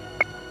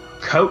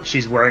coat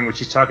she's wearing when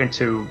she's talking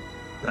to?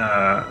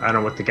 I don't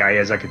know what the guy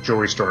is, like a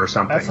jewelry store or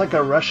something. That's like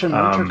a Russian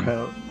winter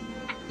coat.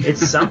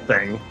 It's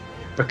something.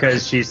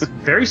 Because she's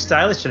very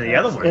stylish in the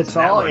other one. It's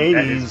all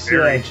 80s.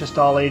 Yeah, it's just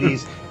all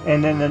 80s.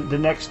 And then the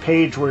next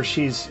page where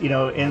she's,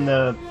 in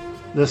the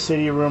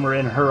city room or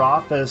in her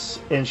office,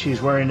 and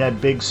she's wearing that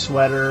big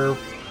sweater.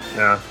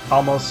 Yeah.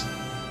 Almost.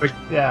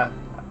 Yeah.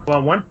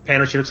 Well, one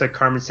panel she looks like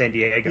Carmen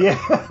Sandiego.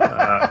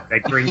 Yeah.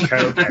 That green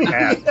coat, that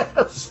hat.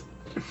 Yes.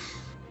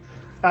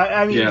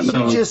 I mean, she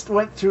just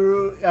went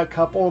through a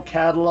couple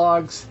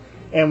catalogs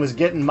and was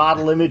getting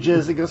model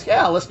images. He goes,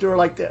 let's do her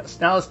like this.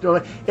 Now let's do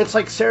it. It's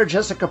like Sarah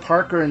Jessica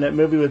Parker in that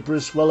movie with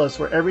Bruce Willis,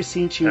 where every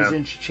scene she was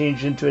in, she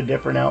changed into a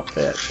different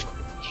outfit.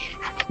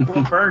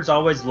 Well, Burns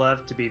always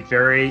loved to be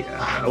very,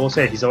 I will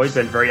say, he's always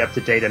been very up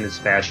to date on his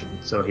fashion.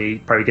 So he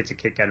probably gets a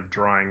kick out of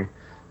drawing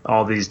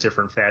all these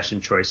different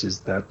fashion choices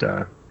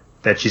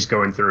that she's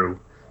going through.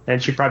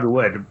 And she probably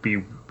would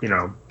be,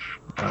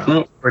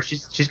 or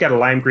she's got a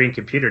lime green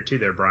computer too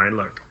there, Brian.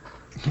 Look,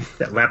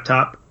 that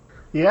laptop.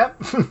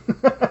 Yep.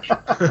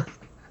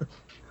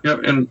 Yep,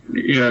 and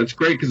it's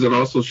great because it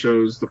also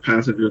shows the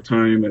passage of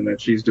time and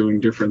that she's doing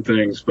different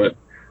things. But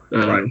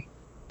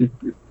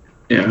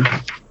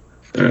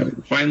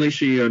finally,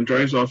 she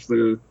drives off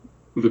the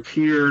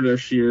pier. There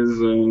she is,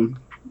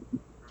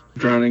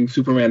 drowning.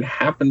 Superman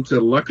happened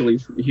to luckily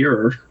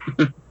hear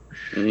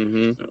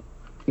her,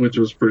 which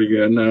was pretty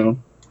good. Now,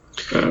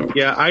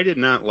 I did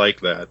not like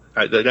that.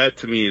 That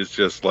to me is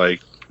just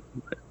like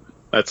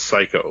that's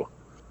psycho.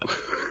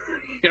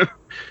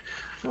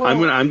 Well,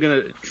 I'm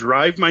gonna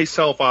drive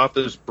myself off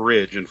this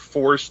bridge and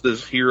force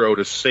this hero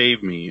to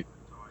save me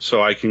so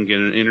I can get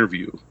an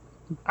interview.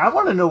 I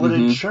want to know what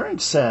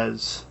insurance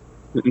says.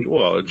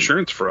 Well,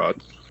 insurance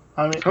fraud.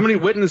 I mean, how many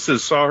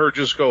witnesses saw her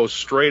just go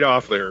straight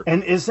off there?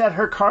 And is that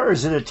her car?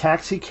 Is it a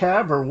taxi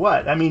cab or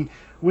what? I mean,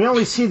 we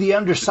only see the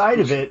underside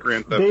of it,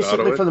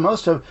 basically for the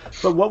most of.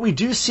 But what we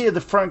do see of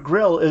the front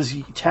grille is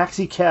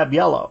taxi cab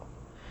yellow.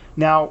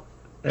 Now,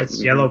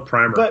 that's yellow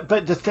primer.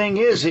 But the thing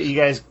is that you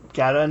guys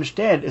got to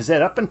understand is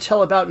that up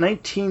until about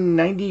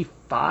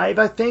 1995,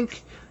 I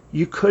think,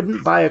 you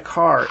couldn't buy a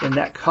car in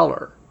that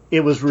color.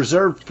 It was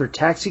reserved for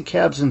taxi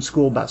cabs and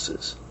school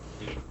buses.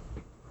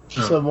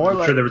 So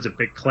I'm sure there was a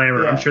big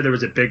clamor. Yeah. I'm sure there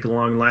was a big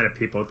long line of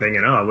people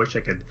thinking, "Oh, I wish I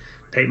could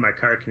paint my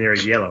car canary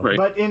yellow." Right.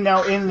 But in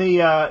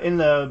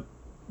the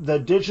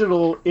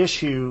digital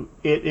issue,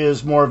 it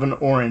is more of an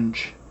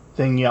orange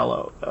than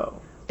yellow,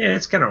 though. Yeah,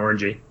 it's kind of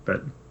orangey,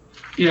 but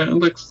yeah,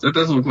 it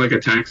doesn't look like a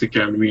taxi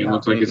cab to me. It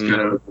looks like it's kind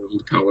of a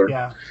gold color.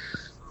 Yeah.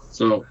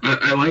 So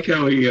I like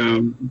how he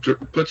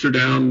puts her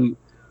down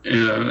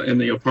in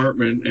the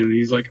apartment, and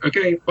he's like,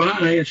 "Okay,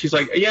 bye," and she's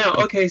like, "Yeah,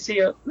 okay, see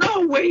ya."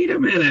 No, wait a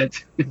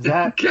minute.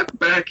 Get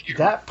back here.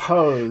 That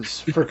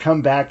pose for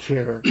 "come back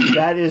here,"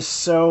 that is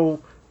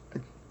so.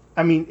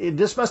 I mean,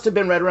 this must have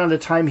been right around the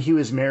time he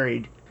was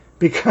married,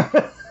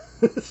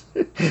 because.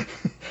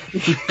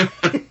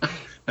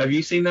 Have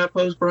you seen that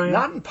pose, Brian?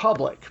 Not in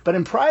public, but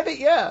in private,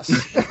 yes.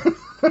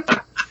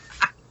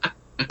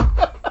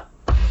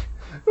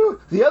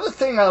 The other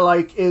thing I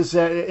like is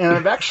that, and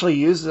I've actually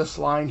used this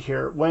line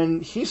here,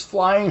 when he's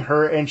flying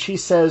her and she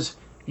says,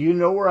 "You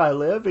know where I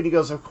live?" And he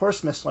goes, "Of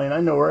course, Miss Lane,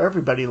 I know where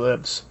everybody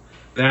lives."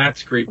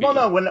 That's creepy. Well,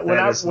 no, when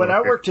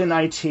I worked in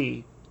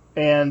IT,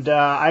 and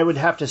I would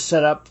have to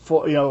set up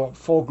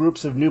full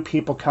groups of new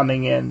people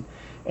coming in,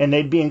 and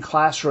they'd be in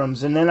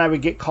classrooms, and then I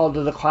would get called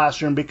to the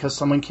classroom because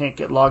someone can't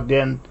get logged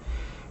in.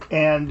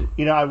 And,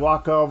 I'd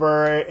walk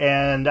over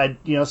and I'd,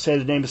 say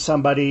the name of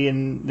somebody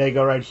and they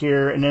go right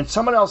here. And then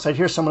I'd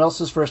hear someone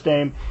else's first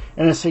name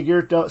and I say,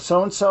 "You're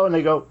so-and-so?" And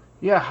they go,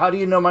 "Yeah, how do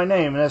you know my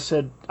name?" And I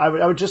said, I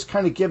would just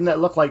kind of give them that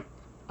look like,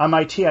 "I'm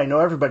IT, I know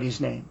everybody's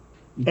name."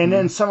 Mm-hmm. And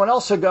then someone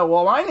else would go,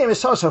 "Well, my name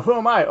is so-and-so. Who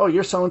am I?" "Oh,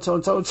 you're so-and-so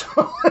and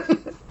so-and-so."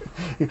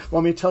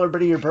 Want me to tell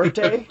everybody your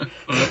birthday?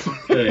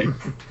 Okay.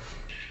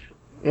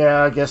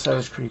 Yeah, I guess that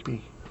was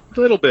creepy. A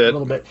little bit.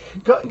 We'll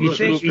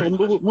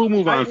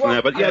move on from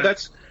that. But yeah,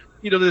 that's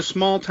this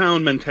small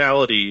town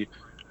mentality,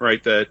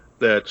 right? That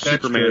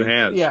Superman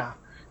has. Yeah.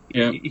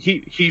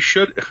 he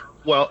should.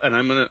 Well, and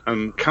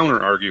I'm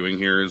counter arguing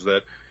here is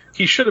that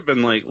he should have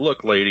been like,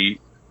 look, lady,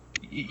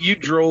 you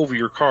drove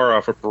your car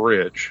off a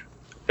bridge,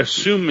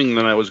 assuming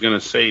that I was going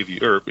to save you,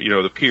 or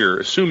the pier,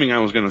 assuming I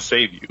was going to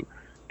save you,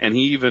 and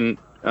he even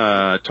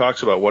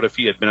talks about what if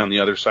he had been on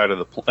the other side of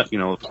the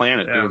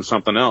planet doing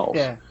something else.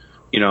 Yeah.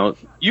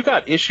 You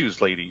got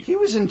issues, lady. He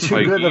was in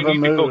too good of a mood.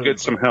 You need to go get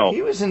some help.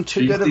 He was in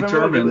too good of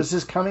a mood. It was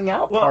his coming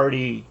out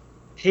party.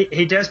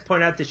 He does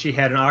point out that she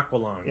had an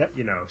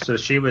aqualung, so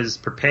she was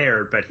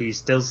prepared, but he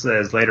still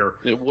says later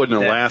it wouldn't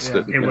have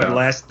lasted. It wouldn't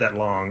last that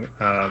long.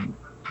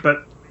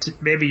 But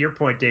maybe your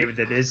point, David,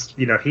 that is,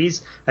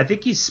 I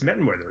think he's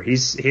smitten with her.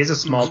 He's a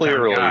small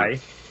town guy,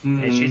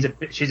 and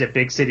she's a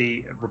big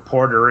city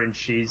reporter, and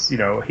she's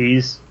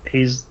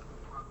he's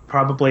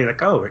probably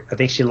like, oh, I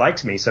think she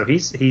likes me, so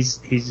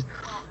he's.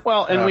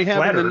 Well, and we have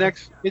flattered. in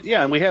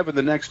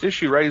the next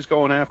issue, right? He's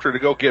going after to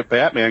go get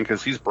Batman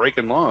because he's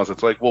breaking laws.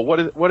 It's like, well,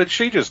 what did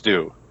she just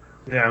do?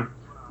 Yeah.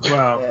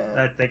 Well,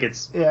 I think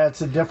it's a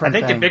different. I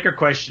think thing. the bigger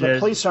question is the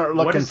police aren't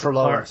looking for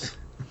Lois.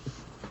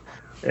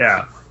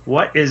 Yeah.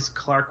 What is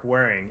Clark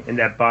wearing in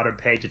that bottom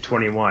page of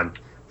 21?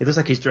 It looks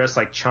like he's dressed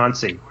like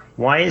Chauncey.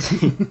 Why is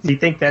he? Do you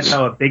think that's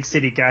how a big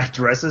city guy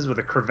dresses, with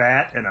a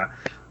cravat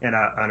and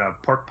a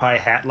pork pie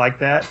hat like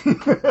that?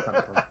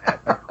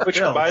 Which,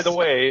 by the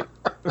way,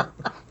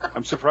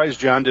 I'm surprised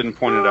John didn't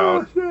point it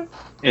out.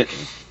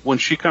 When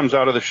she comes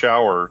out of the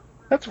shower,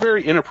 that's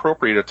very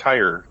inappropriate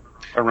attire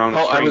around.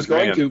 I was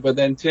going to, but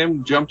then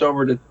Tim jumped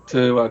over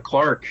to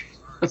Clark.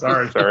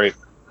 Sorry.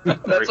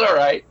 That's all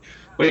right.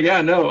 But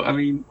yeah, no, I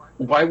mean,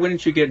 why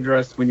wouldn't you get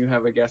dressed when you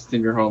have a guest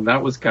in your home?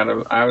 That was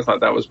I always thought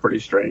that was pretty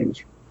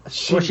strange.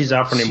 She's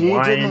offering him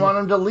wine. She didn't want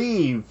him to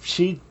leave.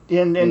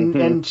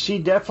 And she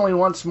definitely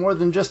wants more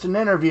than just an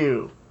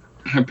interview.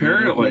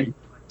 Apparently.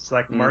 It's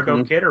like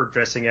Margot Kidder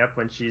dressing up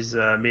when she's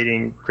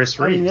meeting Chris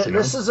Reeves.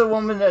 This is a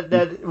woman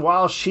that,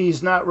 while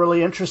she's not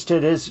really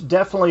interested, has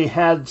definitely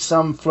had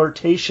some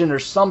flirtation or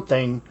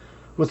something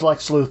with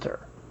Lex Luthor,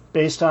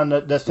 based on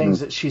the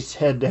things that she's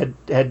had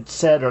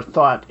said or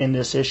thought in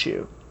this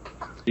issue.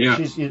 Yeah,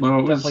 she's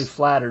definitely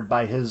flattered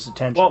by his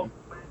attention. Well,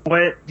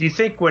 what do you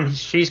think when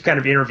she's kind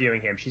of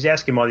interviewing him? She's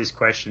asking him all these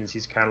questions.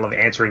 He's kind of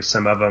answering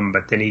some of them,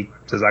 but then he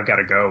says, "I've got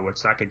to go.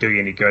 It's not going to do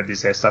you any good." This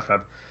stuff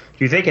up.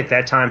 Do you think at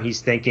that time he's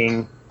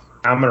thinking,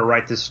 "I'm going to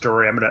write this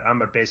story. I'm going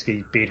to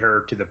basically beat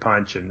her to the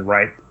punch and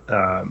write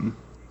the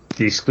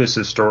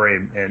exclusive story"?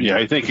 And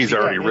I think he's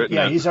already written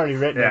it. Yeah, he's already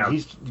written it.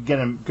 He's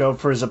going to go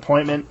for his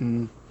appointment,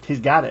 and he's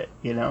got it.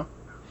 Yeah,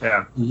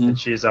 and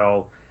she's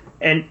all,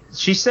 and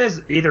she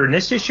says either in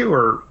this issue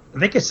or I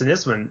think it's in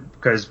this one,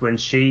 because when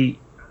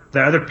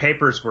the other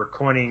papers were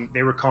calling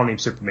him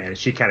Superman, and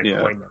she kind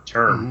of coined that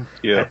term.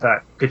 Mm-hmm. Yeah. I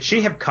thought, could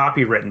she have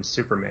copywritten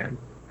Superman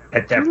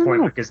at that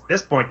point? Because at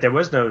this point, there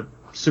was no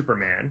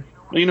Superman.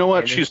 You know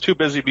what? She's too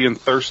busy being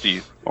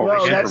thirsty over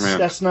Superman.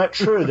 That's not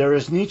true. There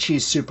is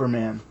Nietzsche's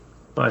Superman.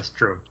 Well, that's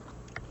true.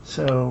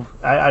 So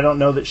I don't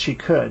know that she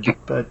could,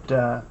 but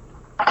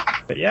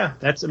yeah,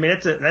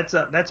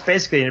 that's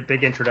basically a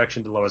big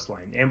introduction to Lois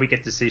Lane, and we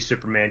get to see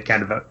Superman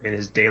kind of in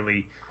his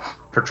daily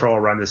patrol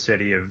around the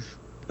city of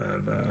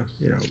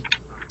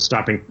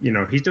stopping.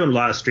 He's doing a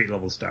lot of street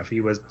level stuff.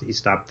 He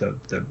stopped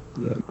the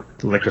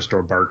liquor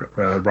store bar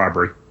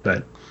robbery,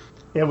 but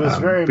it was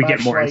we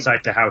get more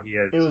insight to how he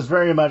is. It was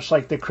very much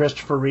like the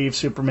Christopher Reeve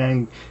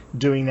Superman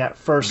doing that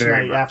first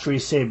night after he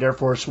saved Air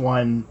Force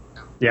One.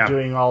 Yeah,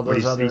 doing all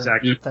those other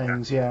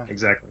things. Yeah,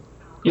 exactly.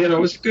 Yeah, it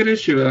was a good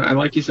issue. And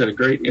like you said, a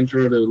great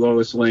intro to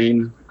Lois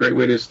Lane. Great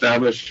way to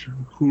establish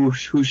who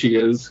she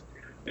is,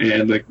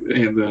 and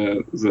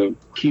the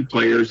key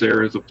players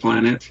there as a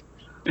planet.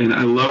 And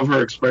I love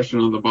her expression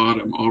on the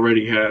bottom.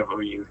 Already have. I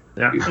mean,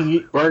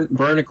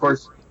 Byrne, of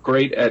course,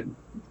 great at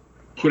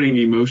putting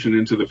emotion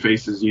into the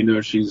faces.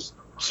 She's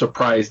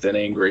surprised and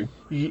angry.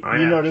 You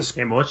notice,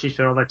 well, she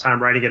spent all that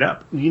time writing it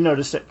up. You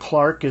notice that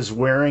Clark is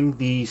wearing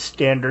the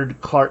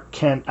standard Clark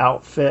Kent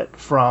outfit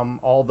from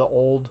all the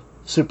old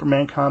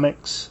Superman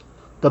comics,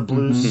 the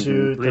blue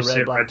suit, the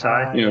red black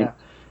tie. Yeah.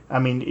 I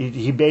mean,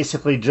 he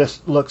basically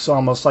just looks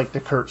almost like the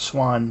Kurt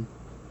Swan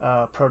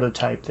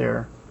prototype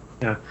there.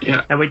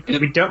 Yeah. And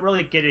we don't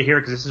really get it here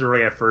because this is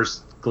really our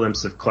first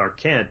glimpse of Clark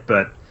Kent.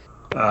 But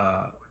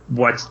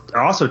what's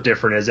also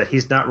different is that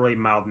he's not really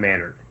mild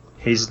mannered.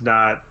 He's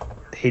not.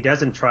 He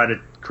doesn't try to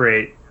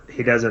create.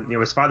 He doesn't.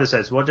 His father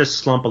says, "We'll just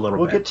slump a little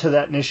bit." We'll get to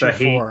that in issue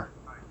 4.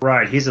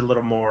 Right, he's a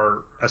little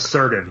more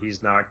assertive.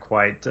 He's not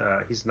quite.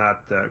 He's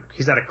not a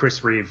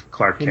Chris Reeve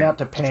Clark Kent. He's not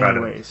the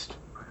pain waste.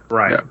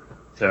 Right.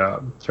 Yeah.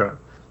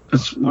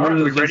 That's one of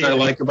the things I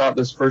like about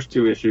this first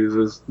 2 issues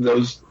is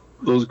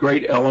those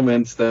great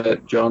elements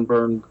that John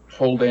Byrne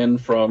pulled in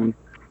from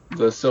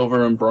the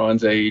Silver and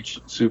Bronze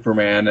Age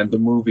Superman and the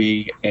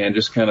movie, and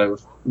just kind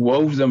of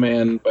wove them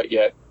in, but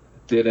yet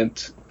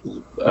didn't.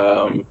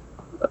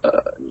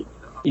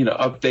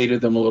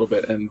 Updated them a little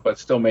bit, but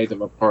still made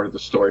them a part of the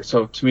story.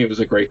 So to me, it was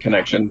a great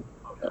connection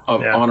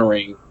of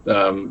honoring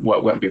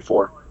what went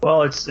before.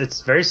 Well,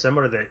 it's very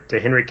similar to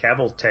Henry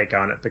Cavill take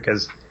on it,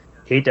 because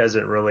he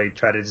doesn't really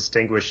try to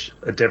distinguish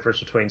a difference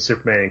between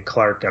Superman and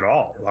Clark at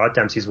all. A lot of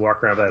times he's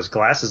walking around with his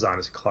glasses on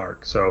as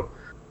Clark, so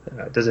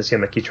it doesn't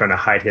seem like he's trying to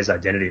hide his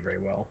identity very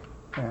well.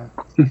 Yeah.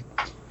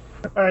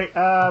 All right.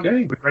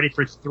 Okay. We ready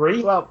for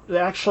 3? Well,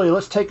 actually,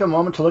 let's take a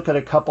moment to look at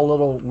a couple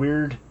little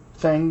weird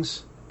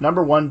things.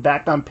 Number 1,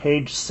 back on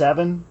page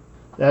 7,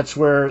 that's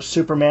where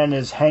Superman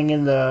is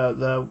hanging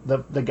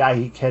the guy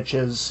he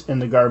catches in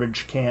the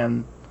garbage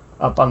can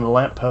up on the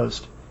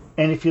lamppost.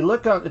 And if you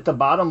look at the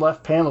bottom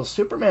left panel,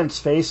 Superman's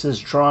face is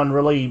drawn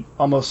really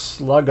almost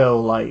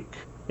Sluggo-like.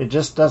 It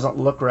just doesn't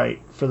look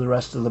right for the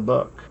rest of the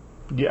book.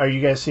 Are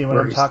you guys seeing what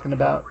I'm talking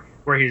about?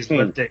 Where he's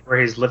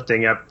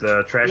lifting up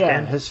the trash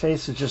can? Yeah, his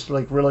face is just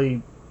like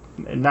really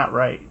not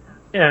right.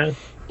 Yeah.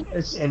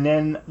 And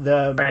then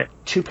the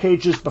 2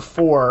 pages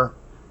before,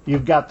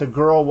 you've got the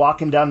girl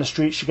walking down the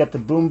street. She got the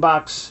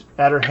boombox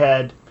at her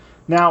head.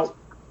 Now,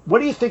 what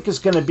do you think is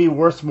going to be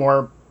worth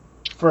more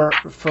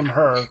from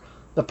her,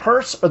 the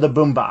purse or the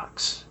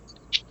boombox?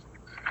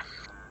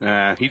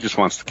 He just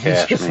wants the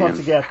cash. He just wants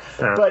the cash.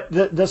 But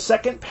the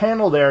second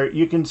panel there,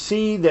 you can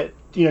see that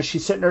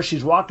she's sitting there,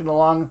 she's walking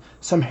along,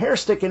 some hair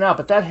sticking out,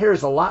 but that hair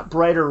is a lot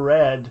brighter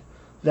red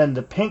than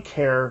the pink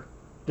hair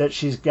that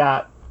she's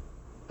got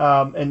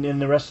in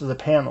the rest of the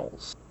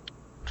panels.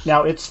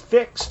 Now, it's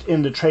fixed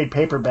in the trade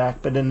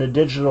paperback, but in the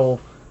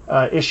digital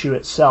issue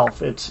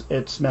itself,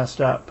 it's messed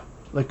up.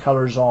 The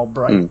color's all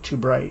bright, too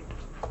bright.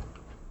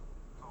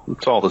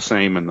 It's all the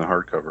same in the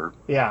hardcover.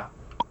 Yeah.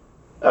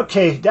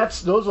 Okay,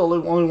 those are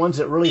the only ones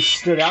that really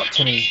stood out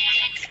to me.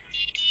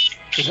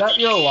 Is that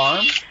your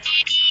alarm?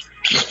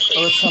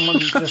 Or is someone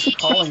just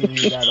calling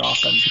you that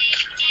often?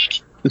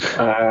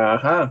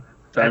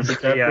 That's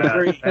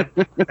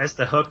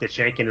the hook that's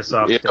yanking us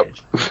off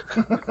stage.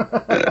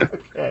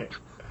 Okay.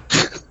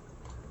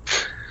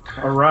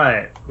 All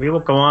right. We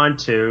will go on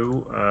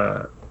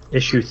to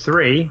issue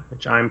 3,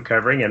 which I'm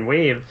covering.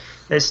 And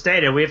as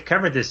stated, we have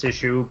covered this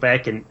issue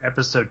back in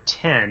episode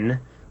 10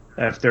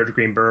 of Third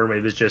Degree Burn.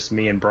 It was just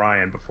me and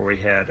Brian before we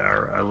had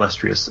our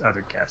illustrious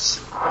other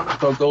guests.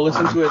 So go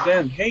listen to it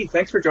then. Hey,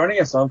 thanks for joining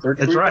us on Third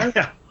Degree Burn. That's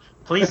right.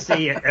 Please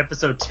see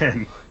episode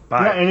 10.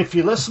 Bye. Yeah, and if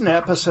you listen to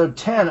episode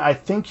 10, I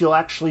think you'll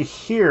actually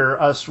hear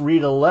us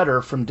read a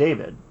letter from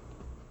David.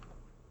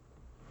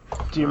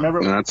 Do you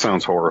remember? That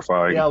sounds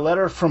horrifying. Yeah, a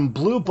letter from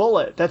Blue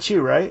Bullet. That's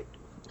you, right?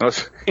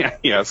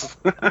 Yes.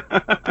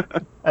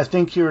 I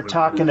think you were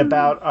talking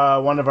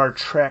about one of our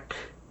Trek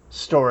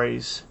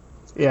stories.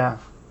 Yeah.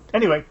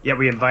 Anyway. Yeah,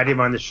 we invited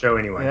him on the show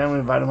anyway. Yeah, we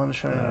invited him on the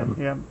show anyway.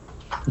 Yeah.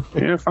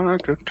 If I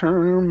could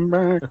turn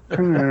back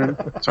time.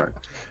 Sorry.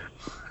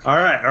 All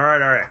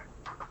right.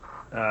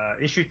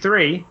 Issue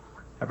 3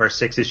 of our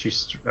 6-issue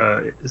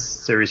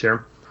series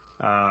here.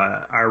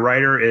 Our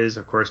writer is,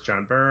 of course,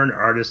 John Byrne. Our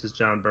artist is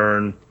John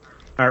Byrne.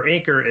 Our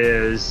inker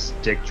is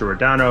Dick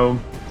Giordano,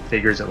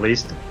 figures at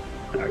least.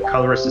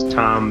 Colorist is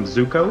Tom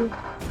Zucco.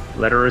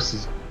 Letterist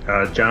is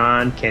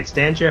John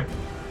Constantia.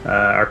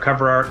 Our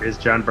cover art is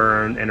John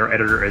Byrne, and our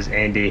editor is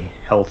Andy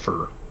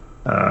Helfer.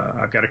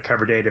 I've got a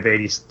cover date of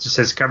 80. Just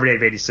says cover date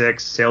of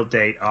 86. Sale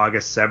date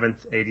August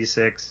 7th,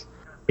 86.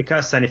 It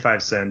costs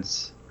 75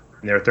 cents.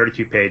 And there are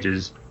 32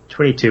 pages,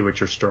 22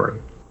 which are story.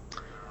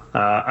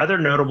 Other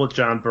notable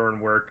John Byrne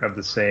work of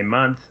the same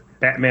month: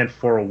 Batman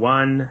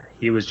 401.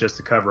 He was just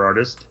the cover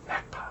artist.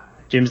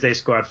 Doomsday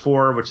Squad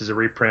 4, which is a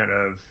reprint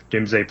of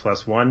Doomsday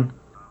Plus 1.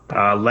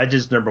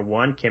 Legends number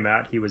 1 came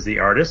out. He was the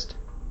artist.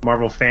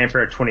 Marvel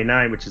Fanfare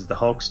 29, which is the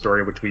Hulk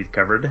story, which we've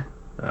covered.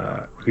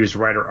 He was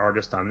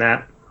writer-artist on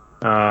that.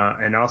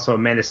 And also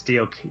Man of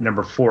Steel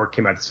number 4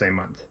 came out the same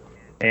month.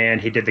 And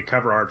he did the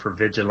cover art for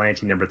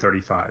Vigilante number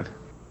 35.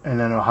 And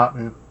then a hot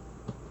move.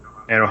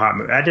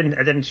 I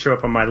didn't show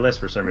up on my list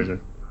for some reason.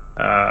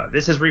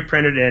 This is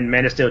reprinted in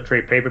Man of Steel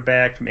trade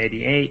paperback from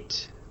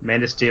 88.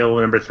 Man of Steel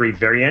number 3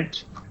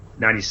 variant,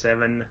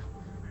 97.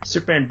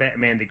 Superman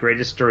Batman, The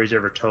Greatest Stories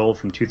Ever Told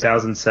from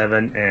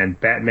 2007. And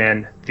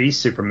Batman v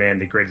Superman,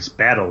 The Greatest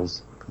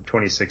Battles from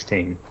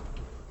 2016.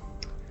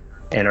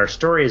 And our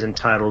story is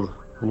entitled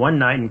One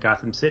Night in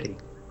Gotham City.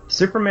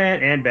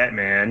 Superman and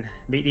Batman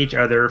meet each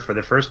other for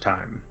the first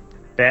time.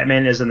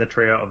 Batman is on the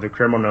trail of the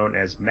criminal known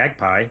as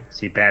Magpie.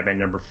 See Batman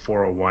number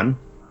 401.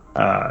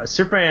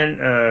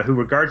 Superman, who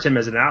regards him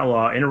as an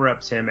outlaw,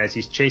 interrupts him as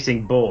he's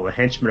chasing Bull, the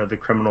henchman of the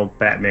criminal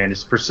Batman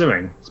is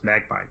pursuing. It's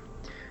Magpie,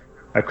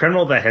 a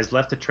criminal that has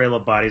left a trail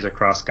of bodies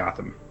across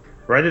Gotham.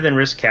 Rather than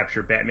risk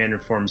capture, Batman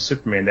informs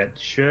Superman that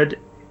should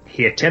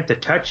he attempt to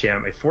touch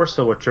him, a force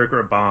will trigger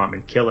a bomb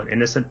and kill an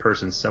innocent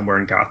person somewhere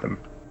in Gotham.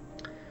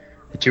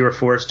 The two are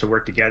forced to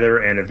work together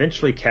and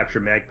eventually capture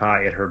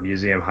Magpie at her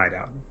museum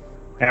hideout.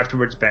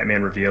 Afterwards,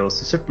 Batman reveals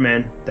to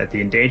Superman that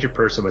the endangered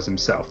person was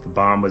himself. The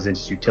bomb was in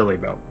his utility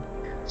belt.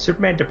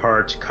 Superman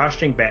departs,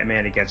 cautioning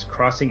Batman against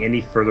crossing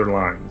any further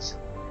lines.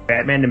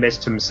 Batman admits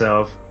to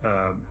himself,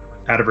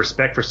 out of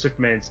respect for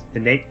Superman's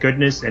innate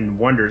goodness, and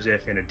wonders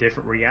if, in a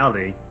different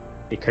reality,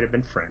 they could have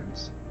been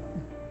friends.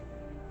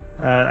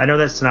 I know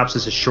that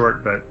synopsis is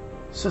short, but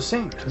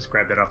succinct. Just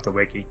grab that off the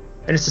wiki.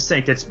 And it's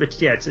succinct. This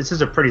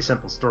is a pretty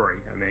simple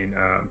story. I mean,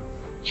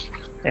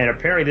 And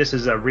apparently this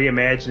is a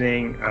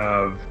reimagining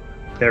of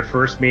their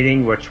first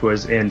meeting, which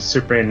was in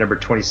Superman number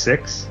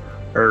 76,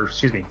 or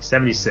excuse me,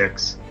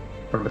 76,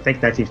 from I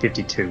think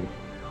 1952.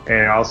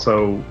 And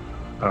also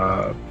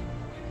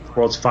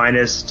World's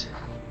Finest.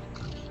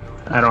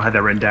 I don't have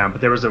that written down,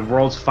 but there was a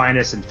World's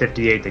Finest in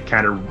 58 that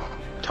kind of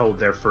told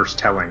their first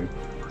telling,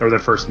 or their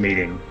first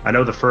meeting. I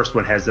know the first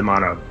one has them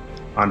on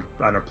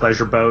a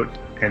pleasure boat,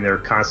 and they're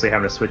constantly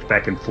having to switch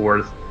back and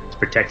forth to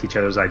protect each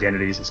other's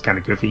identities. It's kind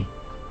of goofy.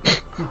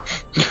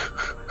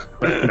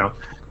 But, no.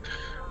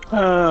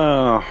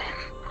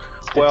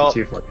 Well,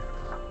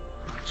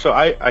 so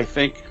I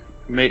think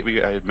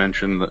maybe I had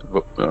mentioned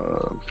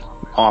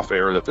off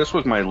air that this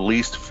was my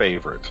least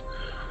favorite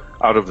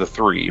out of the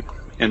three,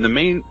 and the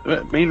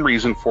main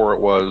reason for it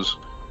was,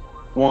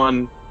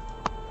 one,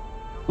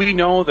 we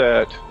know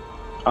that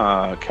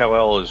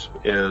Kal-El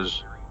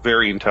is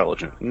very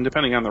intelligent, and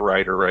depending on the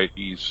writer, right,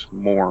 he's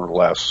more or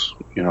less,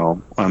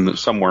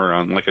 somewhere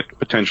on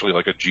potentially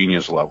like a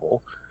genius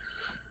level.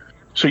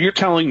 So you're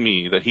telling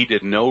me that he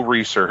did no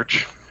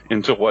research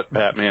into what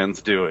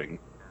Batman's doing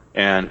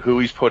and who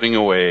he's putting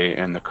away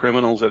and the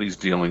criminals that he's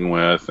dealing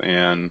with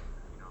and,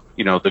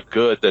 the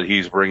good that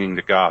he's bringing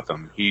to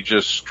Gotham. He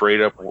just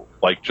straight up,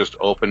 just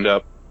opened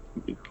up,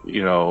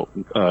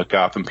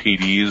 Gotham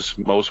PD's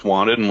Most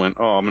Wanted and went,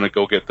 oh, I'm going to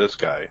go get this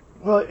guy.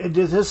 Well,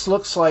 this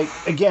looks like,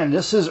 again,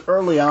 this is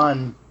early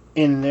on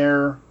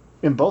in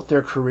both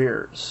their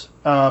careers.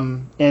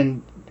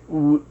 And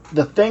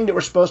the thing that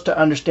we're supposed to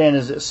understand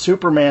is that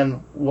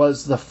Superman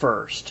was the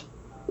first.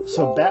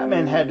 So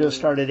Batman had to have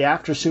started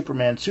after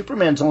Superman.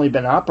 Superman's only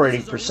been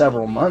operating for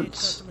several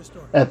months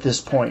at this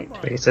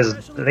point. He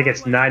says, I think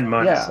it's 9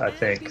 months, I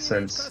think,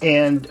 since.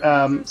 And,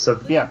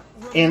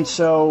 And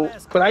so...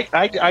 But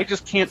I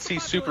just can't see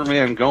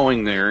Superman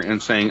going there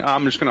and saying,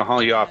 I'm just going to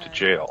haul you off to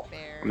jail.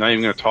 I'm not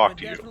even going to talk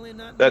to you.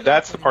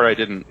 That's the part I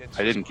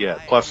didn't get.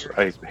 Plus,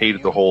 I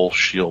hated the whole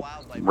shield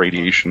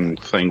radiation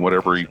thing,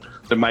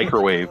 the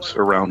microwaves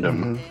around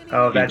him. Mm-hmm.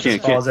 Oh, that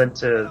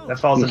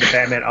falls into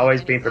Batman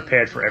always being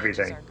prepared for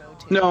everything.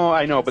 No,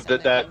 I know, but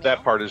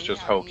that part is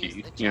just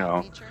hokey,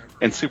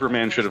 And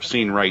Superman should have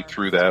seen right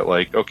through that.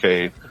 Like,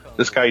 okay,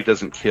 this guy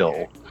doesn't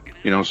kill,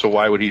 so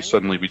why would he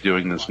suddenly be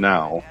doing this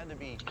now?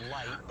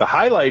 The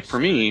highlight for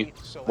me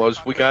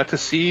was we got to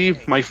see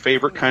my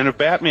favorite kind of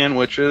Batman,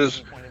 which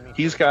is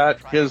he's got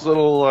his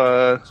little,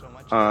 what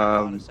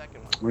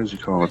does he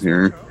call it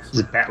here? Is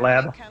it Bat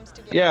Lab?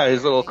 Yeah,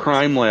 his little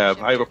crime lab.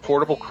 I have a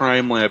portable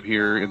crime lab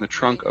here in the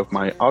trunk of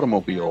my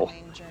automobile.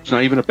 It's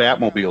not even a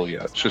Batmobile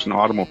yet. It's just an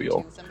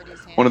automobile.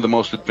 One of the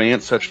most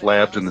advanced such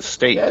labs in the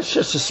state. Yeah, it's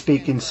just a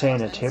speaking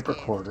saying a tape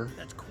recorder.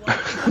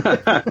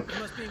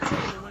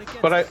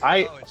 But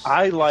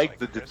I like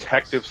the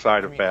detective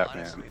side of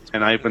Batman.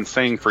 And I've been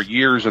saying for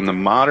years in the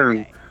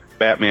modern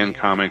Batman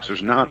comics,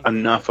 there's not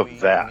enough of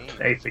that.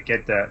 They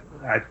forget that.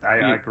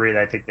 I agree.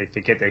 I think they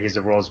forget that he's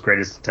the world's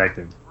greatest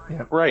detective.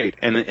 Yep. Right,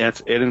 and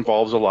it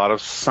involves a lot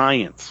of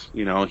science.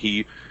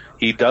 He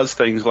does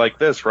things like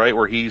this, right,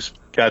 where he's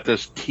got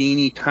this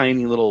teeny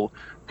tiny little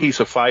piece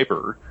of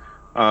fiber,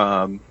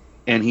 and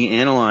he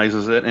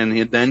analyzes it,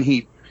 and then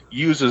he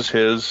uses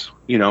his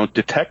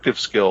detective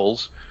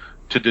skills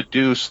to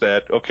deduce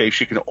that, okay,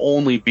 she can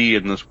only be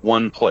in this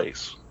one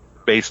place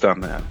based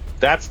on that.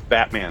 That's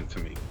Batman to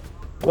me.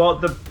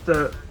 Well,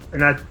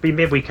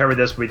 maybe we covered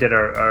this. We did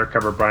our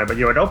cover, Brian. But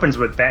it opens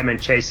with Batman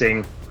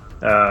chasing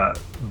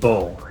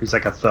Bull. He's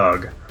like a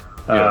thug,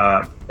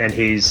 and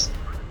he's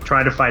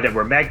trying to find out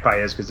where Magpie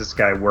is because this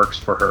guy works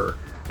for her,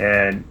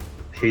 and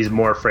he's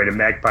more afraid of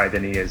Magpie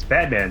than he is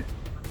Batman.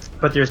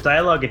 But there's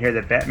dialogue in here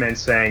that Batman's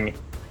saying,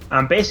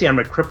 basically, I'm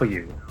going to cripple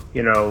you.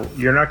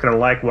 You're not going to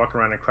like walking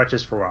around in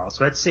crutches for a while.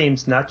 So that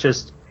seems not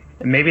just,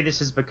 and maybe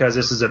this is because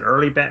this is an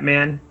early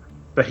Batman,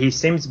 but he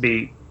seems to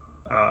be,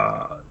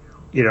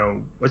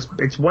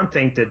 it's one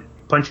thing to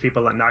punch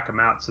people and knock them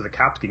out so the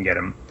cops can get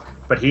him.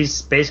 But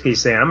he's basically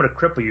saying, I'm going to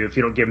cripple you if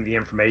you don't give me the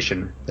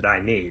information that I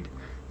need.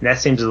 And that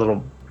seems a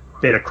little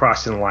bit of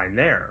crossing the line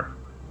there.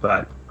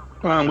 But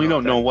we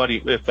don't know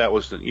if that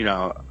was,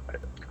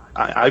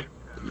 I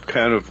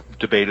kind of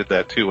debated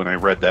that too when I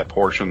read that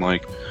portion.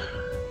 Like,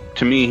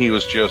 to me, he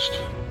was just,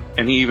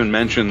 and he even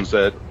mentions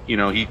that,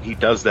 he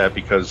does that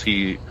because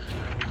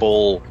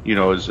Bull,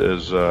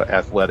 is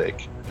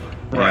athletic.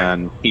 Right.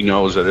 And he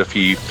knows that if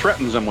he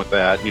threatens him with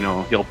that,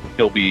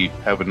 he'll be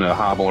having to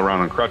hobble around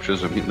on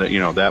crutches, and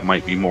that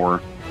might be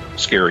more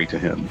scary to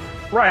him.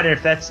 Right, and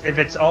if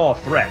it's all a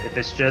threat, if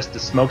it's just a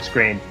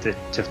smokescreen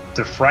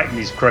to frighten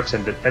these crooks,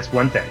 and that's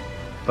one thing.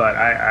 But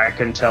I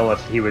couldn't tell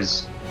if he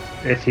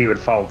would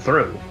follow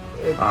through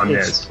on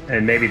this,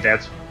 and maybe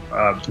that's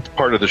it's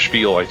part of the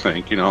spiel, I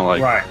think.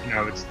 Right.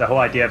 It's the whole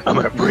idea of I'm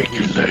gonna break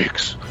your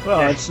legs.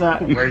 Well, it's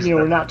not.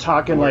 We're not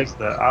talking like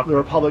the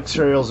Republic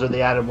serials or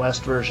the Adam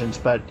West versions,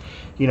 but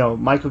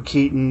Michael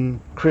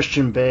Keaton,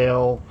 Christian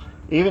Bale,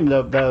 even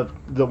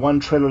the one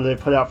trailer they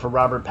put out for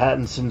Robert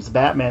Pattinson's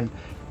Batman,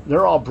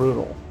 they're all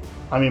brutal.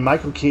 I mean,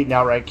 Michael Keaton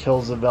outright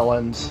kills the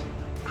villains.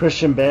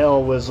 Christian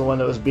Bale was the one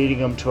that was beating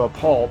them to a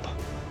pulp.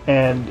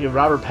 And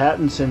Robert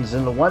Pattinson's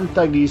in the one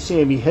thug you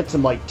see him, he hits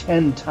him like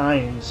 10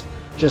 times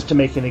just to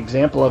make an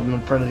example of him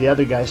in front of the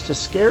other guys to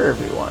scare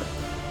everyone.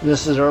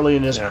 This is early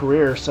in his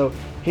career, so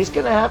he's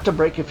going to have to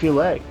break a few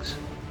legs.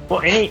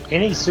 Well,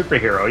 any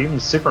superhero, even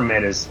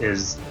Superman,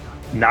 is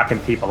knocking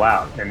people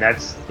out, and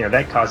that's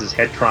that causes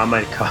head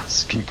trauma, it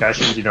causes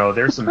concussions.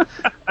 There's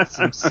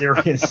some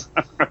serious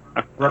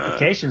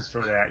repercussions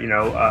for that.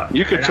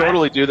 You could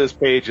totally do this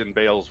page in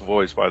Bale's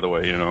voice, by the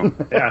way.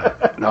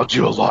 Yeah, and I'll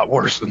do a lot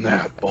worse than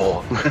that,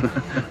 Bull.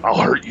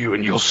 I'll hurt you,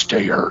 and you'll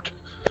stay hurt.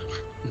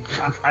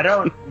 I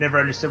don't never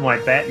understood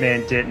why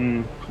Batman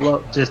didn't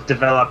just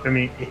develop.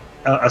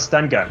 A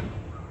stun gun.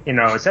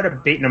 Instead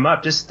of beating him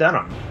up, just stun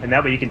him, and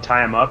that way you can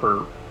tie him up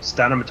or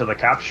stun him until the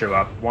cops show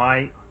up.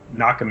 Why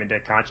knock him into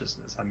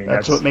consciousness?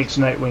 That's what makes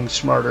Nightwing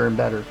smarter and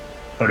better.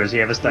 Oh, does he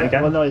have a stun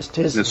gun? Well, no, his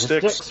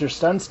sticks are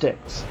stun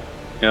sticks.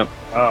 Yep.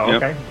 Oh,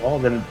 okay. Yep. Well,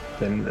 then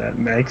that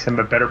makes him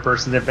a better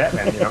person than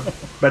Batman.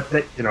 But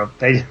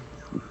they.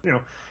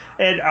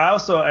 And I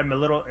also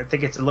I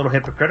think it's a little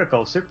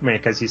hypocritical of Superman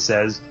because he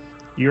says,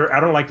 I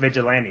don't like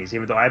vigilantes,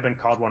 even though I've been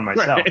called one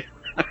myself. Right.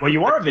 Well,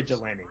 you are a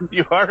vigilante.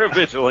 You are a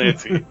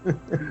vigilante.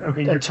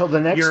 Until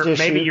the next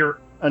issue.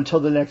 Until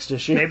the next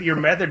issue. Maybe your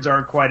methods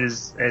aren't quite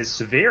as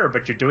severe,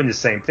 but you're doing the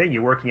same thing.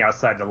 You're working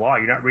outside the law.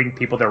 You're not reading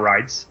people their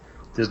rights.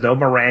 There's no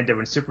Miranda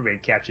when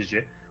Superman catches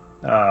you.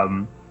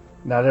 Not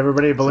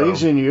everybody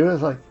believes in you.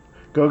 It's like,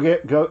 go.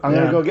 I'm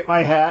going to go get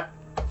my hat.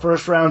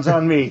 First round's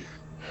on me.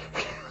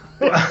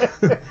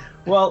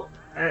 Well,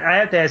 I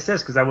have to ask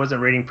this because I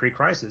wasn't reading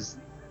pre-Crisis.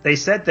 They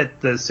said that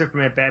the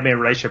Superman-Batman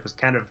relationship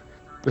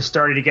was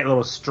starting to get a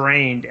little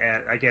strained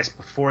I guess,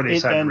 before they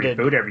decided to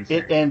reboot everything.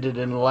 It ended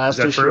in the last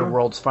issue of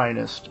World's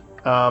Finest.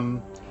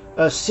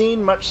 A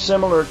scene much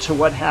similar to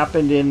what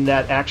happened in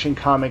that Action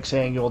Comics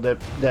annual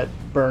that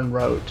Byrne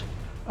wrote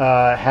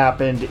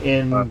happened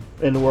in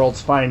the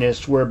World's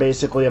Finest, where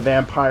basically a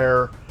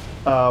vampire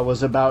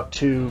was about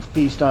to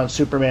feast on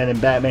Superman,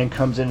 and Batman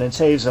comes in and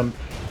saves him.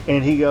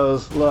 And he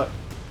goes, look,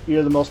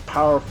 you're the most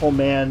powerful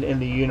man in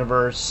the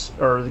universe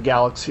or the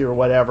galaxy or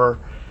whatever,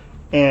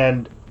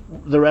 and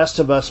the rest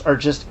of us are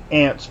just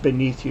ants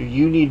beneath you.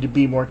 You need to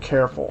be more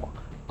careful.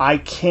 I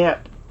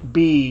can't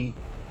be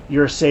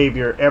your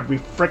savior every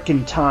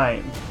frickin'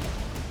 time.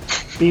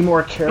 Be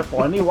more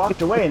careful. And he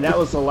walked away, and that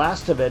was the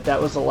last of it.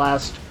 That was the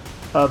last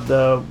of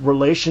the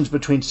relations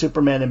between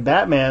Superman and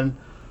Batman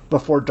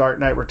before Dark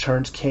Knight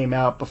Returns came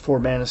out, before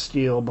Man of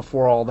Steel,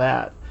 before all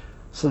that.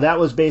 So that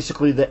was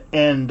basically the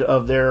end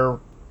of their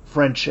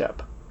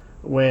friendship,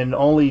 when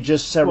only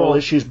just several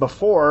issues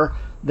before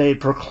they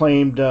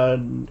proclaimed,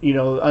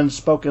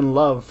 unspoken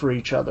love for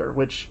each other,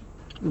 which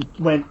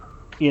went,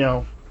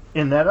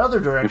 in that other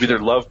direction. Maybe their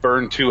love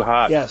burned too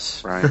hot.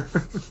 Yes. Right.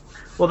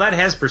 Well, that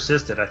has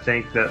persisted. I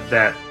think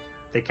that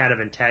the kind of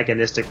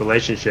antagonistic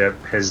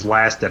relationship has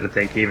lasted. I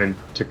think even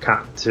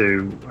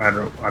to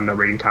I'm not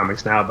reading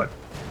comics now, but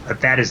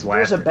that has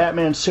lasted. There's a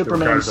Batman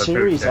Superman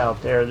series out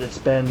there that's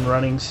been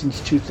running since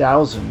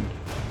 2000,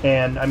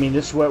 and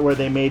this is where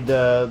they made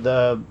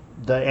the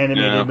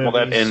animated movies.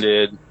 Well, that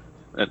ended.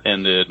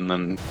 And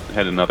then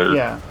had another.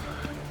 Yeah.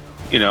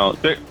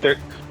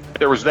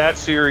 There was that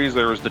series.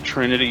 There was the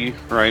Trinity,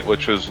 right,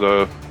 which was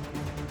the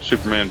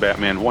Superman,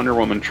 Batman, Wonder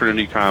Woman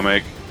Trinity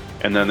comic,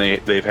 and then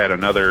they've had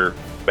another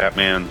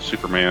Batman,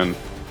 Superman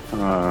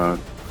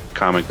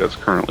comic that's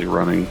currently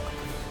running.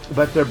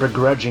 But they're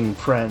begrudging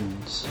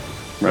friends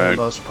for the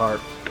most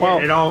part. Well,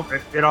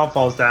 it all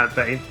falls down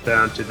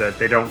to that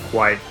they don't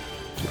quite.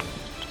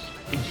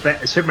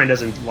 Superman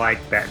doesn't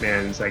like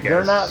Batman's, I guess.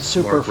 They're not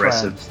super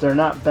friends. They're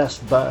not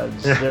best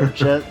buds. They're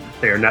just.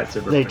 They are not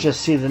super. They just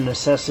see the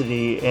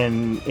necessity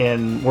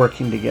in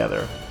working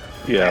together.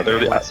 Yeah,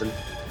 Batman wants to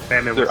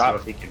know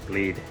if he can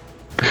bleed.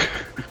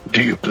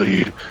 Do you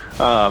bleed?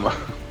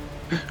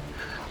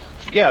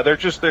 Yeah, they're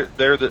just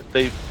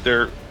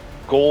their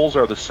goals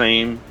are the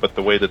same, but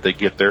the way that they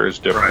get there is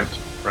different.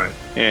 Right.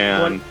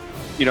 And.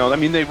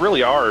 They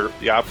really are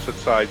the opposite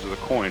sides of the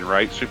coin,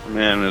 right?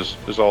 Superman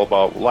is all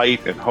about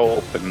light and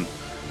hope and,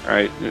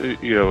 right,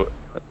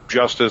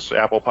 justice,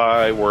 apple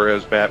pie,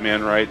 whereas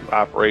Batman, right,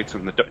 operates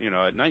in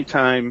at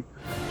nighttime,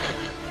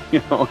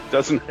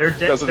 doesn't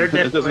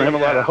have a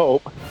lot of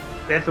hope.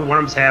 Definitely one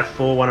of them's half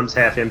full, one of them's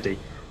half empty.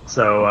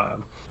 So,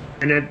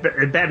 and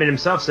Batman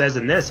himself says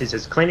in this, he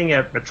says, cleaning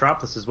up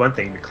Metropolis is one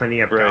thing, but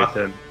cleaning up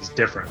Gotham is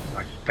different.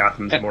 Like,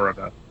 Gotham's more of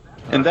a...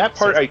 and that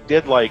part I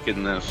did like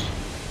in this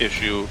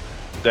issue,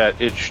 that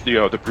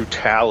the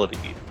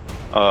brutality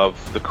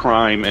of the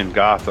crime in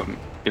Gotham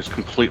is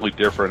completely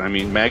different.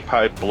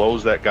 Magpie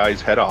blows that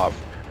guy's head off,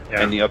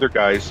 and the other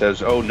guy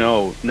says, "Oh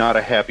no, not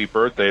a happy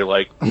birthday!"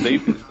 Like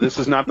this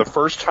is not the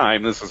first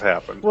time this has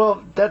happened.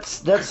 Well,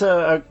 that's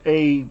a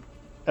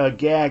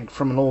gag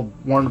from an old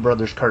Warner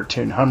Brothers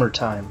cartoon, Hummer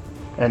Time,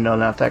 and no,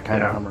 not that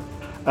kind of Hummer.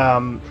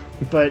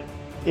 But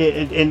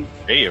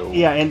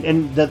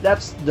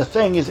that's the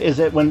thing is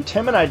that when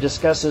Tim and I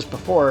discussed this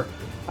before.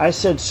 I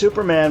said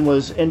Superman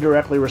was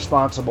indirectly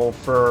responsible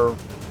for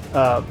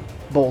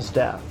Bull's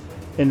death,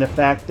 in the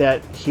fact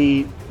that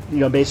he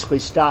basically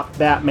stopped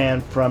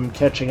Batman from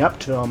catching up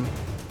to him,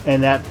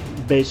 and that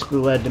basically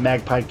led to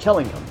Magpie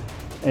killing him.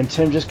 And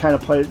Tim just kind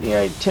of played.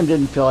 Tim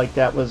didn't feel like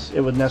it was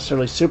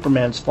necessarily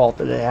Superman's fault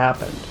that it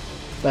happened.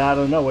 But I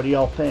don't know. What do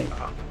y'all think?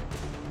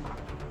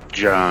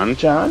 John?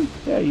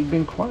 Yeah, you've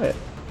been quiet.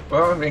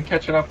 Well, I've been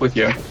catching up with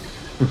you.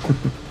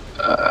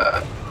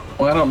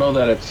 Well, I don't know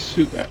that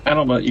I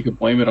don't know that you could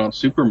blame it on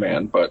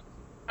Superman, but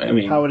I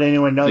mean, how would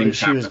anyone know that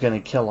she was going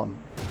to kill him?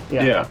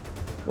 Yeah.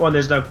 Well,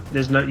 there's no.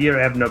 You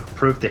have no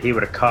proof that he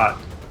would have caught.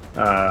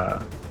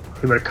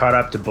 He would have caught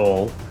up to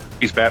Bull.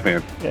 He's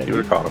Batman. Yeah, he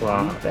would have caught him.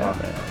 Well,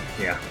 Batman.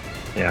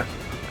 Yeah.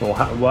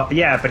 Well,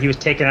 yeah, but he was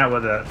taken out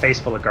with a face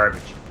full of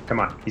garbage. Come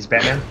on, he's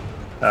Batman.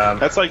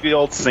 That's like the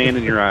old sand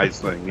in your eyes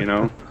thing,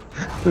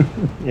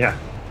 Yeah.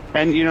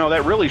 And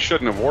that really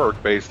shouldn't have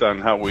worked based on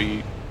how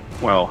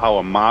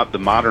the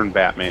modern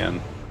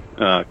Batman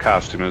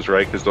costume is,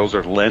 right? Because those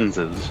are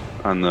lenses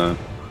on the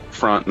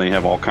front, and they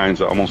have all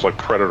kinds of almost like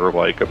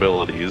Predator-like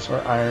abilities.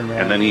 Or Iron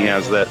Man. And then he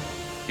has that,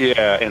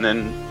 and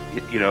then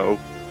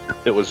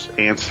it was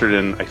answered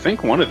in I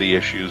think one of the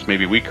issues,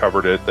 maybe we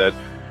covered it, that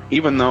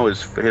even though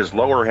his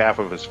lower half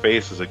of his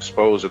face is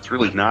exposed, it's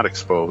really not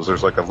exposed.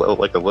 There's like a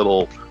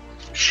little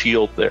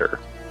shield there.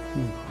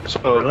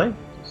 So really.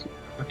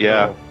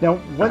 Yeah. Now,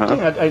 one thing,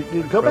 I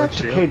go back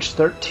to page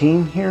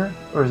 13 here,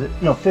 or is it?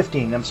 No,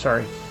 15. I'm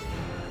sorry.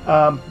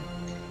 No,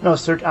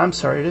 it's 13. I'm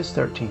sorry, it is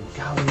 13.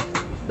 Golly,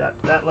 that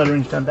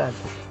lettering's done bad.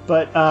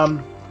 But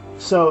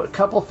so a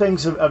couple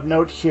things of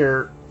note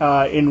here.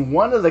 In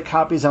one of the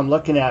copies I'm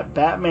looking at,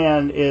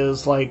 Batman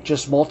is like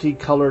just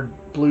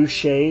multicolored blue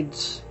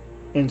shades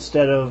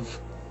instead of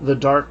the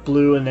dark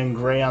blue and then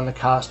gray on the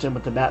costume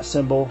with the bat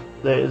symbol.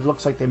 It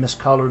looks like they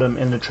miscolored him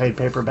in the trade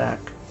paperback.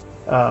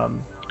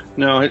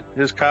 No,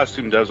 his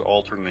costume does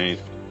alternate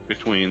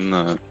between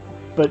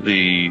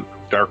the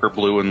darker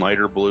blue and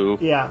lighter blue.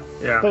 Yeah.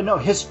 But no,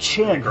 his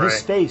chin,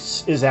 his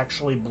face is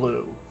actually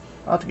blue.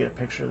 I'll have to get a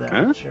picture of that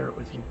and share it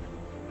with you.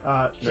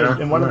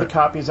 In one of the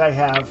copies I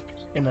have,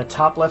 in the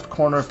top left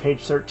corner of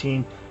page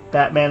 13,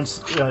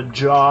 Batman's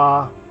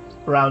jaw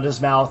around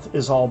his mouth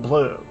is all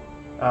blue.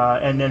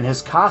 And then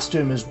his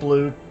costume is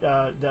blue.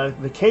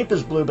 The cape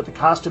is blue, but the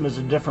costume is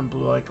a different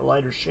blue, like a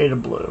lighter shade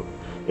of blue.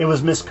 It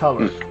was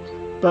miscolored.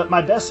 But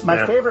my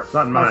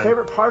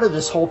favorite part of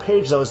this whole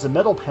page, though, is the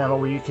middle panel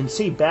where you can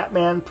see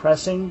Batman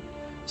pressing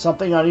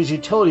something on his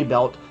utility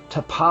belt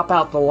to pop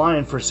out the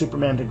line for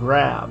Superman to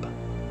grab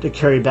to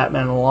carry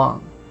Batman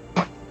along.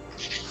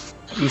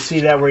 You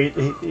see that where he's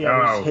hitting.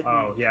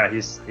 Yeah,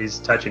 he's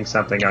touching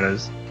something on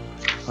his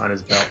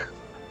belt.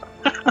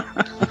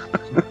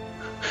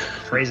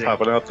 Crazy.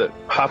 Popping out that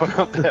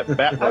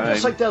bat line. I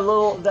just like that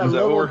little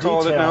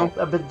detail.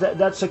 But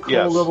that's a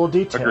cool little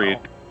detail. Agreed.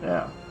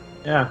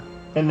 Yeah.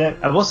 And then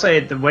I will say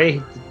the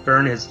way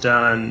Byrne has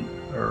done,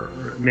 or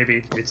maybe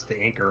it's the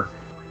inker,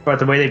 but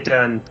the way they've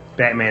done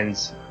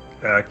Batman's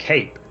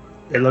cape,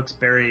 it looks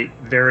very,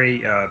 very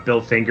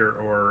Bill Finger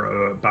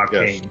or Bob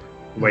Kane.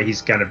 The way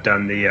he's kind of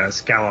done the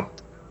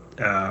scalloped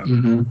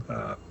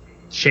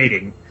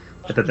shading.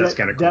 I thought that's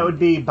kind of cool. That would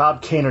be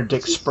Bob Kane or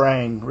Dick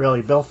Sprang,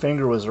 really. Bill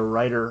Finger was a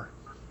writer.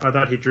 I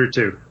thought he drew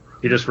too.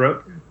 He just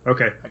wrote?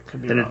 Okay. That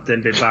could be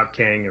then did Bob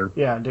Kane or...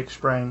 Yeah, Dick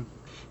Sprang.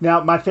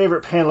 Now, my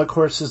favorite panel, of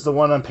course, is the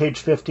one on page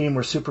 15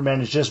 where Superman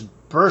has just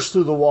burst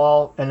through the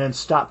wall and then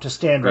stopped to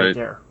stand right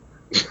there.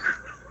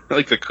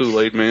 Like the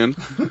Kool-Aid Man.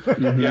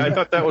 Yeah, I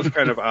thought that was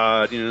kind of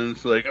odd.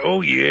 It's like, oh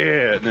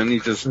yeah, and then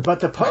he just... But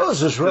the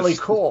pose is really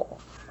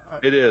cool.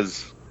 It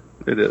is.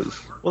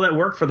 Well, that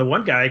worked for the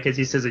one guy because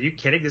he says, "Are you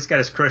kidding? This guy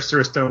just crushed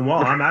through a stone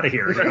wall. I'm out of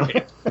here."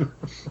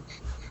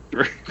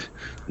 Right.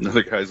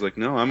 Another guy's like,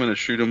 "No, I'm going to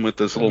shoot him with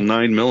this little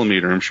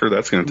 9mm. I'm sure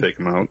that's going to take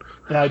him out."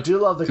 Yeah, I do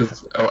love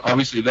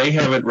obviously, they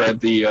haven't read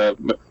the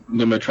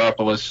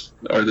Metropolis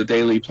or the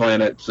Daily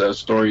Planet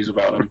stories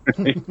about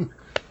him.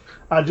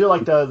 I do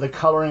like the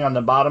coloring on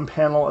the bottom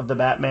panel of the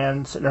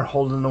Batman sitting there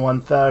holding the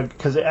one thug.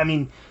 Because, I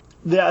mean,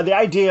 the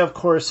idea, of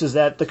course, is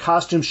that the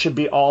costumes should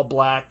be all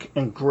black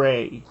and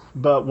gray.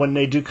 But when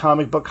they do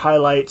comic book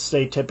highlights,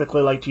 they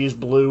typically like to use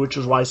blue, which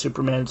is why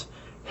Superman's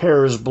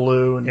hair is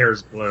blue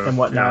and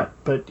whatnot.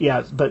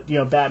 Yeah. But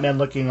Batman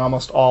looking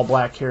almost all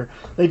black here.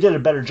 They did a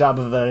better job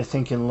of that, I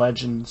think, in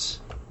Legends,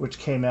 which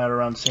came out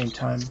around the same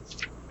time.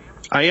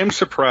 I am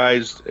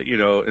surprised,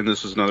 and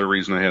this is another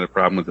reason I had a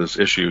problem with this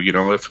issue.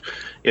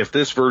 If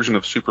this version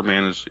of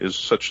Superman is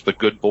such the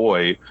good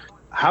boy,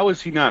 how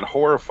is he not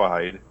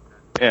horrified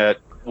at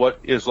what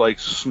is like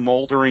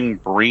smoldering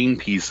brain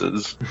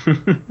pieces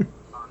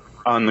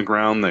on the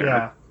ground there?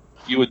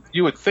 Yeah.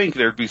 You would think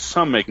there'd be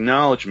some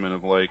acknowledgement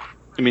of like,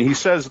 I mean, he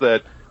says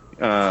that,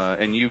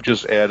 and you've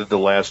just added the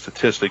last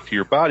statistic to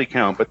your body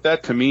count, but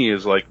that to me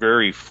is like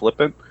very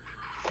flippant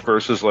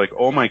versus like,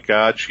 oh my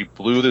God, she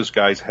blew this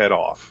guy's head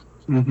off.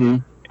 Mm-hmm.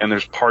 And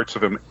there's parts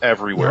of him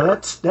everywhere.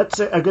 Yeah, that's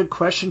a good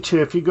question,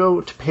 too. If you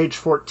go to page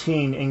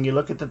 14 and you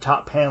look at the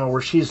top panel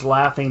where she's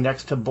laughing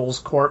next to Bull's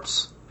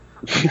corpse.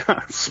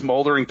 Yeah,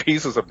 smoldering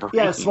pieces of brain.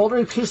 Yeah,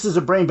 smoldering pieces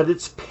of brain, but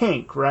it's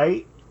pink,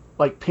 right?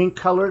 like pink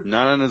colored.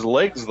 Not on his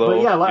legs though.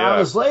 But yeah, on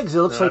his legs, it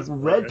looks like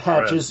red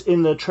patches. Red.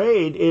 In the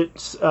trade,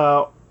 it's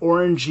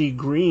orangey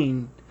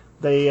green.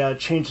 They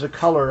changed the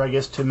color, I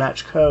guess, to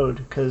match code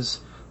because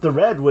the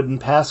red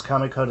wouldn't pass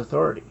Comic Code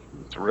Authority.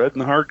 It's red in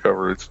the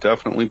hardcover. It's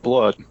definitely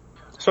blood.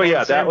 So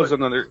yeah, that was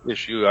another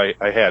issue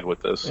I had with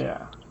this.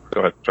 Yeah.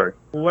 Go ahead. Sorry.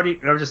 I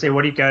was just saying,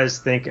 what do you guys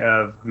think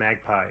of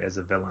Magpie as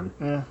a villain?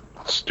 Yeah.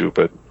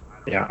 Stupid.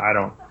 Yeah, I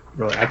don't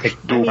really. I think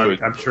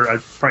Stupid. I'm sure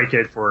I'd probably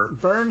get it for.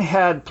 Byrne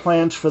had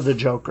plans for the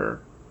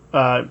Joker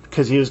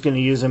because he was going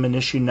to use him in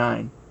issue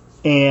 9,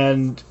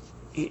 and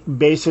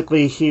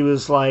basically he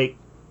was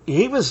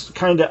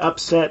kind of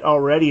upset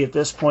already at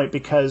this point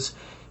because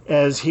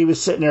as he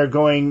was sitting there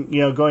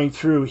going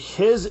through,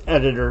 his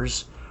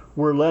editors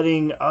were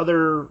letting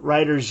other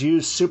writers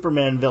use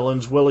Superman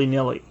villains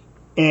willy-nilly,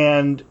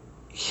 and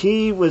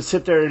he would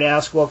sit there and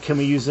ask, well, can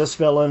we use this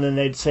villain? And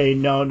they'd say,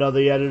 no,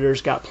 the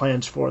editor's got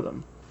plans for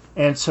them.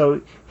 And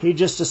so he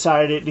just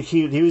decided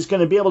he was going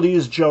to be able to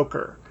use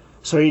Joker.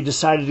 So he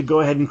decided to go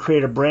ahead and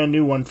create a brand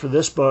new one for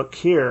this book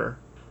here,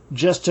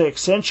 just to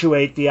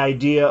accentuate the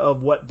idea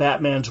of what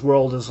Batman's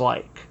world is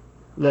like.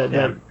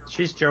 That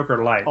she's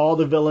Joker light. All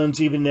the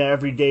villains, even the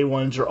everyday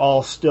ones, are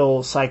all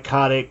still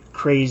psychotic,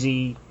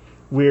 crazy,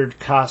 weird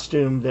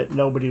costume that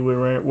nobody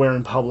would wear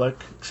in public,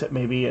 except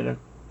maybe at a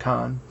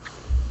con.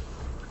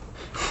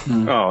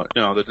 Oh,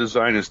 the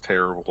design is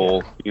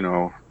terrible.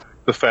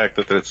 The fact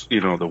that it's,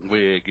 the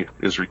wig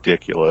is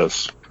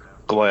ridiculous.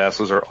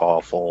 Glasses are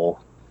awful.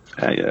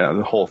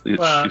 The whole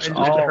it's just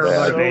all her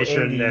bad.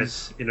 motivation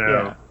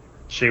that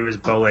she was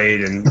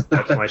bullied and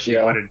that's why she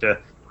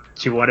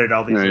wanted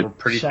all these little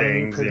pretty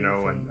things, and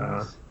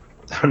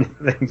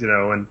things,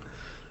 and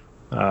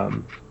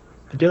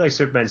I do like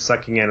Superman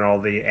sucking in all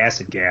the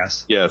acid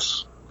gas.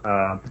 Yes.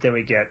 But then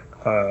we get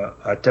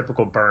a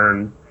typical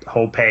Byrne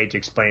whole page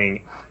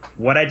explaining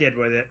what I did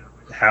with it,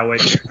 how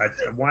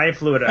why I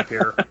flew it up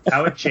here,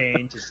 how it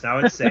changed, now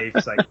it's safe.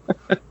 It's like,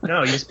 no,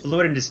 you just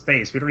flew it into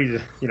space. We don't need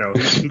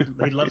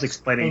to, he loves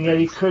explaining and yet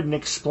things. he couldn't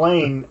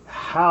explain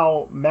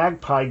how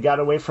Magpie got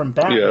away from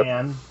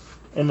Batman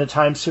in the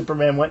time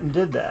Superman went and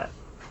did that.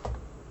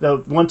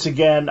 Though, once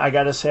again, I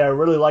got to say, I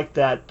really like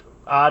that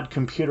odd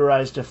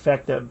computerized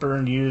effect that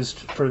Byrne used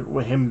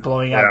for him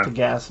blowing out the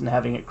gas and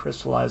having it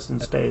crystallized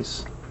in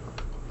space.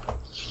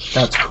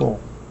 That's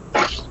cool.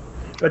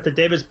 But to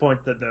David's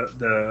point,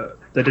 the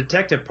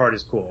detective part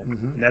is cool,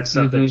 and that's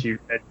something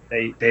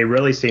that they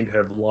really seem to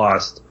have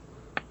lost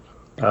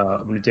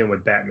when you're dealing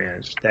with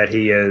Batman. That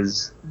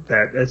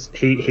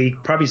he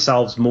probably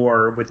solves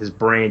more with his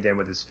brain than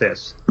with his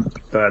fists,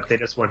 but they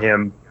just want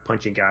him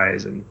punching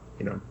guys and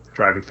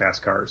driving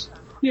fast cars.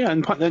 Yeah,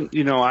 and then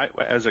I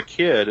as a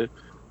kid,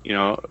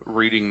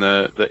 reading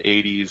the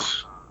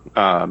 80s,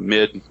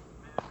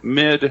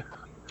 mid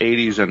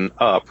 80s and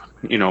up,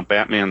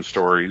 Batman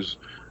stories.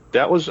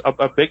 That was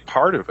a big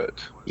part of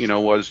it,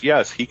 was,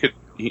 yes, he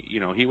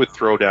would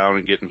throw down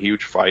and get in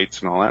huge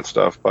fights and all that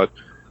stuff, but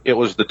it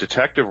was the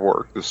detective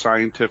work, the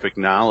scientific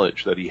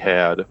knowledge that he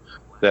had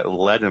that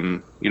led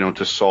him,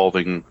 to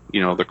solving,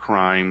 the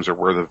crimes or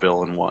where the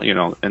villain was,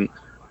 and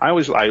I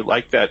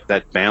like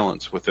that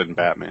balance within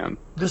Batman.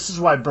 This is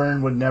why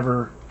Byrne would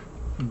never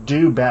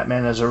do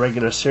Batman as a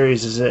regular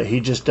series, is that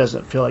he just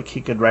doesn't feel like he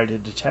could write a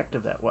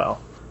detective that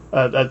well.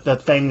 The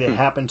thing that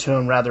happened to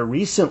him rather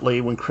recently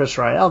when Chris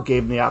Ryall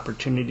gave him the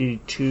opportunity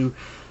to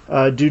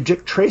do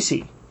Dick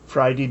Tracy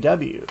for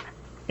IDW.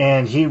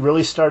 And he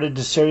really started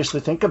to seriously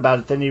think about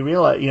it. Then he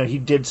realized, he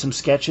did some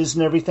sketches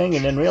and everything,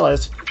 and then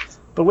realized,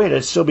 but wait,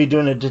 I'd still be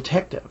doing a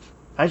detective.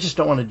 I just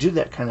don't want to do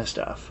that kind of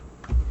stuff.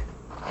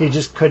 He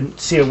just couldn't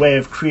see a way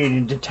of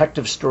creating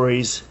detective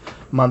stories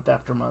month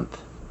after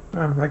month.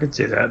 I could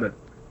see that, but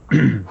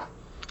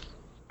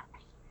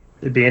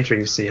it'd be interesting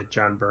to see a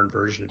John Byrne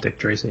version of Dick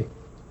Tracy.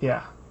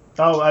 Yeah.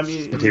 Oh, I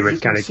mean, you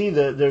can see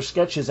their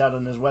sketches out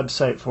on his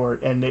website for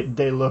it, and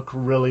they look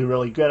really,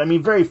 really good. I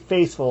mean, very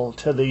faithful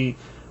to the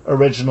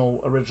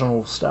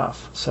original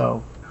stuff.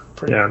 So,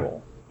 pretty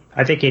cool.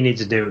 I think he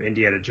needs to do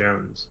Indiana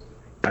Jones.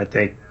 I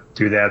think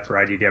do that for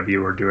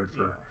IDW or do it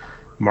for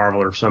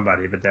Marvel or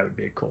somebody, but that would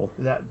be a cool.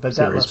 That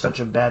left such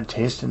a bad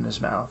taste in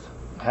his mouth.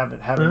 Having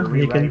to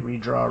rewrite,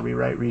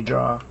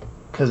 redraw,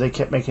 because they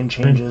kept making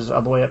changes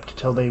all the way up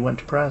until they went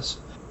to press.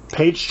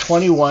 Page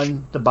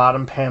 21, the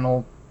bottom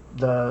panel.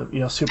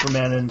 The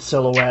Superman in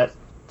silhouette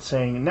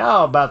saying,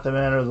 now about the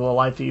manner of the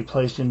life that you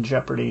placed in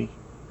jeopardy.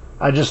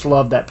 I just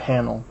love that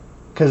panel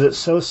because it's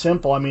so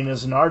simple. I mean,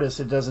 as an artist,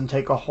 it doesn't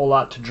take a whole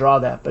lot to draw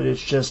that, but it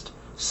just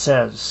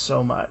says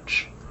so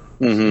much.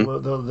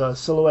 Mm-hmm. The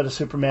silhouette of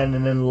Superman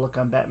and then the look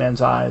on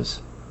Batman's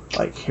eyes.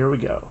 Like, here we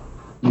go.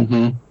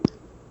 Mm-hmm.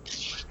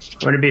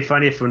 Wouldn't it be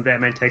funny if when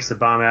Batman takes the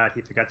bomb out,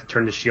 he forgot to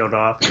turn the shield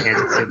off and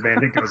hands it to Superman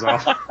and it goes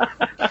off?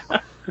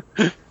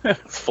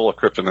 It's full of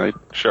kryptonite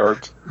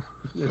shards.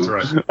 That's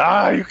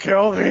right. You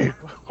killed me.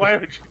 Why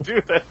would you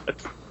do that?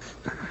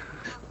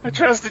 I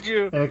trusted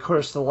you. And of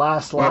course, the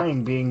last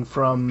line being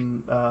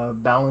from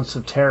Balance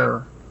of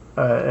Terror,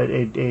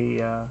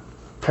 a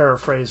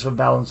paraphrase of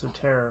Balance of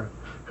Terror.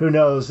 who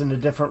knows? In a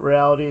different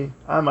reality,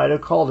 I might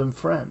have called him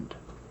friend.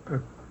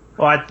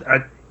 Well,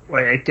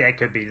 that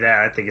could be that.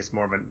 I think it's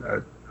more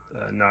of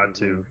a nod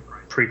to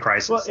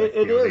pre-crisis. Well,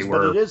 it is,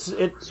 but it is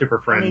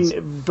super friends. I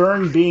mean,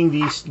 Byrne being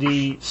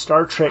the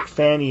Star Trek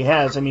fan he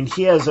has, I mean,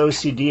 he has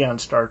OCD on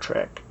Star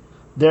Trek.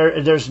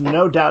 There's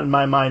no doubt in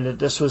my mind that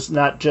this was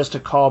not just a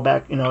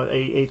callback,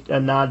 a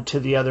nod to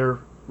the other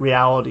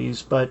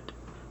realities, but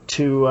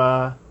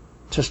to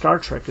Star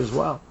Trek as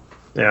well.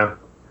 Yeah,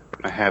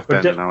 I have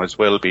been and always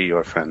will be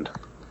your friend.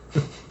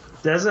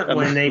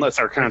 Unless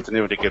our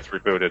continuity gets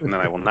rebooted, and then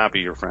I will not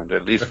be your friend,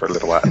 at least for a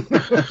little while.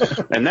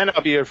 And then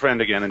I'll be your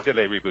friend again until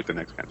they reboot the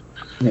next continuity.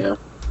 Yeah.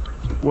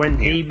 When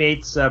he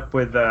meets up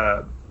with,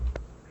 and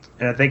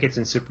I think it's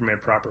in Superman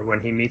proper, when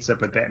he meets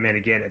up with Batman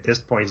again, at this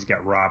point he's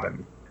got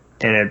Robin.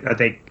 And I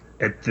think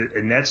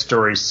in that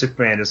story,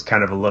 Superman is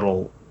kind of a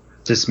little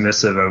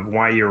dismissive of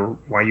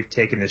why you've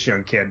taken this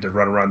young kid to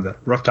run around the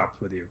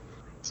rooftops with you.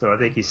 So I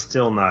think he's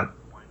still not.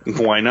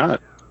 Why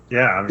not?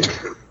 Yeah, I mean.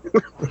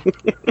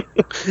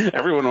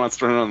 Everyone wants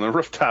to run on the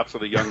rooftops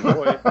with a young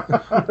boy.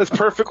 That's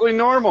perfectly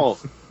normal.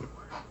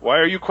 Why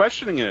are you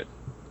questioning it?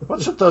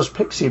 What's with those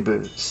pixie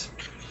boots?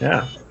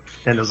 Yeah,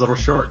 and those little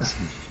shorts.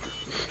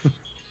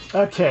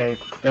 Okay.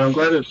 And I'm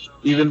glad that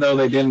even though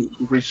they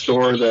didn't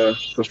restore the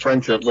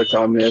friendship, which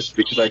I'll miss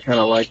because I kind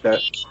of like that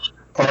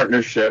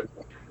partnership,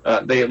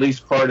 they at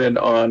least parted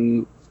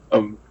on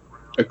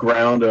a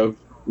ground of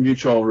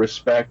mutual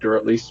respect or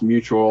at least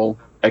mutual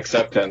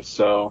acceptance.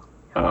 So.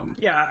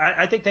 Yeah,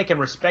 I think they can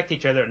respect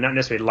each other and not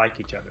necessarily like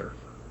each other.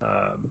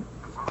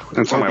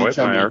 That's how my wife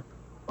and I are.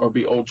 Or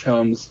be old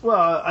chums.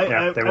 Well,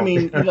 I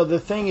mean, the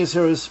thing is,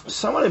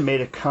 someone had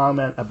made a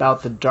comment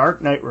about the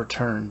Dark Knight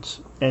Returns,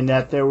 and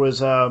that there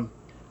was a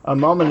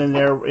moment in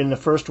there in the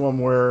first one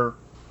where,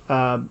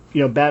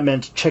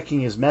 Batman's checking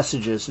his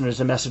messages, and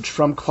there's a message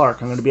from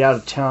Clark. I'm going to be out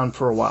of town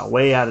for a while,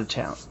 way out of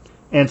town.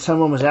 And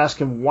someone was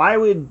asking, why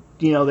would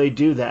they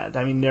do that?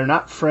 I mean, they're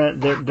not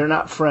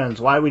friends.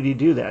 Why would he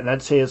do that? And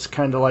I'd say it's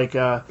kind of like,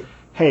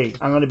 hey,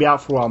 I'm going to be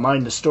out for a while,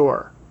 mind the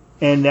store.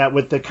 And that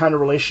with the kind of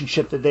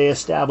relationship that they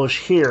establish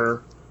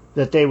here,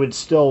 that they would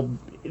still,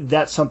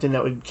 that's something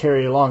that would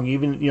carry along.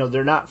 Even,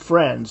 they're not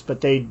friends,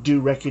 but they do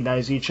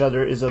recognize each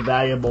other as a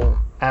valuable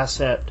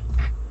asset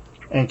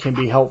and can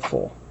be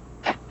helpful.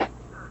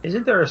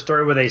 Isn't there a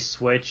story where they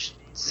switch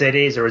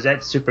cities, or was that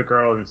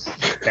Supergirl and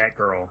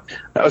Batgirl?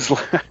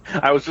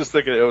 I was just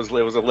thinking it was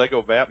a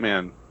Lego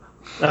Batman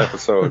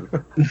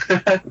episode.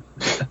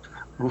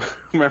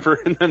 Remember?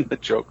 And then the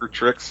Joker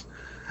tricks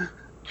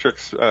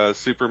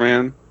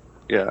Superman.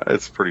 Yeah,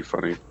 it's pretty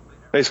funny.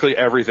 Basically,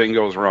 everything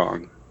goes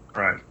wrong.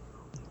 Right.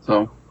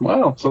 So,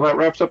 wow. So that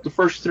wraps up the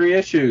first 3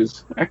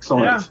 issues.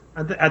 Excellent.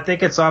 Yeah, I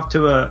think it's off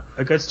to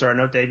a good start. I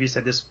know Dave, you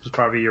said this was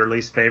probably your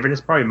least favorite.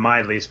 It's probably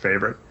my least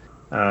favorite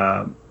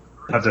of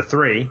the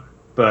 3.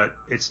 But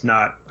it's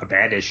not a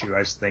bad issue.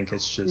 I just think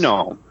it's just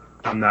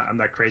I'm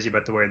not crazy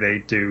about the way they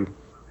do.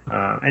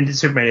 And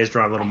Superman is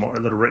drawn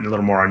written a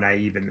little more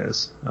naive in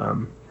this.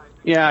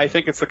 Yeah, I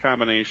think it's a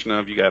combination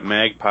of you got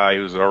Magpie,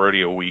 who's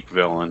already a weak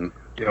villain.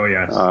 Oh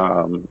yes.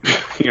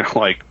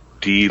 Like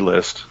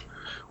D-list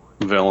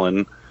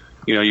villain.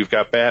 You've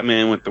got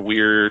Batman with the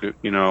weird,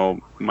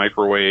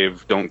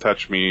 microwave, don't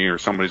touch me, or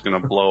somebody's going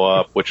to blow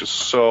up, which is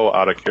so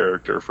out of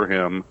character for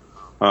him.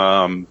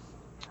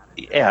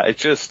 Yeah, it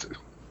just.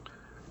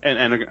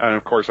 And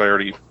of course, I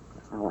already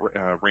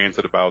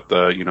ranted about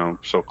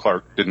so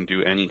Clark didn't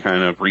do any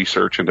kind of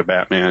research into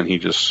Batman. He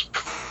just,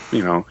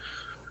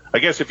 I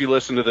guess if you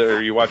listen to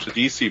or you watch the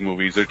DC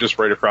movies, they're just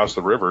right across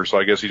the river. So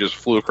I guess he just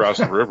flew across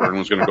the river and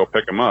was going to go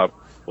pick him up.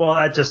 Well,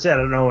 I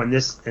don't know. In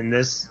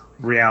this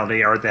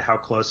reality, how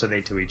close are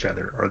they to each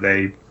other? Are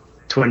they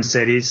twin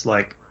cities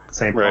like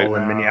St. Paul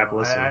and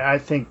Minneapolis? I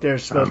think they're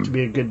supposed to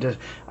be a good.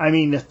 I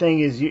mean, the thing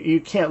is,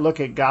 you can't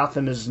look at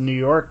Gotham as New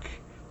York.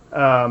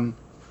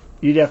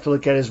 You'd have to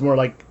look at it as more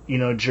like,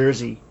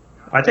 Jersey.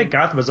 I think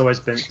Gotham has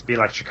always been to be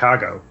like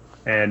Chicago,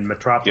 and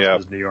Metropolis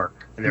was New York,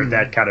 and they're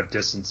that kind of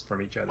distance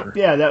from each other.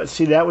 Yeah,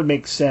 that would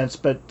make sense,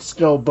 but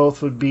still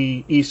both would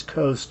be East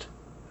Coast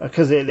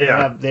because they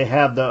have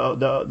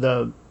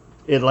the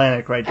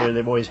Atlantic right there.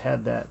 They've always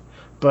had that.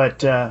 But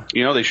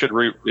they should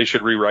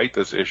rewrite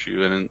this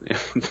issue,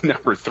 and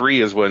number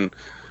 3 is when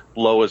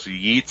Lois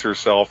yeets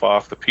herself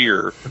off the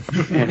pier,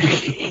 and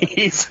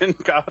he's in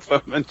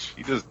Gotham, and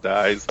she just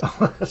dies.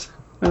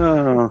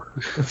 Oh,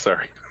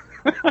 sorry.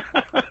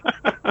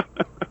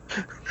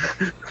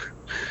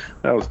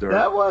 That was dark.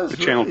 That was. I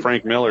channeled really,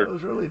 Frank Miller. That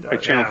was really dark. I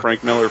channeled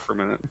Frank Miller for a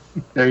minute.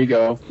 There you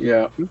go.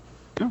 Yeah.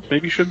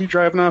 Maybe you should be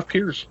driving off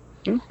piers.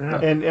 Yeah.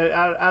 And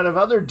out of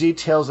other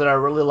details that I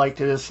really liked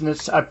in this, and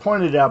I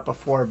pointed it out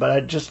before, but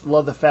I just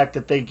love the fact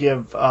that they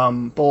give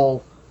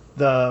Bull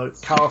the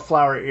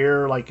cauliflower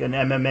ear like an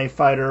MMA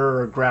fighter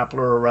or a grappler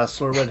or a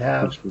wrestler would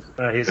have.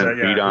 He's been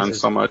beat on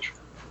so much.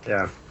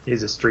 Yeah,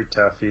 he's a street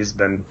tough. He's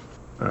been.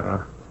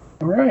 All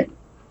right.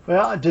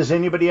 Well, does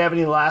anybody have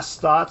any last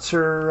thoughts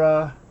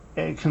or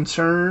any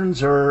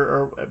concerns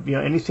or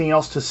anything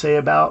else to say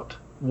about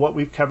what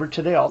we've covered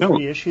today? All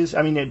 3 issues.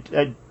 I mean,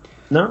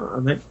 no,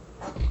 I think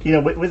You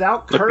know,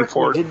 without Kirk,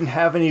 we didn't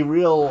have any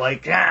real,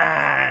 like,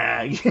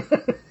 Not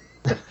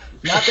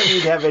that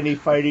we'd have any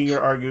fighting or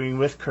arguing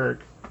with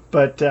Kirk,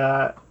 but...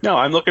 no,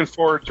 I'm looking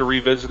forward to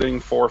revisiting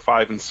 4,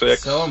 5, and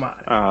 6. So am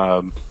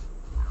I.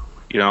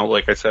 You know,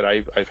 like I said,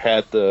 I've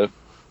had the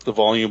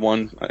volume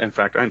 1. In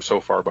fact, I'm so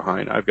far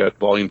behind. I've got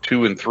volume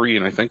 2 and 3,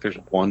 and I think there's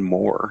one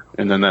more.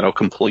 And then that'll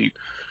complete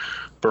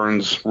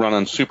Byrne's run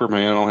on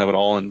Superman. I'll have it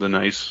all in the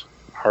nice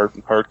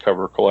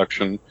hardcover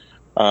collection.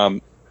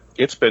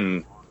 It's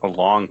been a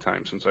long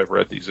time since I've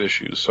read these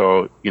issues.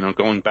 So, you know,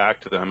 going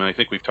back to them, and I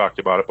think we've talked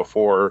about it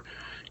before,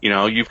 you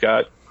know, you've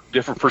got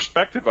different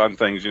perspective on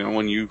things, you know,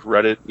 when you've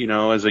read it, you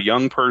know, as a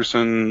young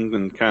person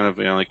and kind of,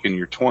 you know, like in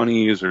your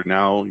 20s or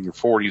now in your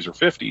 40s or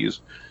 50s,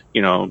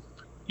 you know,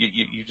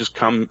 you just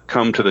come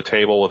to the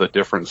table with a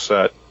different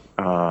set,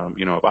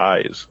 you know, of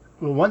eyes.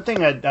 Well, one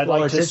thing I'd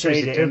like to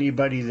say to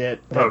anybody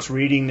that's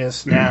reading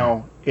this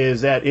now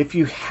is that if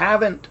you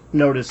haven't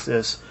noticed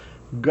this,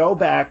 go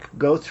back,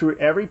 go through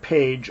every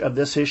page of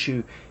this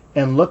issue,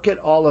 and look at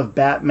all of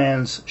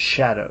Batman's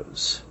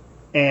shadows.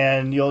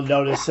 And you'll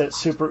notice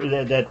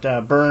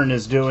that Byrne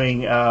is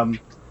doing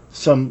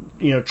some,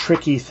 you know,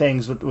 tricky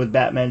things with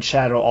Batman's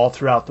shadow all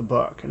throughout the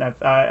book, and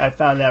I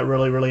found that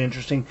really, really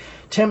interesting.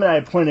 Tim and I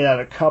pointed out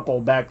a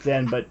couple back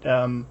then, but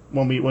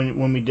when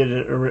we did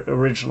it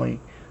originally,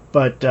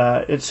 but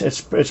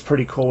it's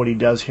pretty cool what he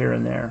does here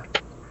and there.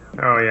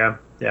 Oh yeah,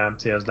 I'm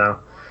seeing those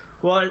now.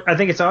 Well, I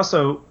think it's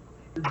also,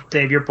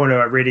 Dave, your point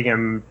about reading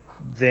him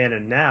then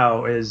and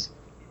now is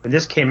when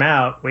this came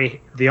out,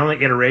 the only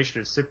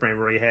iteration of Superman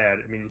we really had,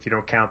 I mean, if you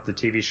don't count the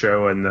TV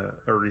show and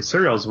the early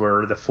serials,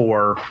 were the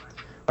 4.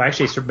 Well,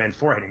 actually, Superman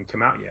 4 hadn't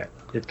come out yet.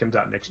 It comes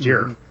out next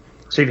year.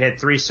 So you've had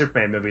 3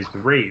 Superman movies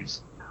with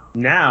Reeves.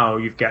 Now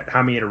you've got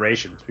how many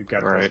iterations? We've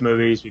got those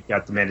movies, we've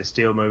got the Man of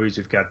Steel movies,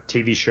 we've got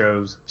TV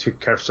shows,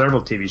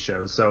 several TV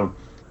shows. So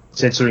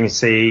it's interesting to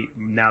see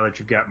now that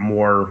you've got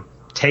more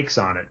takes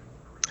on it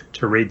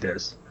to read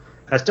this.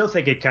 I still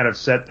think it kind of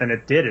set, and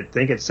it did. I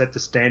think it set the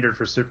standard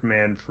for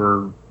Superman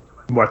for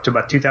to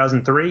about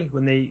 2003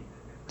 when they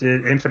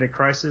did Infinite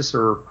Crisis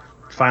or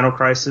Final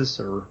Crisis,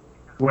 or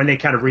when they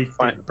kind of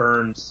redid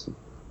Byrne's.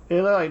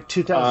 It was like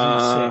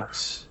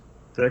 2006.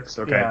 6,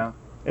 okay. Yeah,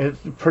 it's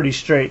pretty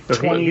straight.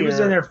 So he was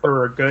in there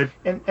for a good.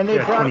 And they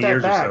brought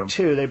that back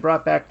too. They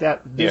brought back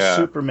this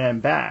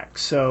Superman back.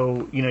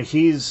 So you know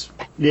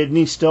isn't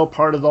he still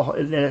part of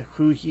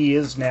who he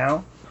is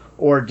now,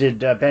 or did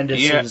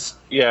Bendis?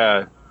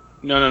 Yeah.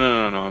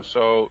 No.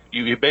 So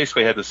you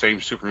basically had the same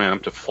Superman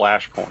up to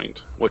Flashpoint,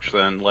 which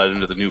then led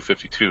into the New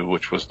 52,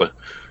 which was the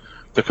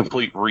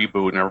complete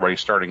reboot and everybody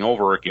starting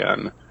over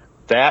again.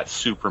 That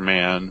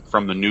Superman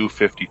from the New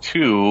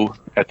 52,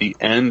 at the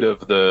end of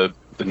the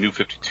New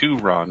 52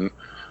 run,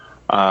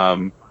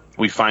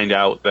 we find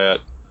out that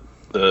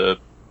the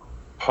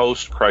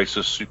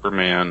post-crisis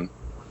Superman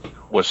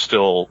was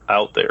still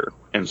out there.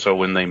 And so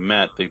when they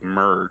met, they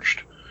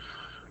merged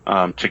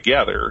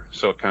together,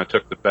 so it kind of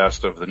took the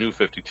best of the New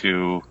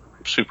 52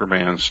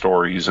 Superman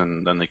stories,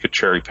 and then they could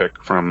cherry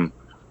pick from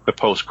the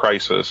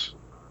post-crisis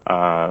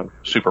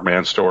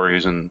Superman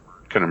stories and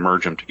kind of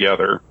merge them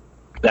together.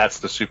 That's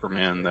the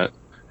Superman that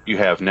you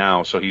have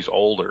now. So he's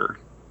older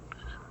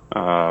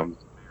and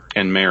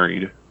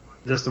married. Is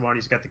this the one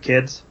he's got the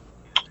kids?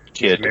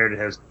 Kid. He's married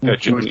and has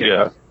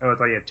yeah. Oh, I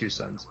thought he had 2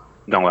 sons.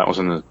 No, that was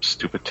in the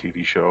stupid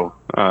TV show.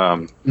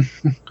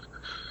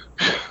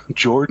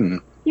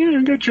 Jordan. Yeah,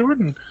 I got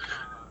Jordan.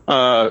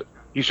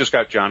 He's just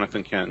got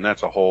Jonathan Kent, and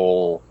that's a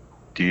whole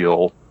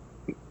deal.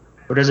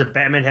 Or does it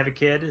Batman have a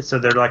kid? So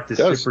they're like the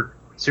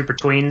super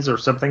tweens or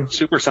something?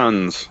 Super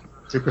Sons.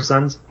 Super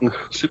Sons?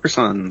 Super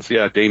Sons,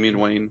 yeah, Damian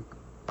Wayne.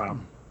 Wow.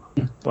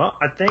 Well,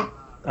 I think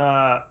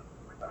a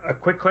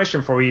quick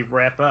question before we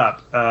wrap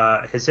up.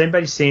 Has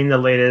anybody seen the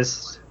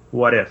latest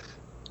What If?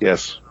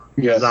 Yes.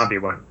 Zombie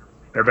one.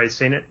 Everybody's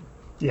seen it?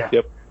 Yeah.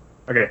 Yep.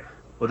 Okay.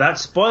 Without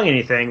spoiling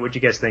anything, what'd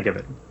you guys think of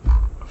it?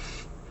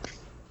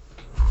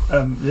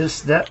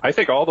 I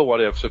think all the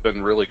What Ifs have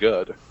been really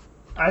good.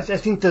 I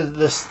think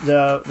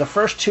the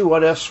first 2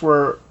 What Ifs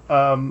were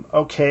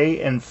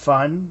okay and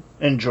fun,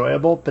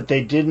 enjoyable, but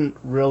they didn't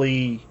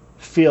really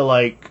feel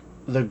like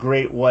the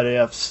great What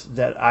Ifs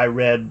that I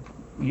read,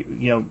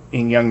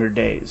 in younger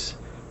days.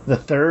 The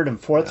 3rd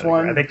and 4th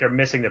one, I think they're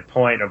missing the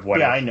point of What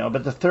If. Yeah, I know,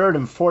 but the 3rd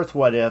and 4th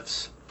What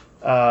Ifs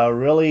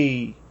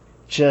really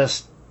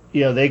just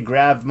they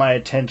grabbed my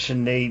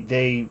attention.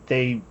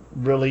 They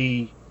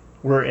really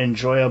were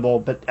enjoyable,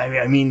 but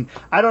I mean,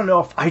 I don't know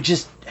if I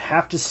just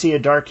have to see a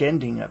dark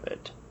ending of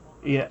it.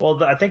 Yeah.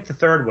 Well, I think the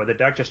 3rd one, the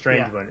Doctor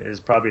Strange one, is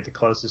probably the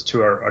closest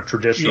to our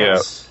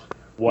traditional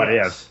What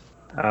If.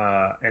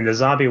 And the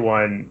zombie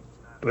one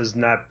was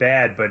not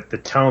bad, but the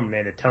tone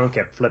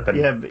kept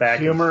flipping back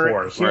and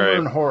forth. Humor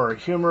and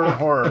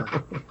horror.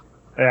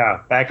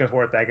 Yeah, back and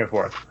forth.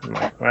 I'm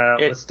like, well,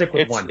 let's stick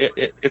with one.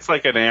 It's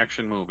like an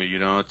action movie,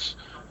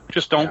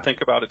 Just don't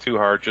think about it too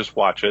hard. Just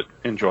watch it,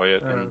 enjoy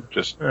it, and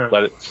just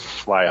let it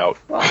fly out.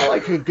 Well, I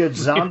like a good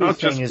zombie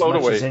thing as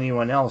much as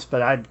anyone else,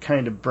 but I'd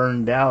kind of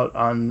burned out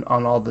on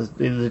all the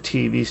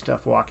TV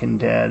stuff, Walking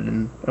Dead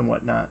and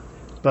whatnot.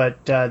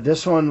 But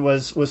this one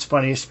was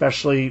funny,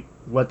 especially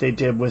what they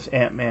did with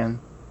Ant-Man.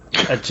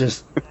 That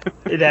just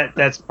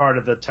that's part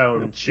of the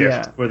tone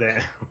shift with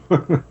it.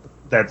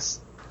 That's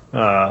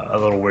a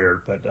little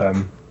weird, but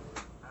I'm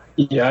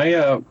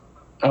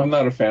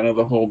not a fan of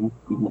the whole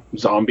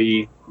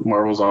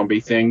Marvel zombie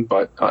thing,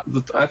 but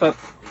I thought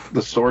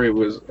the story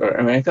was.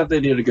 I thought they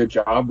did a good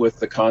job with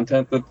the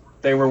content that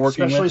they were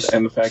working with,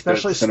 and the fact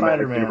that it's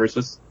cinematic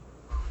universes.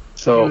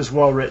 So it was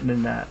well written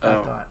in that.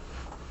 I thought.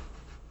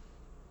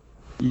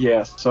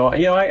 Yes, so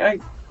I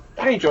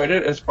enjoyed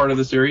it as part of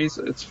the series.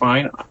 It's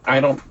fine.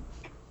 I don't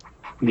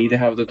need to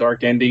have the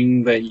dark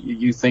ending that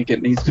you think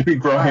it needs to be,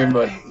 Brian,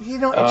 but it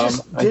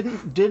just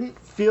didn't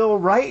feel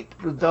right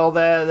with all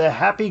the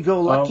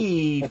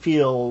happy-go-lucky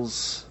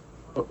feels.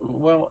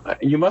 Well,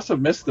 you must have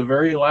missed the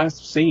very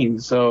last scene,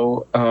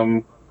 so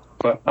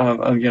but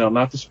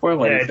not to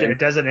spoil anything. It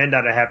doesn't end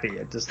on a happy.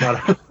 It's just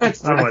not.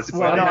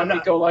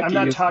 I'm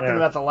not talking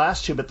about the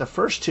last two, but the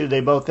first two, they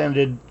both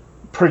ended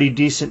pretty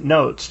decent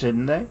notes,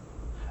 didn't they?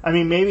 I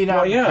mean, maybe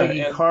not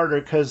Peggy Carter,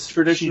 because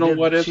traditional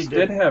What Ifs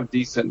did have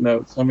decent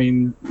notes. I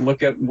mean,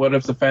 look at What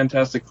If the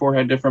Fantastic Four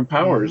had different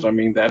powers. Mm-hmm. I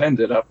mean, that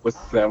ended up with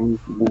them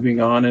moving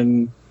on,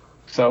 and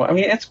so I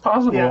mean, it's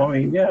possible. Yeah. I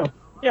mean,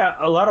 yeah,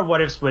 a lot of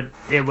What Ifs would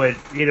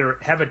either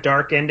have a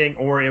dark ending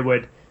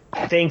or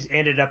things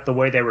ended up the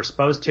way they were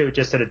supposed to,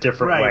 just in a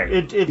different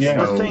way.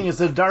 The thing is,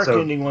 the dark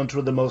ending ones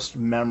were the most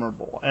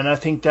memorable, and I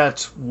think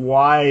that's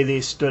why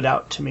they stood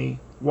out to me.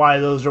 Why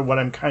those are what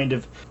I'm kind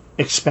of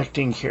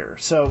expecting here.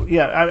 So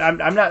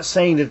I'm not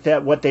saying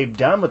that what they've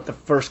done with the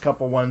first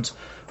couple ones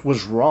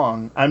was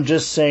wrong. I'm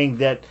just saying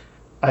that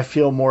I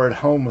feel more at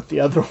home with the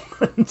other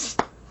ones.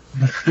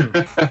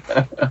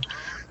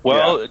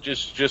 Well,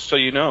 just so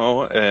you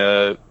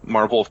know,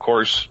 Marvel, of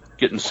course,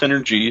 getting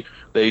synergy.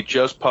 They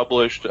just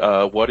published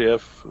What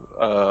If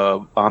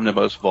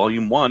Omnibus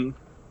Volume 1.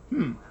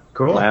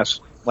 Cool.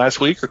 Last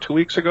week or 2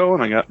 weeks ago,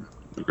 and let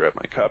me grab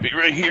my copy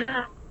right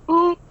here.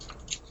 Ooh.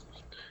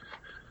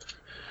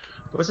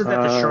 Wasn't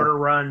that the shorter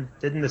run?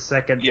 Didn't the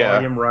second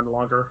volume run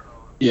longer?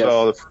 Yes.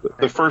 So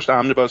the first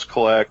omnibus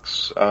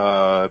collects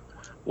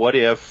What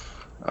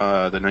If, the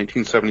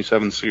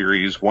 1977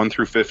 series, 1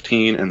 through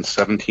 15 and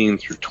 17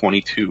 through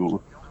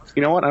 22.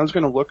 You know what? I was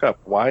going to look up,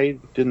 why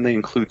didn't they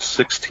include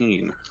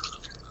 16?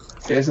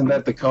 Isn't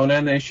that the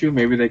Conan issue?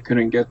 Maybe they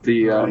couldn't get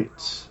the... Right.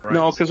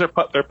 No, because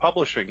they're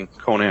publishing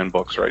Conan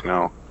books right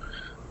now.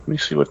 Let me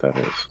see what that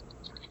is.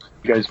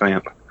 You guys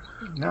vamp.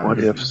 No, What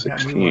If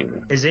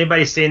 16? Has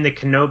anybody seen the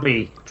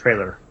Kenobi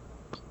trailer?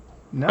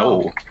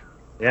 No.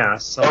 Yeah.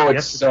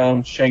 It's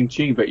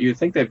Shang-Chi, but you'd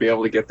think they'd be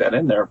able to get that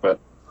in there,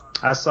 but...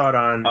 I saw it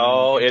on...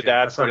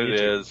 that's what it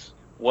is.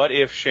 What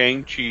if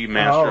Shang-Chi,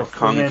 Master of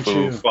Kung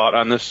Fu, fought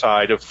on the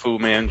side of Fu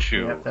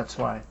Manchu? Yep, that's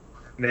why.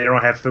 They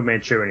don't have Fu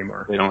Manchu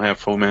anymore. They don't have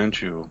Fu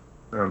Manchu.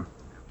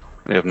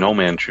 They have no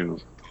Manchu.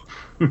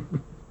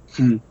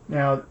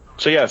 Now...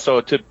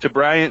 So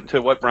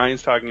to what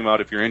Brian's talking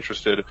about, if you're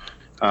interested...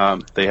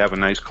 they have a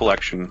nice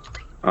collection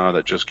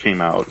that just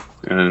came out,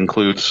 and it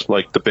includes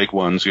like the big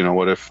ones.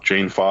 What if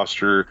Jane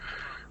Foster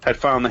had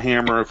found the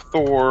hammer of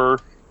Thor?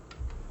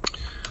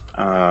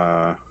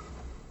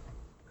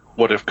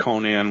 What if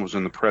Conan was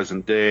in the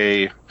present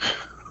day?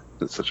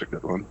 That's such a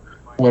good one.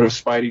 What if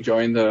Spidey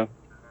joined the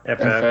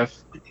FF?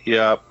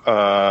 Yeah.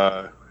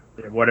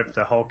 What if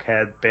the Hulk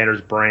had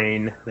Banner's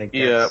brain?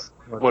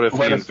 What if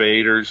the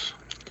Invaders?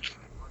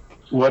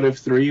 What If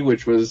 3,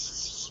 which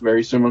was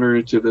very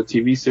similar to the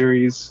TV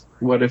series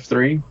What If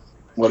 3?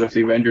 What if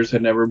the Avengers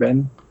had never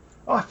been?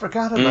 Oh, I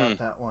forgot about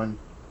that one.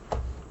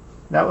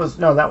 That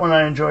one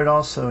I enjoyed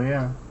also,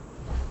 yeah.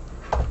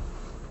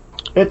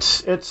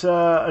 It's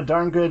a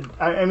darn good...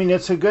 I mean,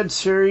 it's a good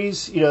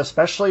series,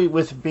 especially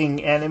with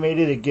being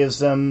animated. It gives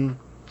them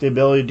the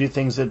ability to do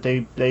things that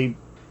they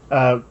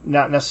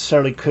not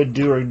necessarily could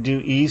do or do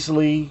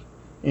easily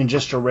in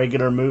just a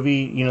regular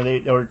movie,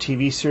 or a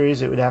TV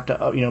series. It would have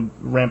to,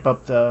 ramp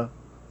up the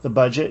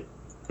budget.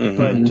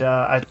 Mm-hmm. But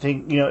I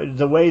think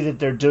the way that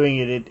they're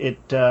doing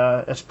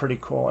it's pretty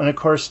cool. And of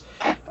course,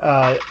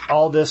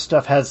 all this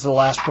stuff has the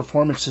last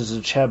performances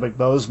of Chadwick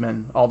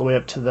Boseman all the way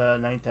up to the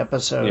 9th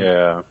episode.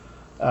 Yeah.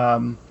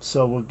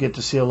 So we'll get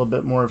to see a little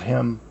bit more of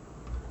him.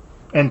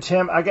 And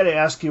Tim, I got to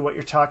ask you what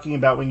you're talking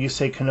about when you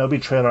say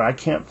Kenobi trailer. I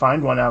can't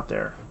find one out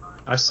there.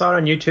 I saw it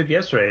on YouTube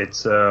yesterday.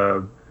 It's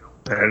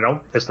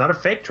it's not a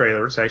fake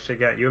trailer. It's actually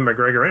got Ewan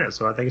McGregor in it,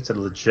 so I think it's a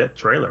legit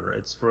trailer.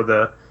 It's for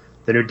the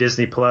new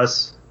Disney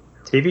Plus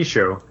TV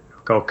show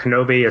called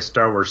Kenobi: A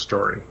Star Wars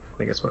Story. I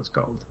think that's what it's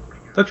called.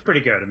 Looks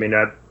pretty good. I mean,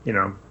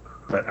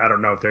 but I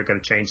don't know if they're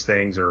going to change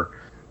things or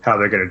how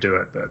they're going to do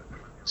it. But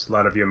it's a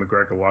lot of Ewan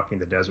McGregor walking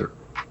the desert.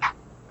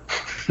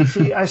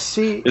 I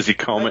see. Is he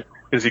combing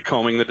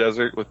the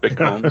desert with big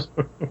combs?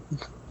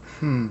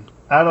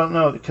 I don't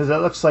know, because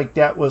that looks like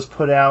that was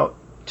put out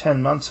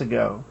 10 months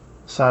ago.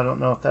 So I don't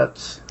know if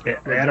that's.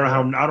 I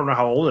don't know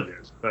how old it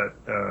is, but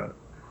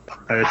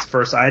it's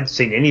first I'd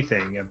seen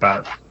anything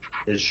about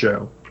his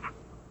show.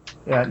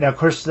 Yeah. Now, of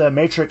course, the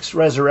Matrix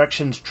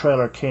Resurrections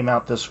trailer came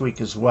out this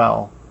week as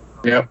well.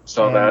 Yep,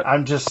 saw that.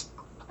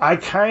 I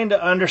kind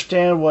of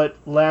understand what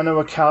Lana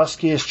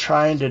Wachowski is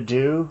trying to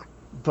do,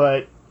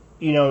 but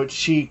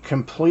she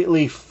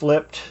completely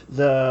flipped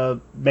the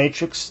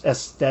Matrix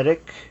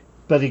aesthetic.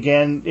 But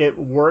again, it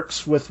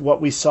works with what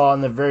we saw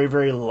in the very,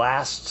 very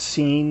last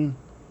scene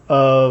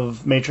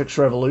of Matrix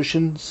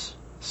Revolutions.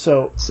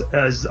 So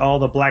is all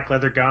the black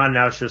leather gone?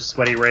 Now it's just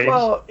sweaty rays.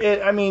 Well,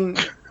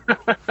 if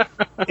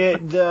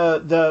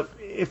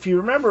you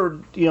remember,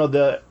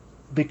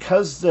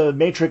 because the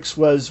Matrix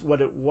was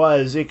what it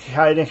was, it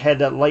kind of had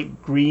that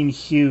light green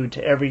hue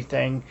to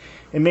everything.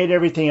 It made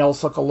everything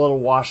else look a little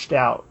washed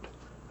out.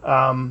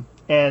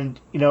 And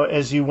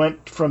as you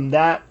went from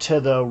that to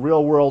the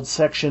real world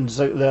sections,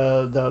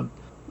 the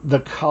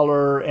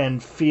color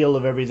and feel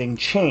of everything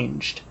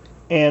changed.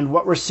 And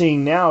what we're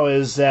seeing now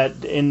is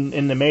that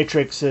in the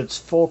Matrix, it's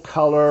full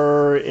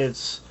color.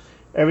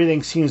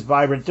 Everything seems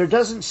vibrant. There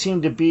doesn't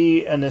seem to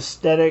be an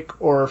aesthetic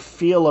or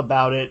feel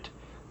about it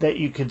that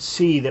you could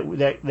see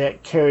that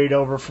carried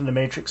over from the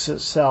Matrix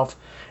itself.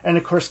 And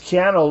of course,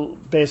 Keanu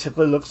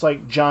basically looks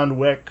like John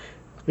Wick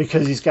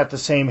because he's got the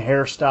same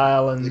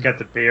hairstyle and he's got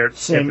the beard,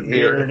 same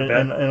ear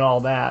and all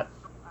that.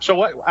 So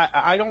what?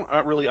 I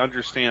don't really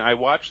understand. I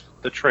watched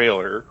the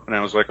trailer and I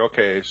was like,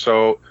 okay,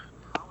 so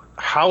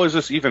how is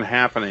this even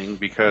happening?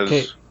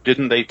 Because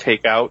didn't they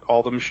take out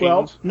all the machines?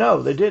 Well,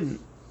 no, they didn't.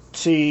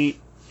 See,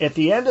 at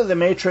the end of the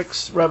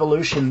Matrix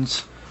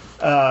Revolutions,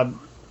 the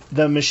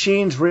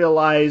machines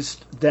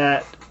realized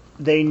that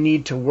they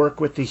need to work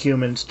with the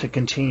humans to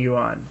continue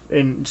on,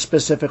 and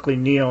specifically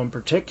Neo in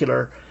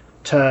particular,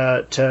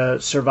 to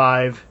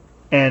survive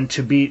and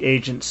to beat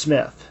Agent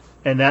Smith.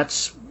 And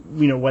that's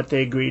what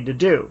they agreed to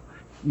do.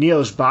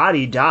 Neo's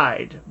body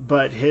died,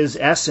 but his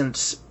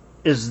essence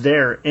is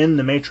there in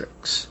the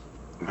Matrix.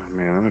 Oh,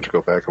 man, I'm going to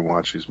go back and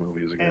watch these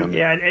movies again.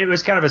 And it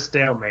was kind of a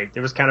stalemate.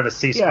 It was kind of a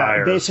ceasefire.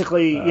 Yeah,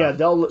 basically,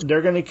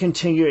 they're going to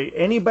continue.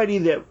 Anybody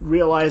that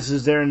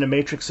realizes they're in the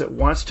Matrix that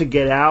wants to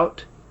get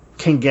out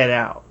can get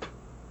out.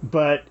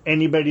 But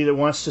anybody that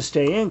wants to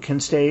stay in can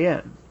stay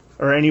in.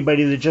 Or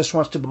anybody that just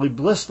wants to be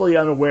blissfully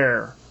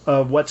unaware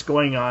of what's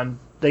going on,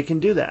 they can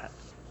do that.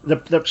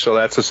 So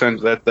that's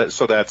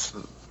so that's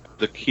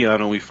the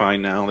Keanu we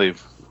find now.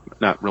 They've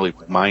not really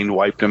mind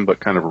wiped him, but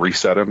kind of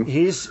reset him.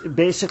 He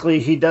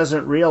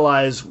doesn't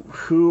realize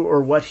who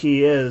or what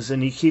he is,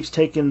 and he keeps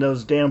taking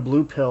those damn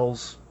blue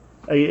pills.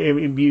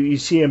 You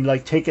see him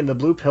like taking the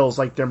blue pills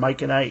like they're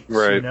Mike and Ike's,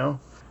 right?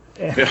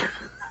 Yeah.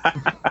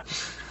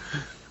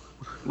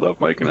 Love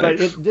Mike and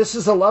Ike's. This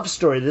is a love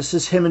story. This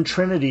is him and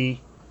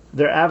Trinity,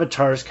 their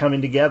avatars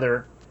coming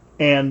together.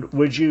 And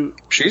would you?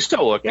 She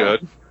still look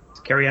good.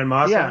 Carrie-Anne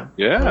Moss. Yeah.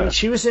 I mean,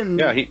 she was in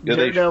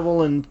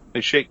Daredevil and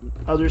they shake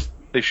others.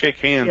 They shake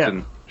hands,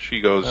 and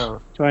she goes,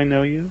 "Do I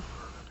know you?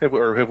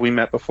 Have we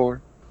met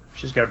before?"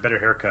 She's got a better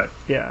haircut.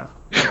 Yeah.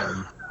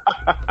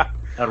 I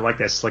don't like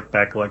that slick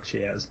back look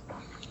she has.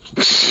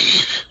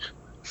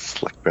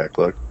 Slick back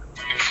look.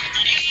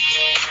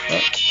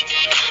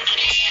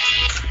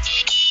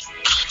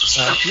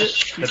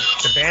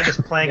 The band is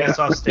playing us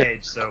off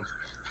stage, so.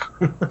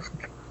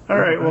 All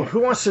right. Well, who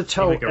wants to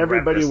tell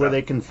everybody where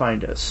they can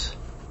find us?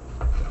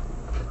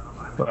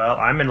 Well,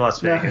 I'm in Las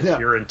Vegas.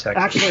 You're in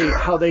Texas. Actually,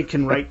 how they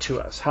can write to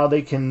us, how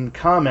they can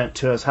comment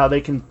to us, how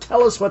they can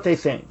tell us what they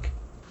think.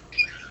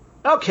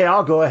 Okay,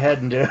 I'll go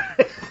ahead and do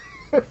it.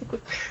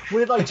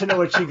 We'd like to know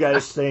what you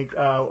guys think.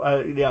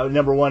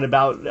 Number one,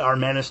 about our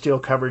Man of Steel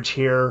coverage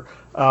here,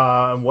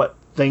 what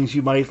things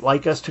you might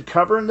like us to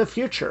cover in the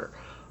future.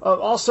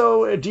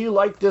 Also, do you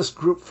like this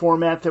group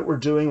format that we're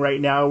doing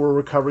right now, where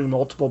we're covering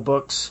multiple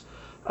books?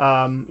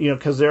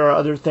 Because there are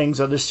other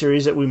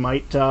series that we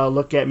might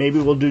look at. Maybe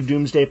we'll do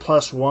Doomsday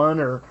Plus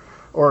One,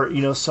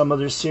 or some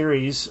other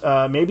series.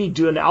 Maybe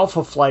do an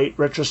Alpha Flight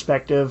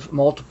retrospective,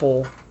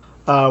 multiple,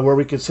 where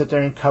we could sit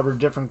there and cover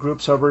different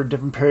groups over a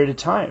different period of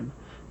time.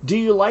 Do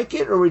you like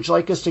it, or would you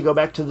like us to go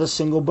back to the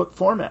single book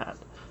format?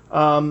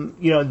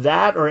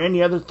 That or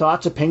any other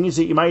thoughts, opinions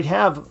that you might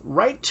have,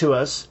 write to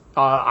us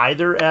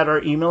either at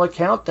our email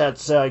account,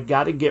 that's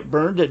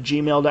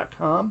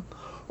gottagetburned@gmail.com,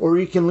 or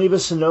you can leave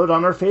us a note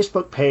on our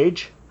Facebook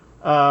page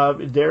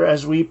there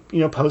as we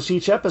post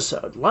each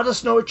episode. Let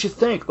us know what you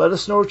think. Let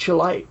us know what you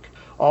like.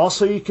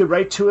 Also, you could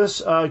write to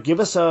us,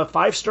 give us a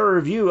 5-star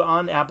review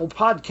on Apple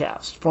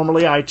Podcasts,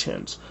 formerly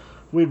iTunes.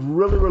 We'd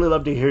really, really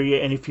love to hear you.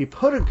 And if you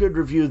put a good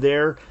review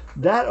there,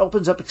 that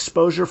opens up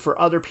exposure for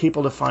other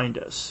people to find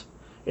us.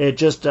 It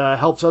just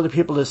helps other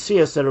people to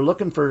see us that are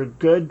looking for a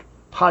good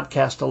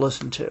podcast to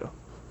listen to.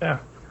 Yeah.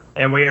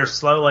 And we are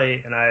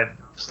slowly, and I've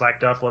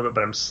slacked off a little bit,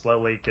 but I'm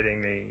slowly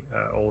getting the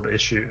old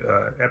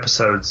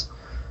episodes,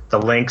 the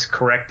links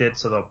corrected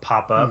so they'll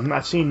pop up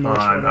I've seen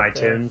on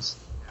iTunes.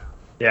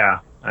 There.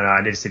 Yeah. And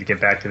I need to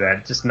get back to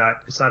that. It's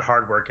not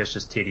hard work. It's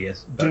just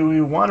tedious. But. Do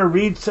we want to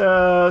read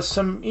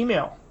some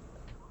email?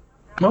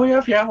 Oh,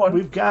 yeah, one.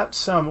 We've got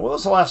some. What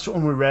was the last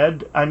one we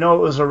read? I know it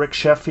was a Rick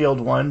Sheffield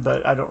one,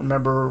 but I don't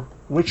remember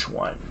which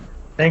one.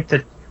 I think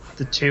the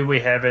two we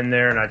have in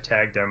there, and I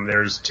tagged them.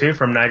 There's two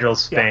from Nigel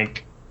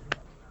Spink.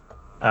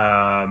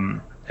 Yeah.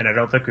 And I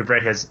don't think we've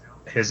read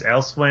his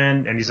Elsewhere,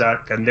 and he's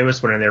got the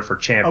newest one in there for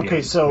Champions.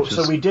 Okay, so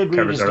we did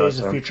read his Days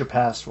of Future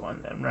Past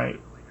one then,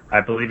 right? I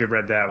believe we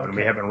read that one.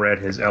 We haven't read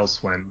his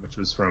Elsewhere, which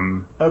was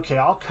from... Okay,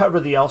 I'll cover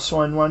the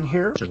Elsewhere one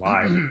here.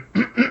 July.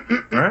 All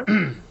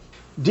right.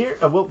 Dear,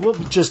 we'll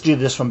just do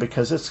this one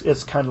because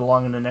it's kind of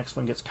long and the next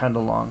one gets kind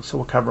of long, so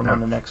we'll cover them on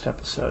the next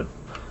episode.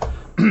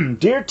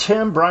 Dear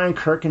Tim, Brian,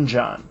 Kirk, and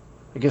John.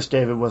 I guess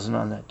David wasn't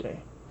on that day.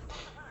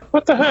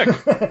 What the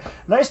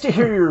heck? Nice to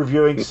hear you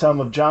reviewing some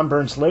of John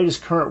Byrne's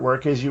latest current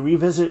work as you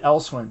revisit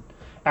Elsewhere.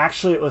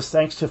 Actually, it was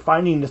thanks to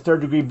finding the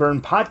Third Degree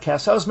Byrne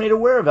podcast I was made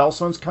aware of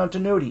Elsewhere's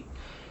continuity.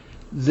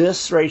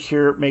 This right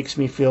here makes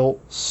me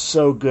feel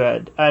so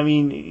good. I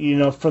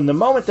mean, from the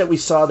moment that we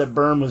saw that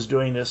Byrne was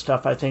doing this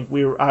stuff, I think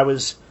I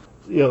was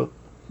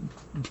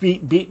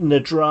beating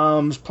the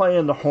drums,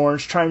 playing the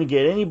horns, trying to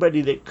get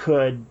anybody that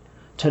could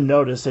to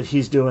notice that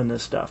he's doing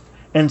this stuff.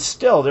 And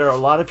still, there are a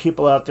lot of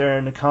people out there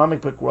in the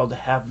comic book world that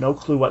have no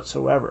clue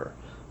whatsoever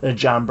that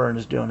John Byrne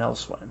is doing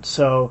Elsewhere.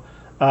 So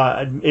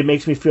it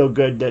makes me feel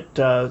good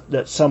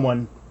that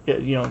someone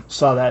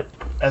saw that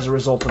as a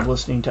result of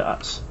listening to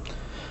us.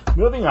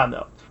 Moving on,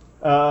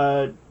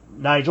 though,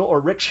 Nigel, or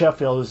Rick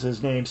Sheffield is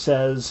his name,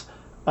 says,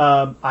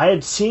 I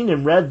had seen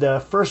and read the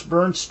first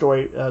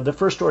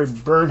story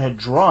Byrne had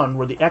drawn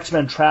where the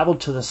X-Men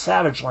traveled to the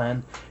Savage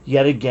Land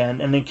yet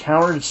again and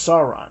encountered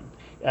Sauron,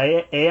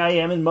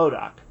 AIM, and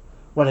MODOK.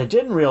 What I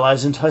didn't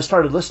realize until I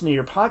started listening to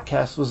your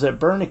podcast was that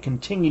Byrne had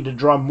continued to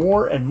draw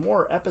more and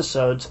more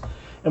episodes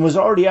and was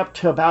already up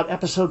to about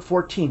episode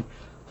 14.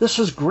 This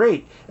was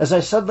great, as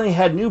I suddenly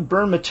had new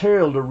Byrne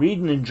material to read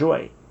and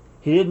enjoy.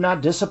 He did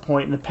not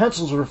disappoint, and the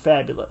pencils were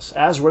fabulous,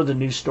 as were the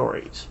new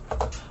stories.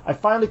 I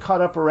finally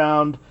caught up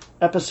around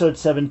episode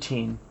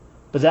 17,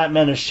 but that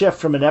meant a shift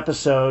from an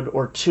episode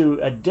or two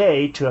a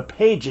day to a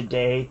page a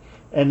day,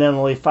 and then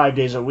only 5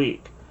 days a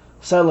week.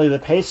 Suddenly, the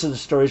pace of the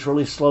stories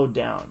really slowed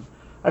down.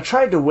 I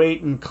tried to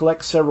wait and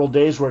collect several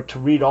days' worth to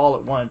read all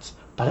at once,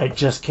 but I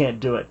just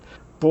can't do it.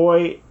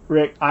 Boy,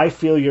 Rick, I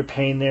feel your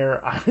pain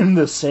there. I'm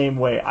the same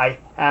way. I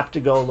have to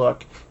go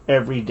look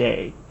every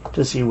day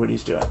to see what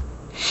he's doing.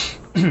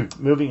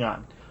 Moving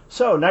on.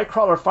 So,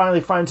 Nightcrawler finally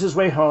finds his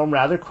way home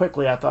rather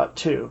quickly, I thought,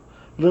 too.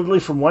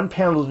 Literally from one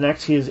panel to the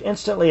next, he is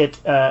instantly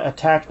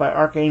attacked by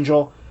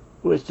Archangel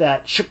with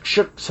that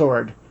shook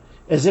sword,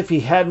 as if he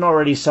hadn't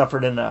already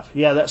suffered enough.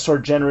 Yeah, that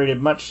sword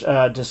generated much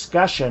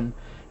discussion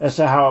as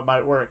to how it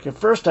might work. At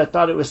first, I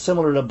thought it was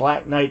similar to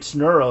Black Knight's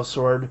Neuro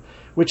Sword,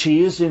 which he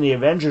used in the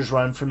Avengers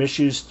run from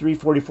issues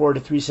 344 to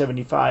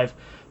 375,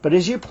 but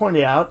as you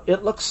pointed out,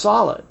 it looks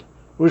solid,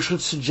 which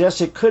would suggest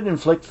it could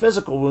inflict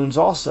physical wounds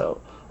also,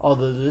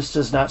 although this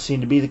does not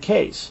seem to be the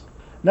case.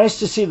 Nice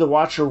to see the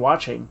Watcher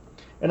watching,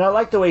 and I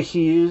like the way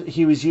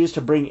he was used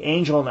to bring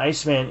Angel and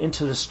Iceman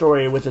into the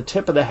story with a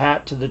tip of the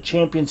hat to the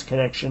Champions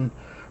connection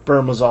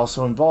Byrne was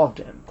also involved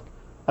in.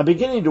 I'm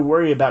beginning to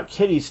worry about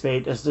Kitty's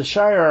fate as the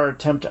Shi'ar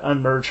attempt to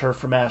unmerge her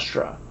from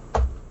Astra.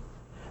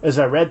 As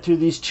I read through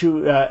these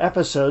two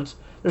episodes,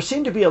 there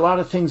seemed to be a lot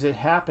of things that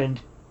happened,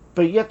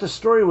 but yet the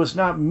story was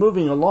not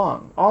moving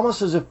along,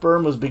 almost as if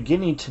Byrne was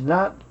beginning to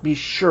not be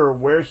sure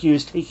where he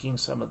was taking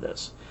some of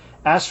this.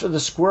 As for the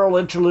squirrel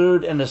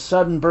interlude and the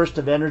sudden burst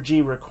of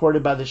energy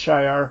recorded by the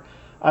Shi'ar,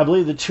 I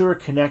believe the two are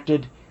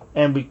connected,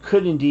 and we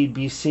could indeed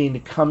be seeing the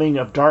coming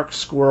of Dark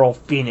Squirrel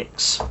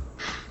Phoenix.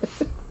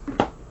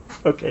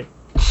 Okay.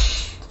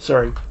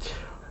 Sorry.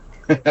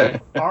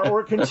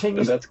 Artwork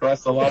continues. That's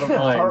crossed a lot of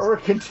minds.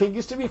 Artwork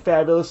continues to be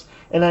fabulous,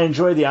 and I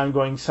enjoy the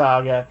ongoing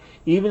saga,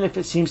 even if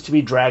it seems to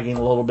be dragging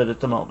a little bit at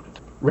the moment.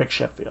 Rick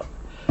Sheffield.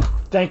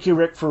 Thank you,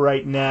 Rick, for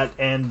writing that.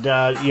 And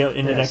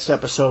in the next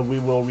episode, we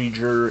will read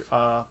your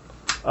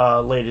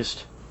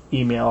latest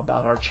email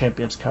about our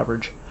Champions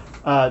coverage.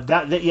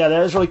 That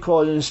is really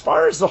cool. And as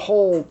far as the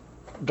whole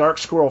Dark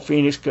Squirrel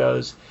Phoenix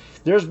goes,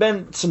 there's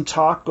been some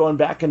talk going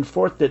back and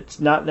forth that's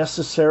not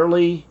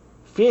necessarily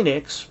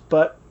Phoenix,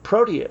 but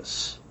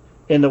Proteus,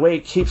 in the way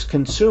it keeps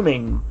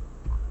consuming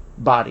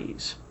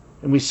bodies.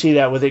 And we see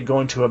that with it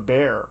going to a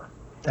bear.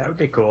 That would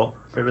be cool.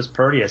 If it was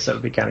Proteus, that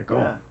would be kind of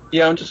cool.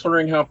 Yeah, I'm just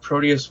wondering how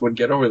Proteus would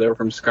get over there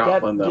from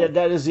Scotland, though. Yeah,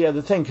 that is the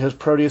other thing, because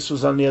Proteus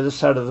was on the other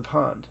side of the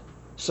pond.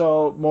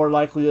 So, more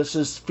likely, this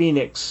is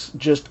Phoenix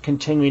just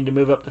continuing to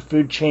move up the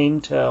food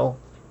chain till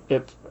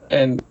it...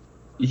 And,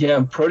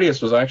 yeah,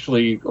 Proteus was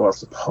actually, well,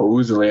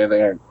 supposedly, I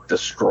think,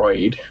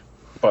 destroyed.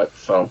 But,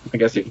 so, I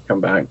guess he could come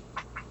back.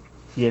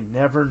 You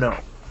never know.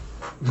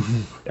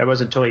 That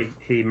wasn't until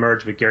he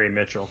merged with Gary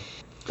Mitchell,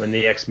 when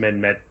the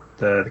X-Men met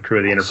the crew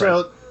of the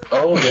Enterprise.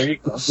 There you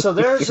go. So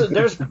there's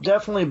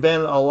definitely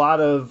been a lot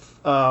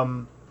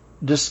of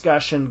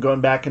discussion going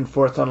back and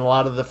forth on a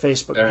lot of the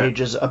Facebook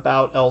pages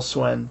about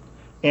Elsewhere,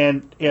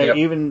 And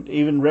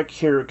even Rick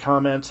here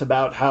comments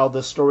about how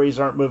the stories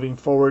aren't moving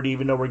forward,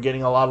 even though we're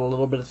getting a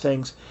little bit of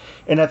things.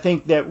 And I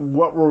think that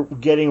what we're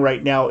getting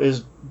right now is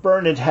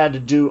Byrne had to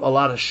do a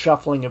lot of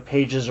shuffling of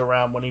pages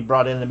around when he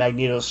brought in the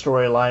Magneto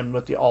storyline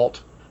with the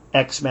alt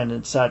X-Men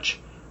and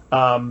such.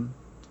 And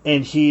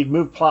he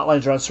moved plot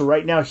lines around. So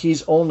right now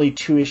he's only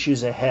 2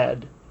 issues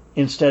ahead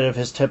instead of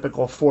his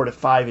typical 4 to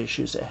 5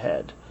 issues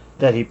ahead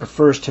that he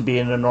prefers to be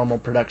in a normal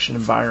production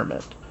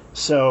environment.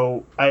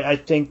 So I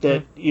think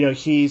that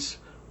he's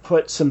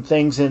put some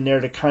things in there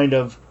to kind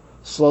of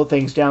slow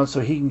things down so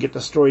he can get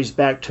the stories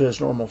back to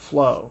his normal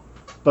flow.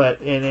 But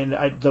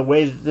the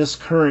way that this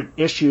current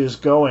issue is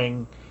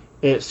going,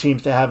 it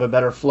seems to have a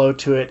better flow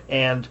to it.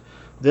 And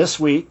this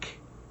week,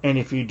 and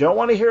if you don't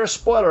want to hear a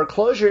spoiler,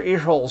 close your ear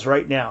holes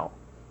right now.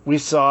 We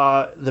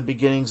saw the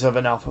beginnings of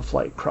an Alpha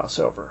Flight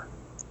crossover.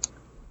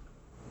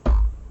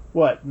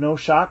 What? No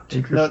shocked?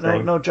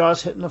 No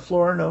jaws hitting the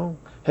floor? No.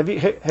 Have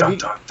you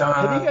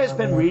guys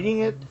been reading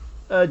it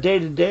day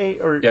to day?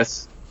 Or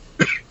yes.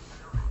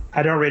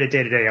 I don't read it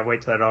day to day. I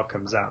wait till it all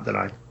comes out. Then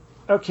I.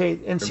 Okay,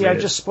 and see, I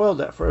just spoiled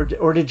that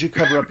or did you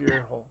cover up your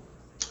ear hole?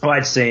 Oh,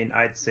 I'd seen.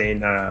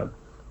 So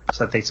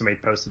I think somebody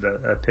posted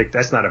a pic.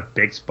 That's not a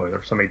big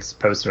spoiler. Somebody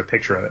posted a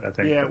picture of it, I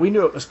think. Yeah, we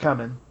knew it was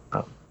coming.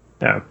 Oh,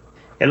 yeah.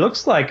 It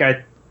looks like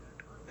I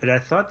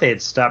thought they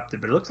had stopped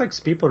it, but it looks like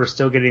people are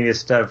still getting this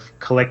stuff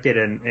collected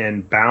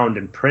and bound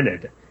and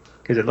printed.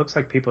 Because it looks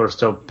like people are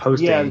still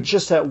posting. Yeah,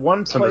 just that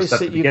one place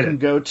that you can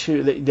go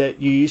to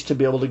that you used to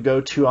be able to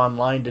go to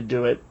online to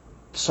do it,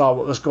 saw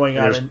what was going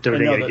on and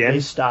know that they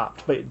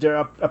stopped. But there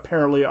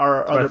apparently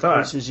are other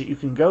places that you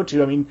can go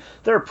to. I mean,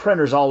 there are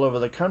printers all over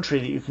the country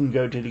that you can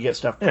go to get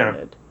stuff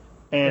printed.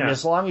 Yeah. And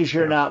as long as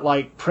you're not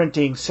like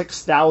printing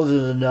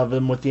 6,000 of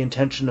them with the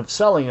intention of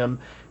selling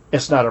them,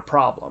 it's not a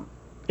problem.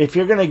 If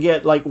you're going to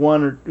get like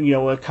one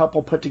or a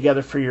couple put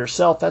together for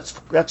yourself,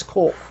 that's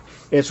cool.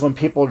 It's when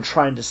people are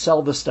trying to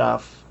sell the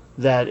stuff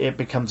that it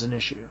becomes an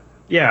issue.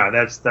 Yeah,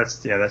 that's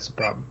the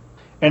problem.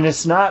 And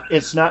it's not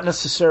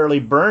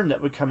necessarily Byrne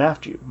that would come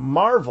after you.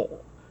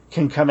 Marvel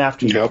can come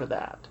after you for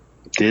that.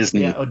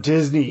 Disney. Yeah,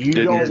 Disney. You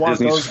don't want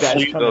those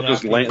guys coming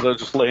after you. They'll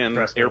just land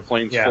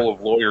airplanes full of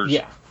lawyers.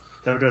 Yeah.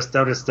 They'll just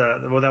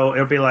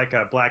it'll be like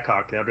a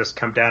Blackhawk. They'll just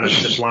come down and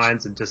zip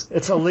lines and just.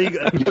 It's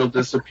illegal. You'll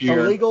disappear.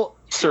 Illegal.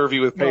 Serve you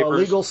with papers.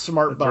 Illegal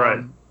smart bomb.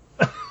 Right.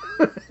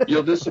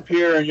 You'll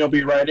disappear and you'll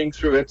be riding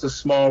through It's a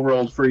Small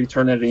World for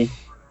eternity,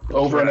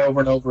 over and over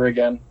and over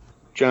again.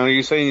 John, are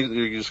you saying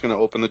you're just going to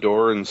open the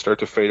door and start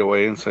to fade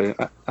away and say,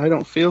 I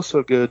don't feel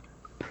so good?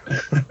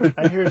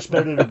 I hear it's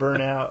better to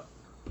burn out.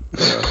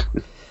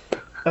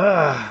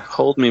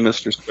 Hold me,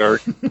 Mr.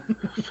 Stark.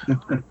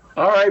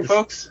 All right,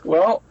 folks.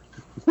 Well,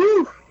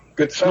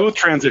 good stuff. Smooth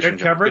transition.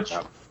 Good coverage.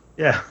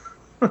 Yeah.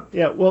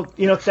 Yeah, well,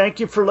 thank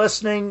you for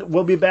listening.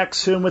 We'll be back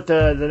soon with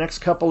the next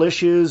couple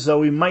issues, though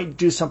we might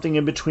do something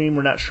in between.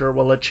 We're not sure.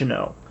 We'll let you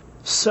know.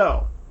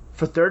 So,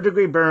 for Third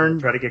Degree Burn,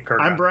 try to get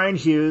Kirk I'm on. Brian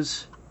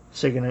Hughes.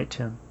 Say goodnight,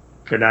 Tim.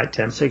 Good night,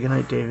 Tim. Say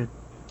goodnight, David.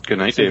 Good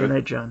night, Say David. Good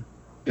night, John.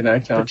 Good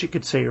night, John. But you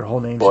could say your whole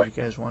names if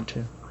you guys want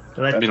to.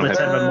 Let's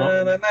have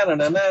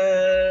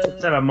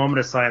a moment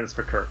of silence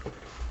for Kirk.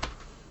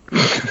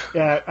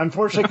 Yeah,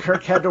 unfortunately,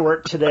 Kirk had to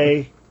work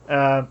today.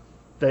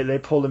 They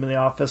pulled him in the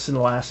office in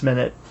the last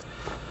minute.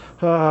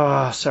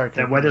 Oh, sorry.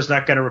 The weather's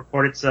not going to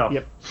report itself.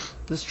 Yep,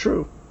 that's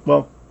true.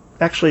 Well,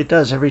 actually, it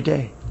does every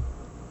day.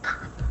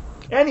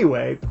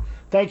 Anyway,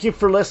 thank you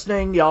for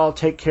listening. Y'all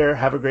take care.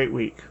 Have a great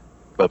week.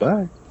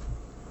 Bye-bye.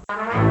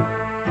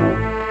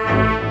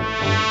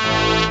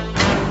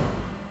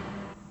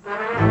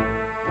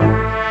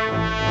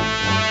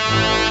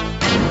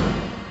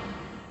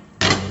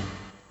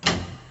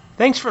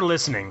 Thanks for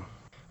listening.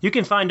 You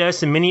can find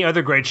us and many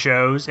other great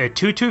shows at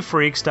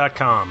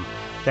twotwofreaks.com.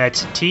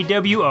 That's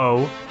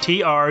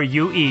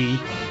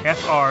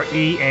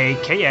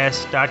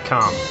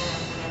TWOTRUEFREAKS.com.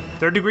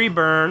 Third Degree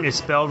Burn is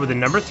spelled with the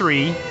number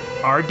 3,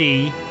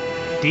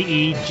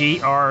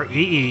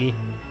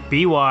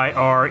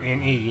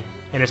 RDDEGREEBYRNE,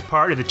 and is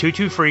part of the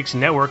Two Freaks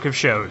network of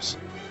shows.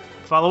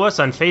 Follow us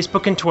on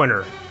Facebook and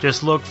Twitter.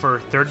 Just look for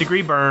Third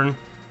Degree Burn,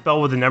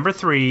 spelled with the number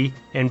 3,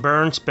 and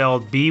Burn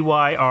spelled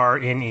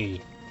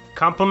BYRNE.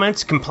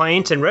 Compliments,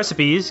 complaints, and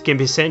recipes can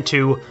be sent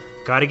to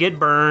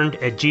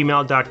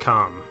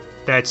gottagetburned@gmail.com.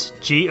 That's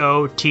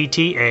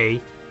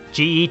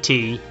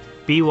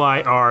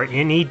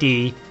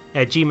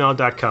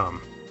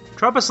GOTTAGETBYRNED@gmail.com.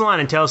 Drop us a line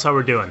and tell us how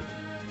we're doing.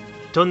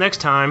 Till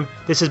next time,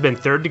 this has been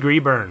Third Degree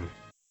Burn.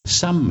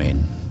 Some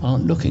men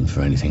aren't looking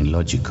for anything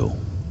logical,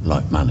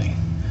 like money.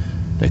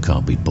 They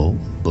can't be bought,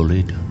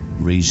 bullied,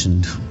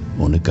 reasoned,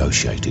 or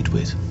negotiated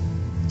with.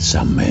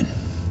 Some men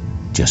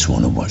just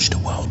want to watch the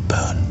world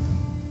burn.